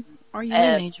chat room are you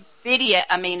in, Angel?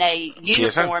 A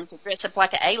uniform to dress up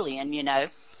like an alien, you know.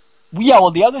 Yeah,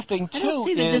 well, the other thing, too, I don't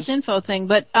see the disinfo thing,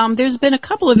 but there's been a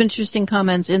couple of interesting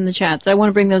comments in the chats. I want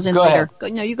to bring those in later.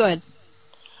 No, you go ahead.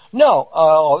 No,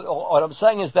 what I'm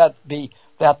saying is that the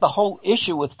whole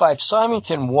issue with Fife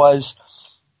Symington was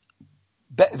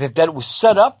that it was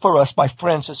set up for us by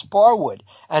Frances Barwood.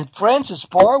 And Frances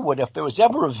Barwood, if there was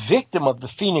ever a victim of the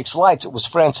Phoenix Lights, it was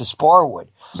Frances Barwood.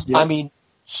 Yeah. I mean,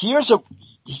 here's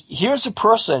a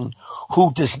person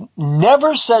who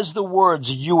never says the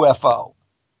words UFO.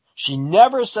 She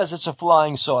never says it's a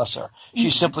flying saucer. She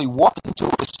simply walks into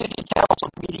a city council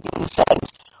meeting and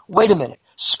says, wait a minute,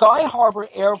 Sky Harbor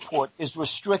Airport is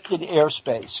restricted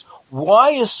airspace.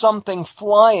 Why is something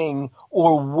flying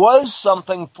or was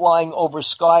something flying over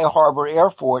Sky Harbor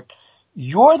Airport?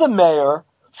 You're the mayor.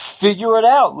 Figure it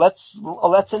out.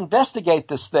 Let's investigate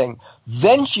this thing.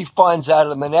 Then she finds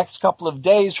out in the next couple of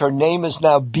days her name is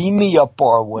now Beam Me Up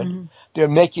Barwood. Mm-hmm. They're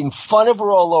making fun of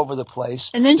her all over the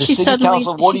place. And then she suddenly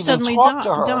died,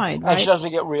 right? And she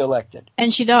doesn't get reelected.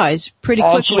 And she dies pretty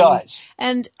quickly. And she dies.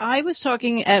 And I was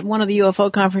talking at one of the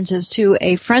UFO conferences to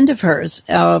a friend of hers,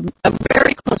 a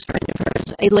very close friend of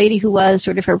hers, a lady who was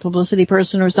sort of her publicity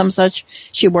person or some such.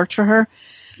 She worked for her.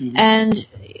 Mm-hmm. And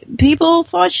people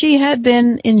thought she had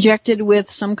been injected with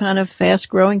some kind of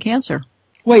fast-growing cancer.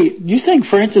 Wait, you think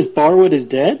Frances Barwood is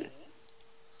dead?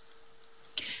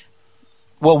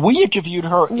 Well, we interviewed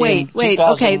her Wait,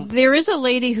 okay. There is a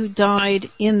lady who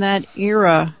died in that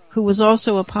era who was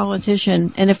also a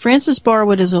politician. And if Frances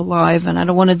Barwood is alive, and I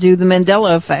don't want to do the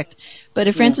Mandela effect, but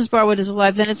if Frances Barwood is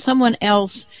alive, then it's someone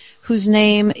else whose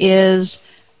name is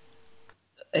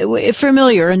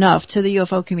familiar enough to the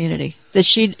UFO community that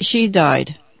she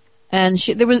died. And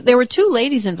there were two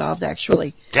ladies involved,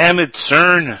 actually. Damn it,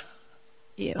 CERN.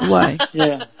 Yeah, why?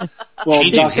 Yeah. Well,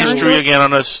 changing history again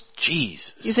on us.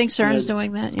 Jeez. You think CERN's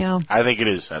doing that? Yeah. I think it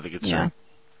is. I think it's CERN.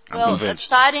 Well, the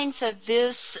sightings of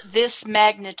this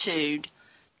magnitude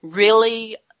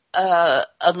really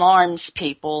alarms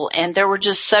people, and there were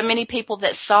just so many people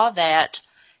that saw that.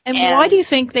 And why do you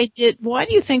think they did? Why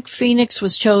do you think Phoenix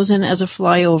was chosen as a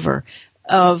flyover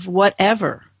of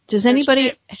whatever? Does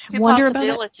anybody wonder about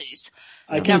it?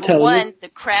 I can tell you. Number one, the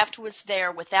craft was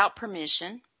there without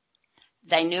permission.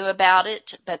 They knew about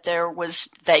it, but it was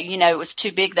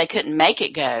too big. They couldn't make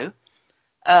it go.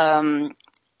 And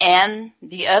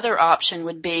the other option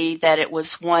would be that it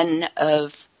was one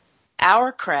of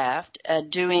our craft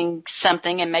doing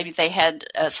something, and maybe they had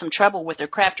some trouble with their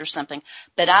craft or something.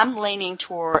 But I'm leaning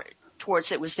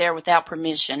towards it was there without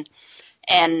permission.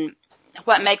 And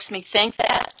what makes me think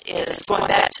that is going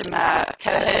back to my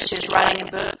co-host who's writing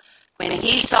a book. When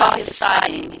he saw his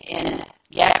sighting in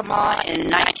Yakima in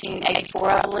 1984,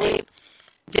 I believe,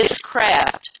 this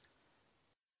craft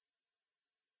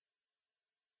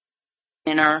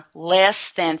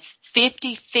less than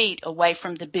 50 feet away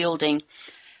from the building.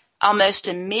 Almost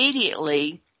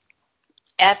immediately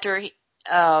after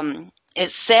it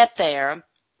sat there,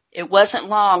 it wasn't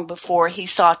long before he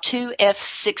saw two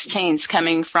F-16s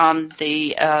coming from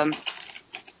the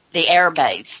air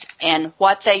base. And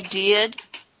what they did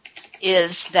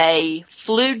is they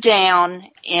flew down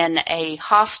in a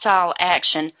hostile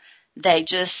action. They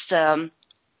just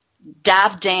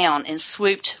dived down and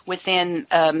swooped within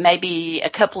maybe a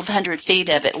couple of 100 feet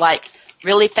of it, like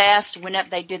really fast, went up.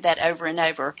 They did that over and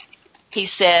over. He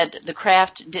said the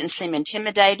craft didn't seem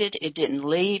intimidated. It didn't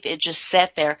leave. It just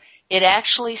sat there. It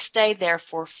actually stayed there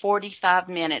for 45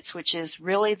 minutes, which is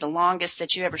really the longest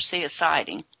that you ever see a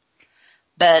sighting.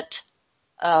 But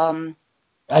and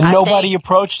nobody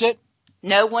approached it?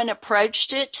 No one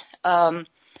approached it.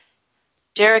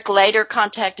 Derek later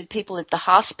contacted people at the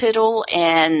hospital,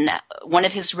 and one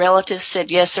of his relatives said,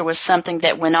 yes, there was something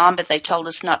that went on, but they told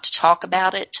us not to talk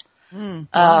about it.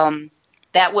 Mm-hmm.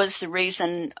 That was the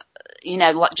reason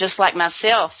just like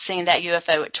myself, seeing that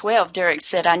UFO at 12, Derek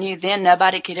said, I knew then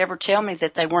nobody could ever tell me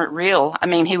that they weren't real. I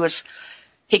mean, he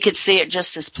could see it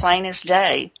just as plain as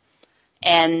day.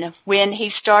 And when he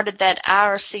started that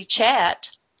IRC chat,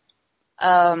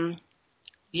 nothing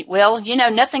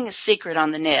is secret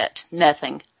on the net.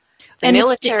 Nothing. The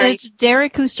military. It's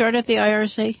Derek who started the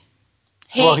IRC?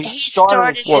 He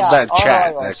started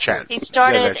that chat. He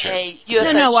started a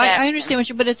UFO No, chat. I understand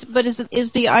what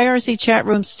is the IRC chat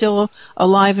room still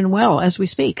alive and well as we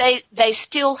speak? They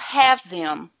still have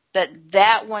them, but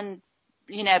that one,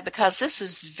 because this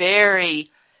was very,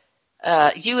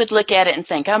 you would look at it and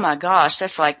think, oh my gosh,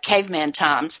 that's like caveman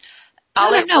times.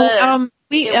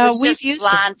 It was just used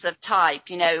lines of type,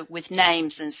 with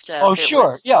names and stuff. Oh,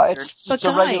 sure. Yeah, it's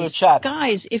a regular chat.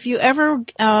 Guys, if you ever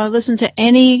listen to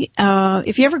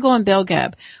if you ever go on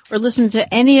BellGab or listen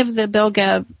to any of the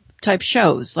BellGab type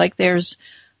shows, like there's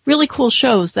really cool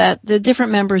shows that the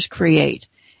different members create,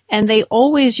 and they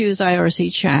always use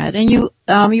IRC chat, and you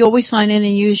always sign in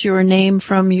and use your name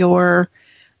from your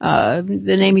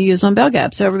the name you use on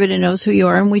BellGab, so everybody knows who you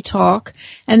are, and we talk.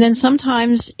 And then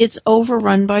sometimes it's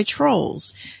overrun by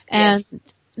trolls. And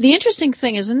the interesting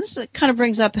thing is, and this kind of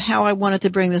brings up how I wanted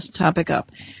to bring this topic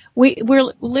up.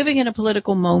 We're living in a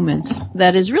political moment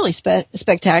that is really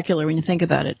spectacular when you think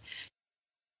about it.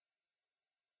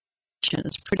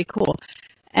 It's pretty cool.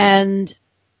 And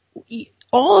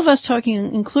all of us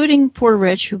talking, including poor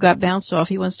Rich, who got bounced off.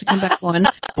 He wants to come back on.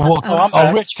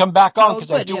 Rich, come back on,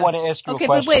 because I do want to ask you a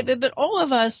question. Okay, but all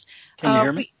of us. Can you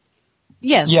hear me?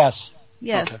 Yes.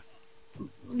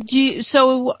 Okay.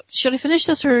 So should I finish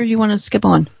this, or do you want to skip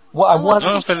on? Well, I want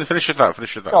to finish it up.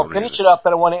 No, finish it up,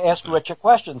 but I want to ask Rich a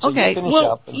question. So okay. You finish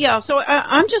up. So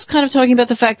I'm just kind of talking about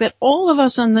the fact that all of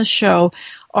us on this show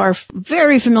are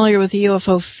very familiar with the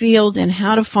UFO field and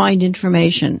how to find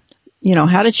information.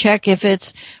 How to check if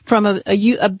it's from a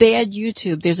bad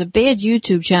YouTube. There's a bad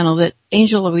YouTube channel that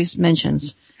Angel always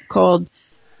mentions called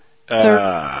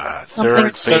Third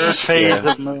Phase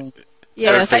of Moon.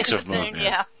 Yeah, Third Phase of Moon.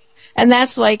 Yeah. And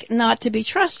that's like not to be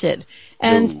trusted.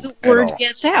 And the word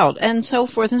gets out and so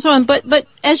forth and so on. But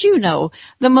as you know,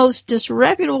 the most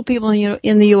disreputable people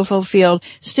in the UFO field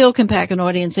still can pack an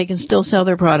audience. They can still sell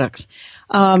their products.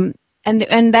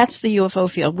 And that's the UFO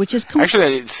field, which is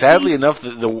actually, sadly enough,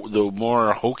 the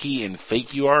more hokey and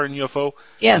fake you are in UFO,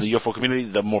 in the UFO community,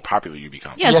 the more popular you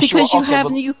become. Yes, because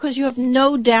you have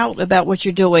no doubt about what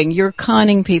you're doing. You're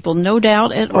conning people, no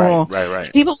doubt at all.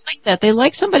 Right. People like that. They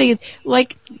like somebody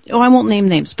like I won't name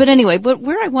names, but anyway. But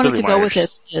where I wanted to go with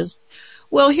this is,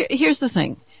 here's the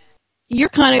thing. You're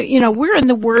kind of we're in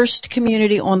the worst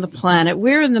community on the planet.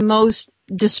 We're in the most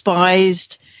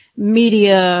despised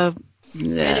media.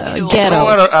 Ghetto.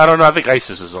 I don't know. I think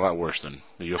ISIS is a lot worse than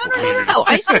the UFO community. No.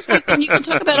 ISIS. You can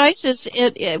talk about ISIS.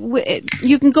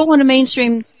 You can go on a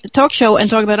mainstream talk show and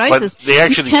talk about ISIS. But they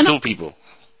actually kill people.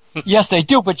 Yes, they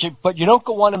do. But you don't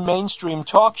go on a mainstream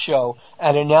talk show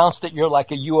and announce that you're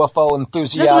like a UFO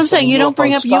enthusiast. That's what I'm saying. You don't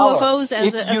bring up scholar. UFOs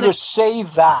as to say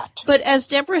that. But as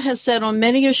Deborah has said on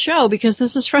many a show, because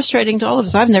this is frustrating to all of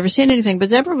us. I've never seen anything, but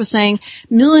Deborah was saying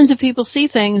millions of people see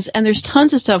things, and there's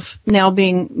tons of stuff now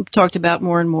being talked about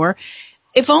more and more.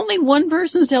 If only one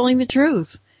person's telling the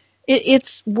truth.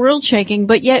 It's world shaking,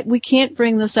 but yet we can't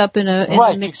bring this up in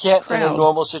a mixed crowd. In a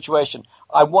normal situation.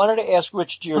 I wanted to ask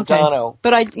Rich Giordano.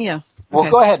 Okay. Well,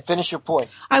 go ahead. Finish your point.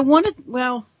 I wanted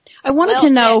to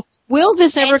know, will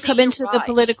this ever come into the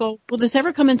political? Will this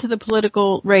ever come into the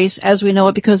political race as we know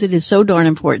it, because it is so darn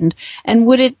important? And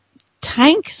would it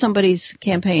tank somebody's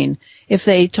campaign if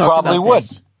they talk about this? Probably would.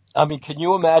 I mean, can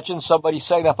you imagine somebody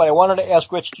saying that? But I wanted to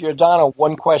ask Rich Giordano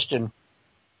one question.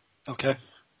 Okay.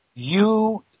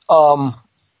 You,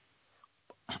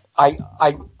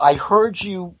 I heard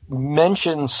you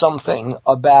mention something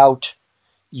about,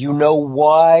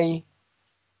 why,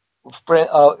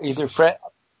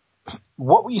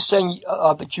 what were you saying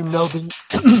that you know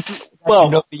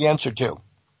the answer to?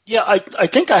 Yeah, I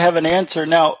think I have an answer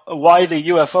now. Why the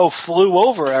UFO flew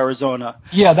over Arizona?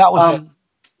 Yeah, that was it.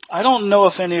 I don't know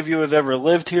if any of you have ever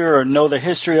lived here or know the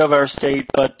history of our state,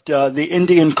 but the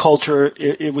Indian culture,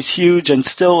 it was huge and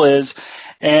still is.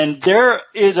 And there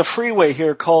is a freeway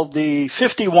here called the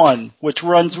 51, which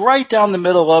runs right down the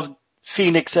middle of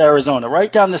Phoenix, Arizona,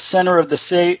 right down the center of the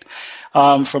state,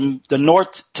 from the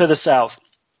north to the south.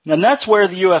 And that's where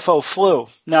the UFO flew.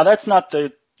 Now, that's not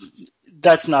the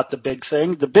big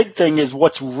thing. The big thing is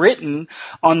what's written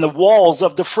on the walls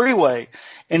of the freeway,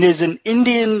 and is an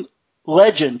Indian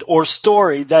legend or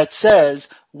story that says,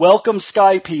 "Welcome,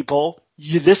 sky people.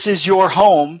 This is your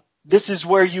home. this is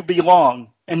where you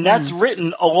belong. And that's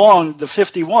written along the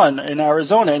 51 in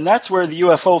Arizona, and that's where the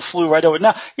UFO flew right over.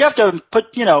 Now, you have to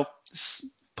put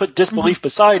disbelief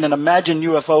beside and imagine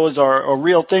UFOs are a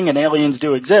real thing and aliens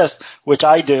do exist, which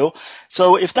I do.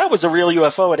 So if that was a real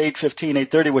UFO at 8:15,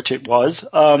 8:30, which it was,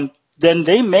 then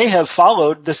they may have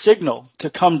followed the signal to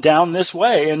come down this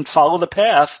way and follow the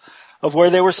path of where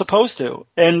they were supposed to.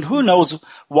 And who knows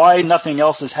why nothing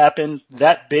else has happened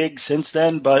that big since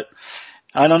then, but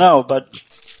I don't know. But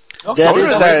okay, that's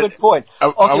a good point. I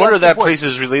wonder if that place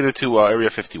is related to Area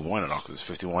 51 at all, because it's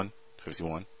 51.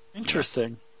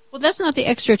 Interesting. Well, that's not the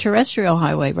extraterrestrial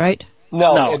highway, right?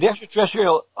 No, the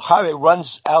extraterrestrial highway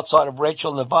runs outside of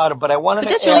Rachel, Nevada, but I wanted to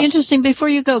ask... But that's really interesting. Before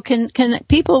you go, can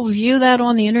people view that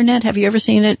on the internet? Have you ever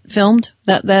seen it filmed,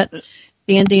 the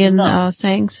Indian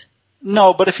sayings?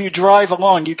 No, but if you drive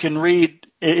along, you can read,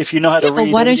 if you know how to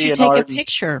read why don't Indian you take art. a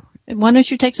picture? Why don't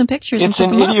you take some pictures? It's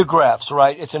in ideographs,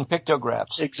 right? It's in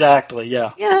pictographs. Exactly,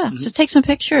 yeah. Yeah, so take some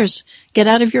pictures. Get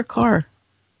out of your car.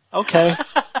 Okay.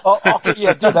 Okay,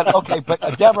 yeah, do that. Okay,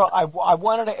 but Deborah, I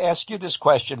wanted to ask you this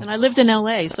question. And I lived in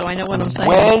L.A., so I know what I'm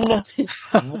saying.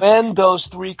 When those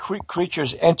three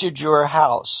creatures entered your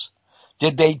house,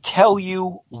 did they tell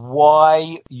you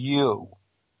why you?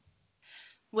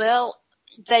 Well,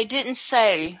 they didn't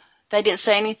say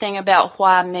anything about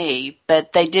why me,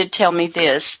 but they did tell me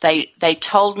this. They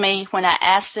told me when I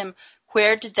asked them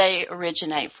where did they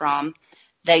originate from,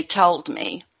 they told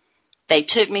me. They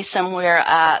took me somewhere,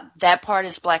 that part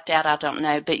is blacked out, I don't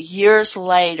know, but years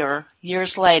later,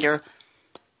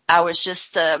 I was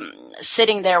just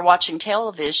sitting there watching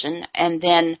television, and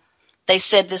then they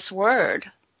said this word.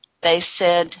 They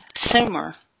said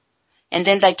Sumer. And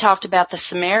then they talked about the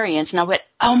Sumerians, and I went,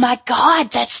 oh my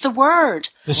God, that's the word.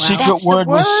 The secret word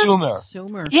was Sumer.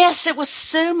 Sumer. Yes, it was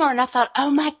Sumer, and I thought, oh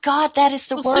my God, that is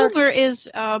the word. Sumer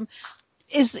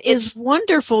is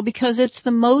wonderful because it's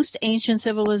the most ancient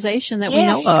civilization that we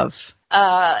know of.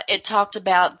 It talked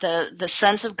about the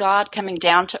sons of God coming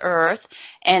down to earth,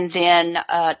 and then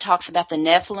talks about the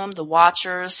Nephilim, the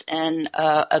Watchers, and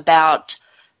about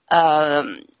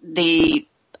the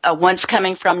ones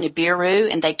coming from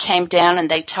Nibiru, and they came down and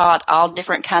they taught all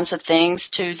different kinds of things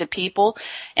to the people.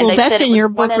 And well, they that's said in your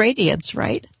book, Radiance,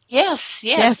 right? Yes.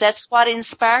 That's what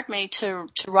inspired me to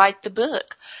write the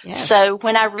book. Yes. So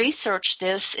when I researched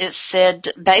this, it said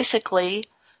basically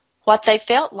what they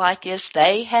felt like is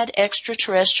they had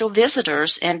extraterrestrial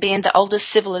visitors, and being the oldest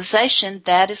civilization,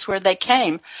 that is where they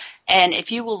came. And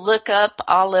if you will look up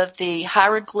all of the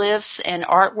hieroglyphs and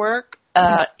artwork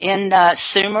in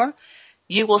Sumer,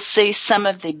 you will see some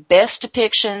of the best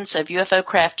depictions of UFO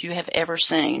craft you have ever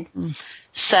seen.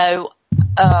 So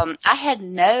I had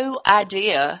no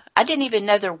idea. I didn't even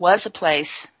know there was a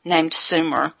place named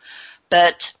Sumer.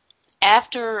 But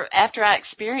after I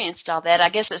experienced all that, I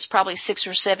guess it's probably 6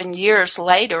 or 7 years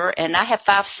later, and I have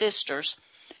 5 sisters.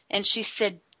 And she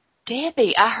said,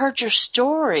 Debbie, I heard your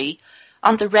story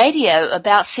on the radio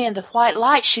about seeing the white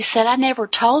light. She said, I never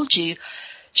told you.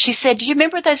 She said, do you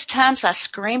remember those times I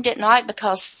screamed at night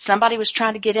because somebody was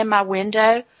trying to get in my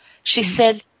window? She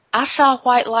said, I saw a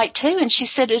white light too. And she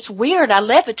said, it's weird. I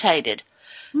levitated.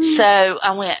 So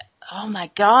I went, oh my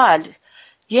God.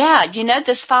 Yeah,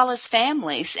 this follows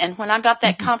families. And when I got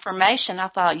that confirmation, I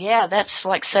thought, yeah, that's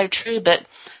like so true. But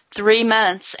 3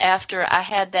 months after I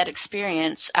had that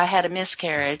experience, I had a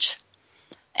miscarriage.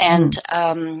 And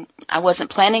I wasn't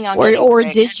planning on getting Or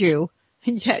pregnant. did you?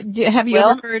 Have you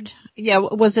ever heard? Yeah,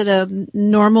 was it a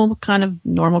normal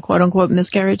quote unquote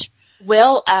miscarriage?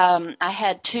 Well, I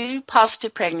had 2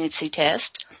 positive pregnancy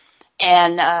tests,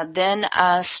 and then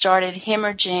I started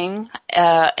hemorrhaging,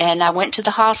 and I went to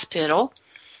the hospital,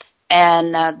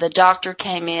 and the doctor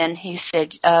came in. He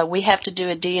said, we have to do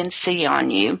a D&C on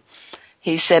you.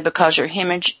 He said, because you're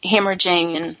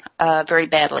hemorrhaging very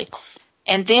badly.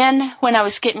 And then when I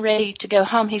was getting ready to go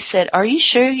home, he said, are you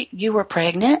sure you were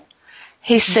pregnant?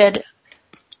 He said,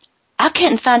 I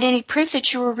couldn't find any proof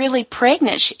that you were really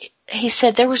pregnant. He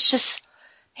said,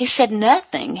 he said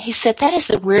nothing. He said, that is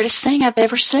the weirdest thing I've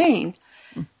ever seen.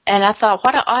 And I thought,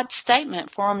 what an odd statement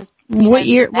for him. What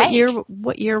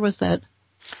year was that?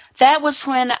 That was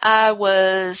when I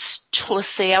was,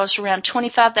 I was around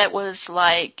 25. That was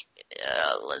like,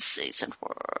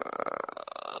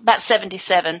 about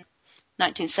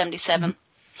 1977.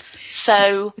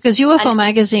 So, because UFO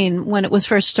magazine, when it was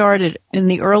first started in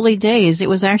the early days, it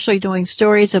was actually doing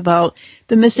stories about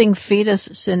the missing fetus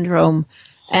syndrome.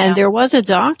 And there was a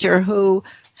doctor who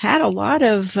had a lot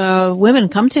of women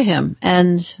come to him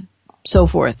and so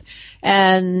forth.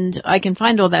 And I can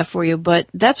find all that for you, but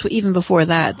that's even before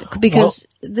that, because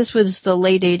this was the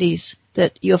late 80s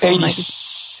that UFO magazine.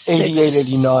 88,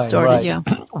 89, started, right. Yeah.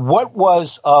 What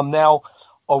was, now,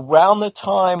 around the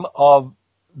time of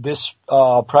this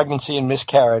pregnancy and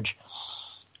miscarriage,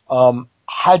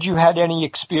 had you had any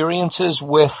experiences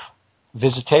with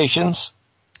visitations?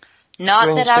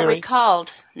 Not that I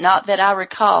recalled. Not that I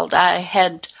recalled. I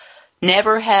had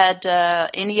never had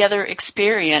any other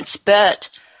experience. But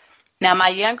now my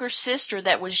younger sister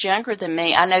that was younger than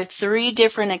me, I know 3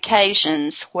 different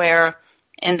occasions where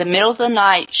in the middle of the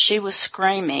night she was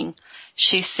screaming.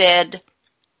 She said,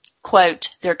 quote,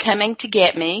 "They're coming to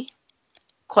get me."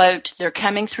 Quote, "They're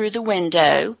coming through the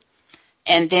window."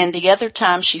 And then the other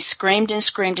time she screamed and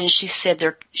screamed and she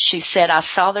said, "I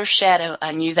saw their shadow.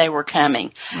 I knew they were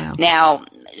coming." Wow. Now,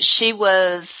 she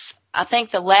was, I think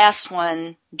the last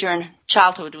one during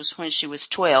childhood was when she was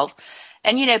 12.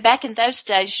 And, you know, back in those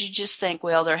days, you just think,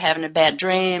 well, they're having a bad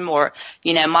dream, or,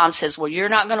 you know, Mom says, well, you're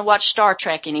not going to watch Star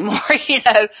Trek anymore, you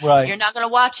know, right. You're not going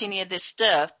to watch any of this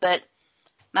stuff. But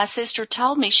my sister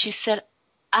told me, she said,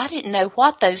 I didn't know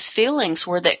what those feelings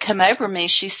were that come over me.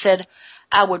 She said,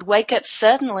 I would wake up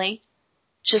suddenly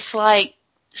just like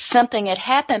something had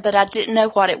happened, but I didn't know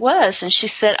what it was. And she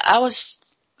said, I was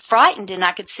frightened and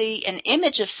I could see an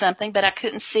image of something, but I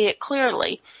couldn't see it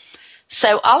clearly.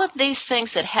 So all of these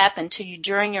things that happen to you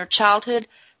during your childhood,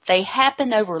 they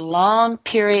happen over long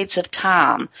periods of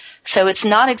time. So it's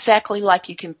not exactly like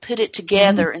you can put it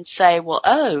together and say, well,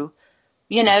 oh,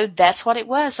 you know, that's what it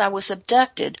was. I was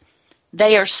abducted.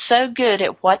 They are so good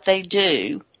at what they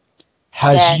do.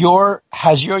 Has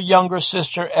your younger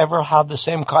sister ever had the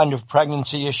same kind of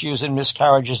pregnancy issues and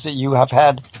miscarriages that you have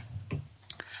had?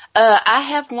 I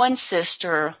have one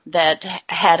sister that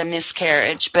had a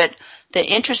miscarriage, but the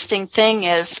interesting thing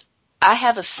is I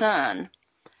have a son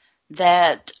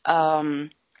that I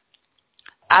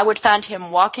would find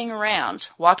him walking around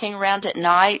at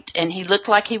night, and he looked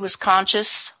like he was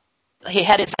conscious. He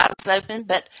had his eyes open,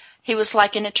 but he was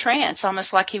like in a trance,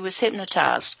 almost like he was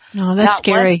hypnotized. Oh, that's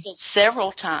scary. Not once, but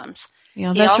several times.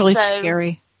 Yeah, that's really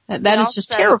scary. That is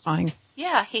just terrifying.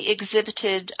 Yeah, he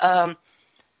exhibited, I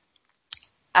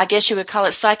guess you would call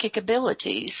it psychic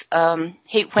abilities.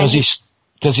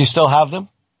 Does he still have them?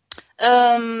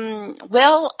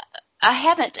 Well, I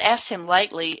haven't asked him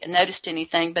lately, noticed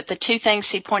anything, but the 2 things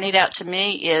he pointed out to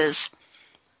me is,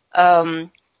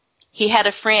 he had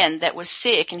a friend that was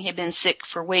sick, and he had been sick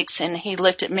for weeks, and he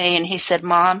looked at me and he said,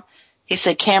 Mom, he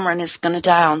said, Cameron is going to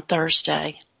die on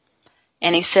Thursday.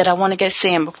 And he said, I want to go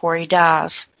see him before he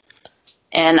dies.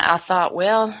 And I thought,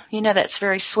 well, you know, that's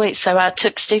very sweet. So I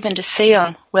took Stephen to see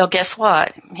him. Well, guess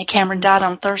what? Cameron died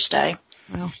on Thursday.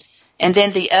 Wow. And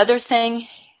then the other thing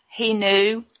he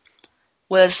knew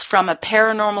was from a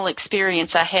paranormal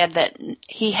experience I had that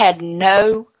he had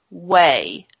no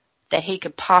way that he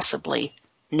could possibly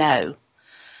know.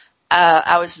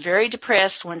 I was very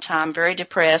depressed one time, very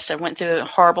depressed. I went through a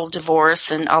horrible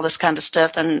divorce and all this kind of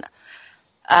stuff. And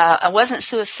I wasn't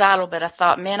suicidal, but I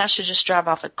thought, man, I should just drive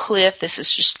off a cliff. This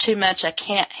is just too much. I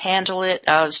can't handle it.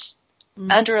 I was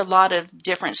under a lot of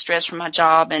different stress from my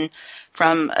job and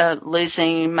from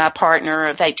losing my partner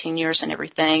of 18 years and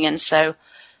everything. And so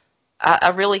I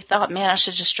really thought, man, I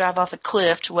should just drive off a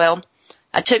cliff. Well,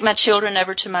 I took my children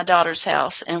over to my daughter's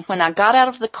house. And when I got out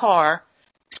of the car,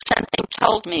 something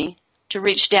told me to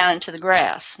reach down into the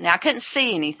grass. Now, I couldn't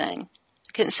see anything.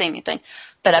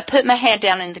 But I put my hand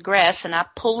down in the grass and I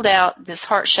pulled out this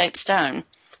heart-shaped stone.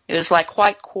 It was like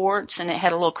white quartz and it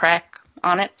had a little crack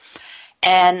on it.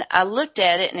 And I looked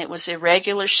at it and it was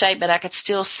irregular shape, but I could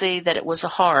still see that it was a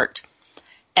heart.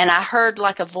 And I heard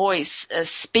like a voice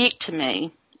speak to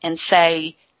me and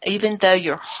say, even though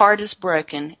your heart is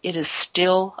broken, it is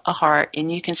still a heart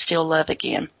and you can still love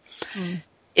again.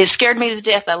 It scared me to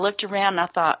death. I looked around and I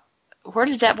thought, where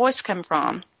did that voice come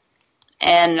from?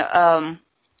 And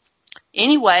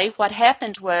anyway, what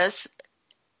happened was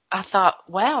I thought,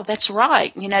 wow, that's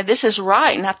right. You know, this is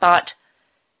right. And I thought,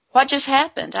 what just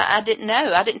happened? I didn't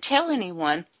know. I didn't tell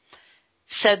anyone.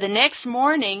 So the next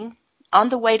morning on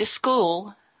the way to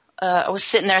school, I was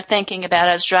sitting there thinking about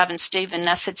it. I was driving Stephen, and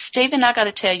I said, Stephen, I got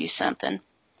to tell you something.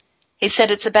 He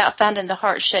said, it's about finding the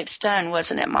heart-shaped stone,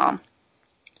 wasn't it, Mom?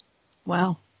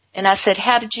 Wow. And I said,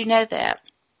 how did you know that?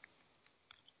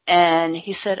 And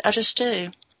he said, I just do.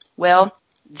 Well,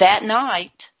 that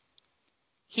night,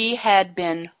 he had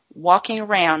been walking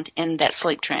around in that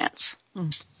sleep trance.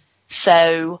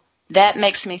 So that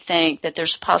makes me think that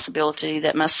there's a possibility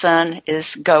that my son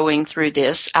is going through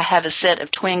this. I have a set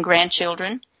of twin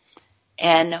grandchildren,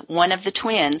 and one of the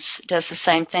twins does the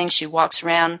same thing. She walks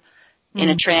around in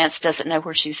a trance, doesn't know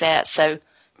where she's at. So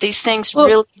these things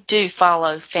really do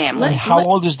follow family. And how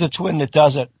old is the twin that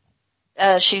does it?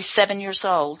 She's 7 years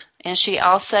old, and she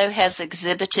also has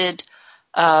exhibited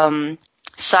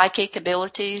psychic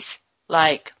abilities,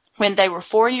 like when they were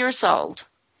 4 years old.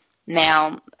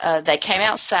 Now, they came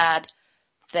outside,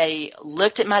 they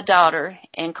looked at my daughter,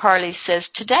 and Carly says,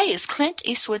 "Today is Clint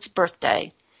Eastwood's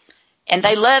birthday." And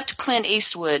they loved Clint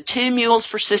Eastwood, Two Mules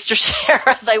for Sister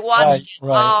Sarah. They watched it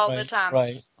all the time.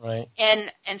 Right.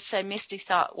 And so Misty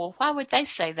thought, well, why would they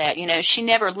say that? You know, she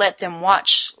never let them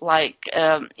watch, like,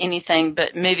 anything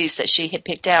but movies that she had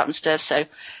picked out and stuff. So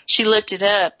she looked it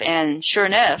up, and sure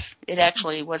enough, it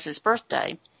actually was his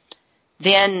birthday.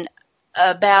 Then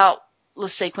about,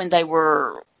 let's see, when they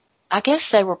were, I guess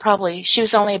they were probably, she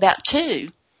was only about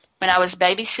 2 when I was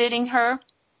babysitting her,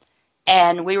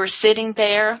 and we were sitting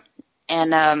there,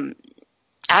 and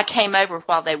I came over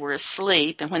while they were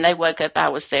asleep, and when they woke up, I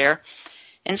was there.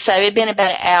 And so it had been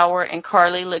about an hour, and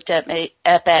Carly looked up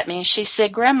at me, and she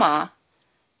said, "Grandma,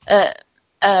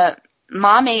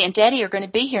 Mommy and Daddy are going to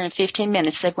be here in 15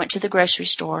 minutes. They went to the grocery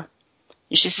store."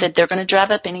 And she said, "They're going to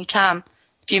drive up any time."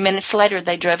 A few minutes later,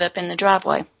 they drove up in the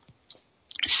driveway.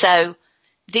 So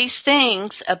these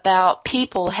things about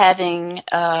people having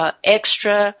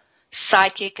extra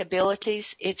psychic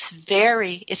abilities, it's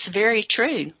very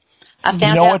true. I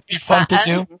found out what'd be fun to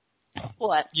do?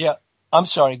 What? Yeah, I'm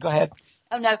sorry. Go ahead.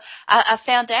 Oh, no. I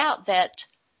found out that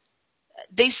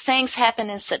these things happen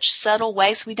in such subtle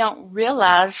ways we don't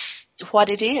realize what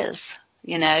it is,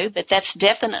 you know, but that's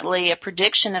definitely a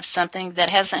prediction of something that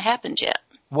hasn't happened yet.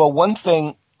 Well, one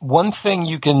thing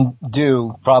you can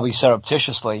do, probably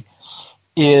surreptitiously,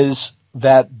 is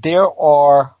that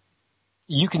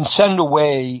you can send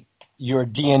away your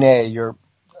DNA, your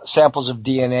samples of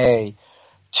DNA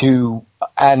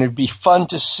and it'd be fun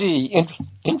to see,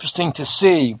 interesting to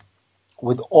see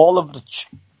with all of the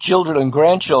children and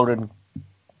grandchildren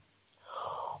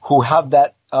who have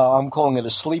that, I'm calling it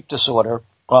a sleep disorder,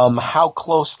 how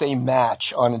close they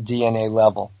match on a DNA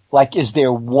level. Like, is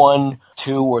there 1,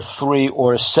 2, or 3,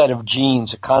 or a set of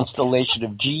genes, a constellation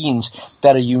of genes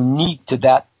that are unique to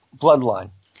that bloodline?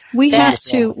 We have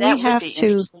to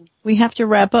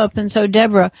wrap up. And so,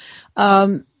 Deborah,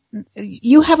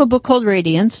 you have a book called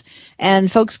Radiance,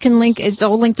 and folks can link, it's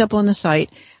all linked up on the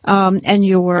site. And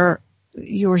your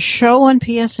show on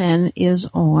PSN is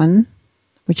on,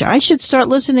 which I should start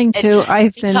listening to.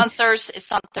 It's on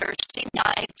Thursday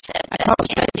nights at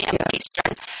 10 p.m.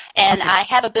 Eastern. And I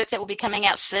have a book that will be coming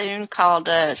out soon called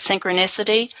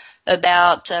Synchronicity,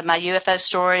 about my UFO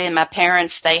story. And my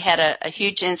parents, they had a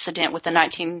huge incident with the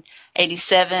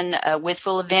 1987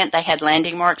 Withville event. They had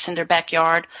landing marks in their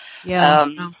backyard. Yeah.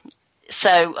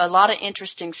 So a lot of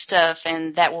interesting stuff,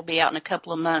 and that will be out in a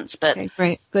couple of months. But okay,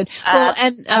 great, good. Well,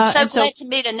 I'm so glad to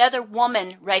meet another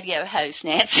woman radio host,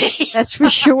 Nancy. That's for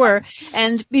sure.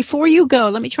 And before you go,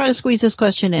 let me try to squeeze this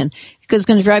question in, because it's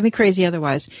going to drive me crazy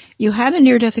otherwise. You had a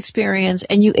near-death experience,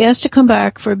 and you asked to come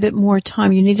back for a bit more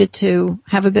time. You needed to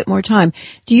have a bit more time.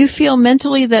 Do you feel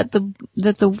mentally that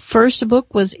the first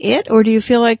book was it, or do you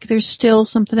feel like there's still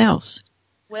something else?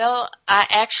 Well, I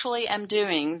actually am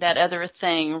doing that other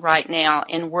thing right now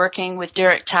in working with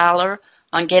Derek Tyler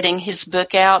on getting his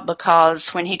book out,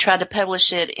 because when he tried to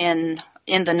publish it in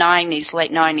the 90s,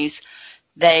 late 90s,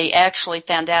 they actually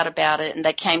found out about it, and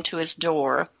they came to his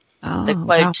door. The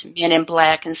quote, Men in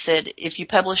Black, and said, "If you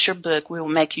publish your book, we will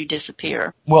make you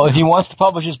disappear." Well, if he wants to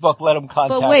publish his book, let him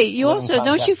contact. But wait,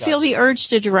 don't you feel the urge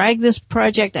to drag this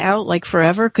project out like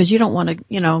forever, because you don't want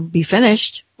to, be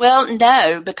finished? Well,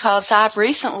 no, because I've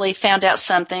recently found out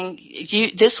something.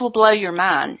 This will blow your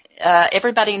mind.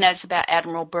 Everybody knows about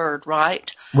Admiral Byrd,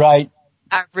 right? Right.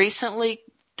 I recently,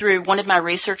 through one of my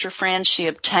researcher friends, she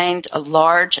obtained a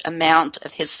large amount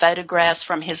of his photographs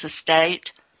from his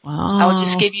estate. Wow. I will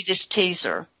just give you this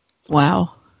teaser.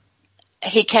 Wow.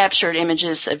 He captured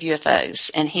images of UFOs,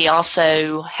 and he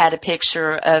also had a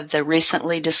picture of the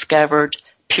recently discovered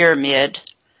pyramid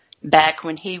back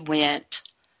when he went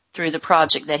through the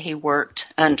project that he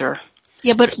worked under.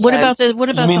 Yeah, but what about you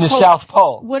mean the South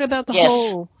Pole? What about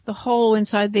the hole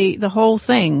inside the whole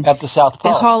thing at the South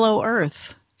Pole, the hollow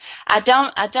Earth? I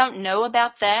don't know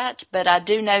about that, but I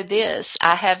do know this.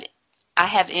 I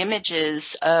have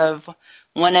images of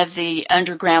one of the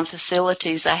underground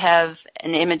facilities. I have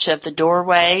an image of the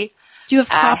doorway. Do you have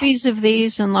copies of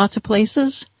these in lots of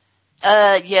places?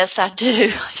 Yes, I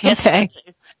do. Yes, okay. I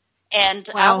do. And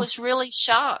I was really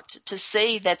shocked to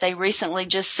see that they recently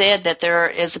just said that there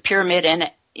is a pyramid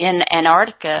in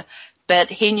Antarctica, but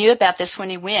he knew about this when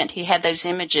he went. He had those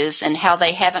images, and how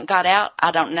they haven't got out,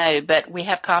 I don't know, but we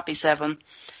have copies of them.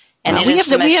 And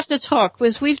we have to talk,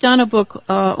 because we've done a book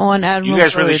on Admiral You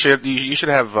guys Byrd. really should. You should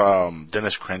have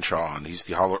Dennis Crenshaw on. He's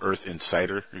the Hollow Earth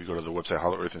Insider. You go to the website.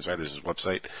 Hollow Earth Insider is his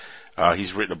website.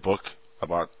 He's written a book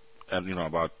about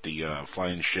the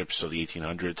flying ships of the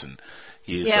 1800s, and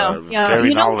he's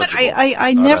very knowledgeable.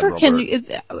 I never can.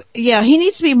 He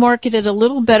needs to be marketed a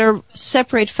little better.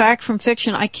 Separate fact from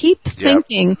fiction. I keep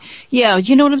thinking,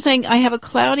 you know what I'm saying? I have a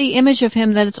cloudy image of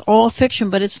him that it's all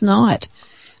fiction, but it's not.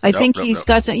 I think he's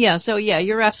got some. Yeah, so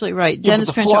you're absolutely right.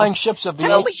 Dennis Crenshaw. Flying ships of the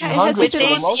 1800s. With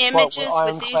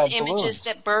these images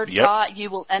that Byrd got, you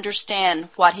will understand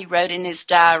what he wrote in his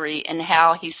diary and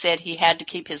how he said he had to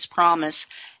keep his promise,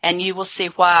 and you will see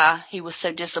why he was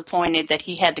so disappointed that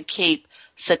he had to keep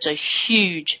such a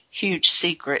huge, huge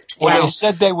secret. Well, they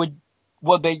said they would.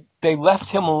 Well, they left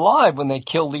him alive when they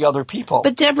killed the other people.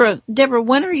 But Deborah,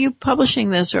 when are you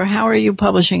publishing this, or how are you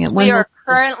publishing it? We are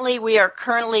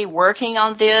currently working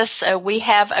on this. We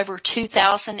have over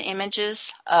 2,000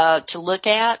 images to look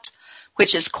at,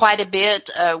 which is quite a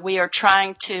bit. We are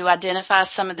trying to identify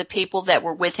some of the people that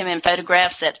were with him in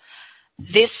photographs. That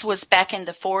this was back in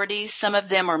the 40s. Some of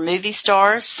them are movie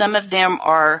stars. Some of them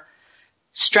are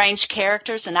strange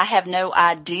characters, and I have no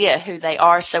idea who they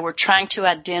are. So we're trying to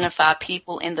identify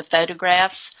people in the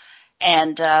photographs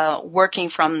and working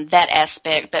from that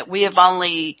aspect. But we have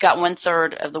only got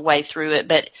 1/3 of the way through it.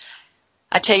 But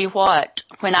I tell you what,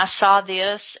 when I saw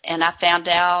this and I found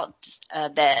out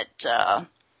that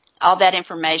all that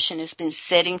information has been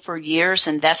sitting for years,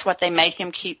 and that's what they made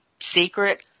him keep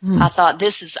secret, I thought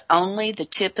this is only the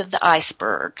tip of the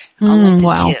iceberg. Only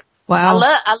the tip. Wow.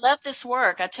 I love this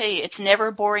work. I tell you, it's never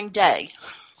a boring day.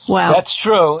 Wow. That's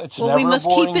true. It's never a boring day. We must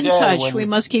keep in touch. We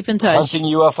must keep in touch. Hunting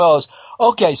UFOs.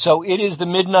 Okay, so it is the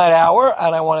midnight hour,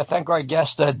 and I want to thank our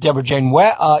guest, Deborah Jane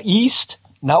East,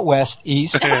 not West,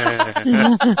 East. Thank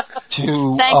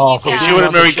you, if she would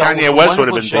have married Kanye West, would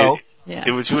have been show.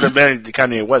 If she would have married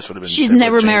Kanye West, would have been. She'd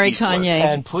never marry Kanye.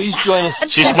 And please join us.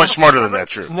 She's much smarter than that,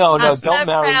 true. No, I'm don't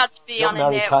marry. I'm so proud to be on a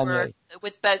network Kanye.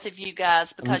 with both of you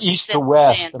guys because East to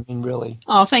West. I mean, really.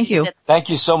 Oh, thank you. Thank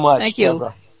you so much. Thank you.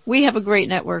 Deborah. We have a great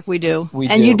network. We do.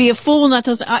 And you'd be a fool not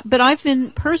to. But I've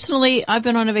been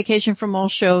on a vacation from all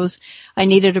shows. I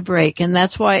needed a break, and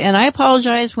that's why. And I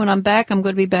apologize. When I'm back, I'm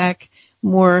going to be back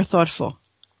more thoughtful.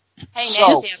 Hey,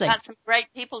 Nancy, I've got some great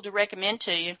people to recommend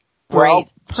to you. Great.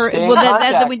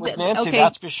 With Nancy,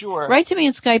 that's for sure. Write to me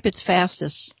in Skype. It's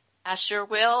fastest. I sure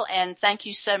will, and thank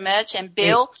you so much. And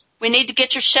Bill, we need to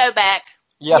get your show back.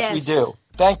 Yes, we do.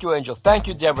 Thank you, Angel. Thank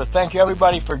you, Deborah. Thank you,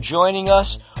 everybody, for joining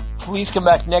us. Please come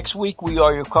back next week. We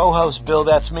are your co-hosts, Bill,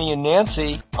 that's me, and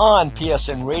Nancy, on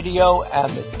PSN Radio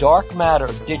and the Dark Matter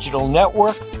Digital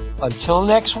Network. Until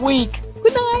next week.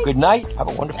 Good night. Good night. Have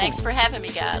a wonderful Thanks for having me,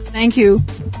 guys. Thank you.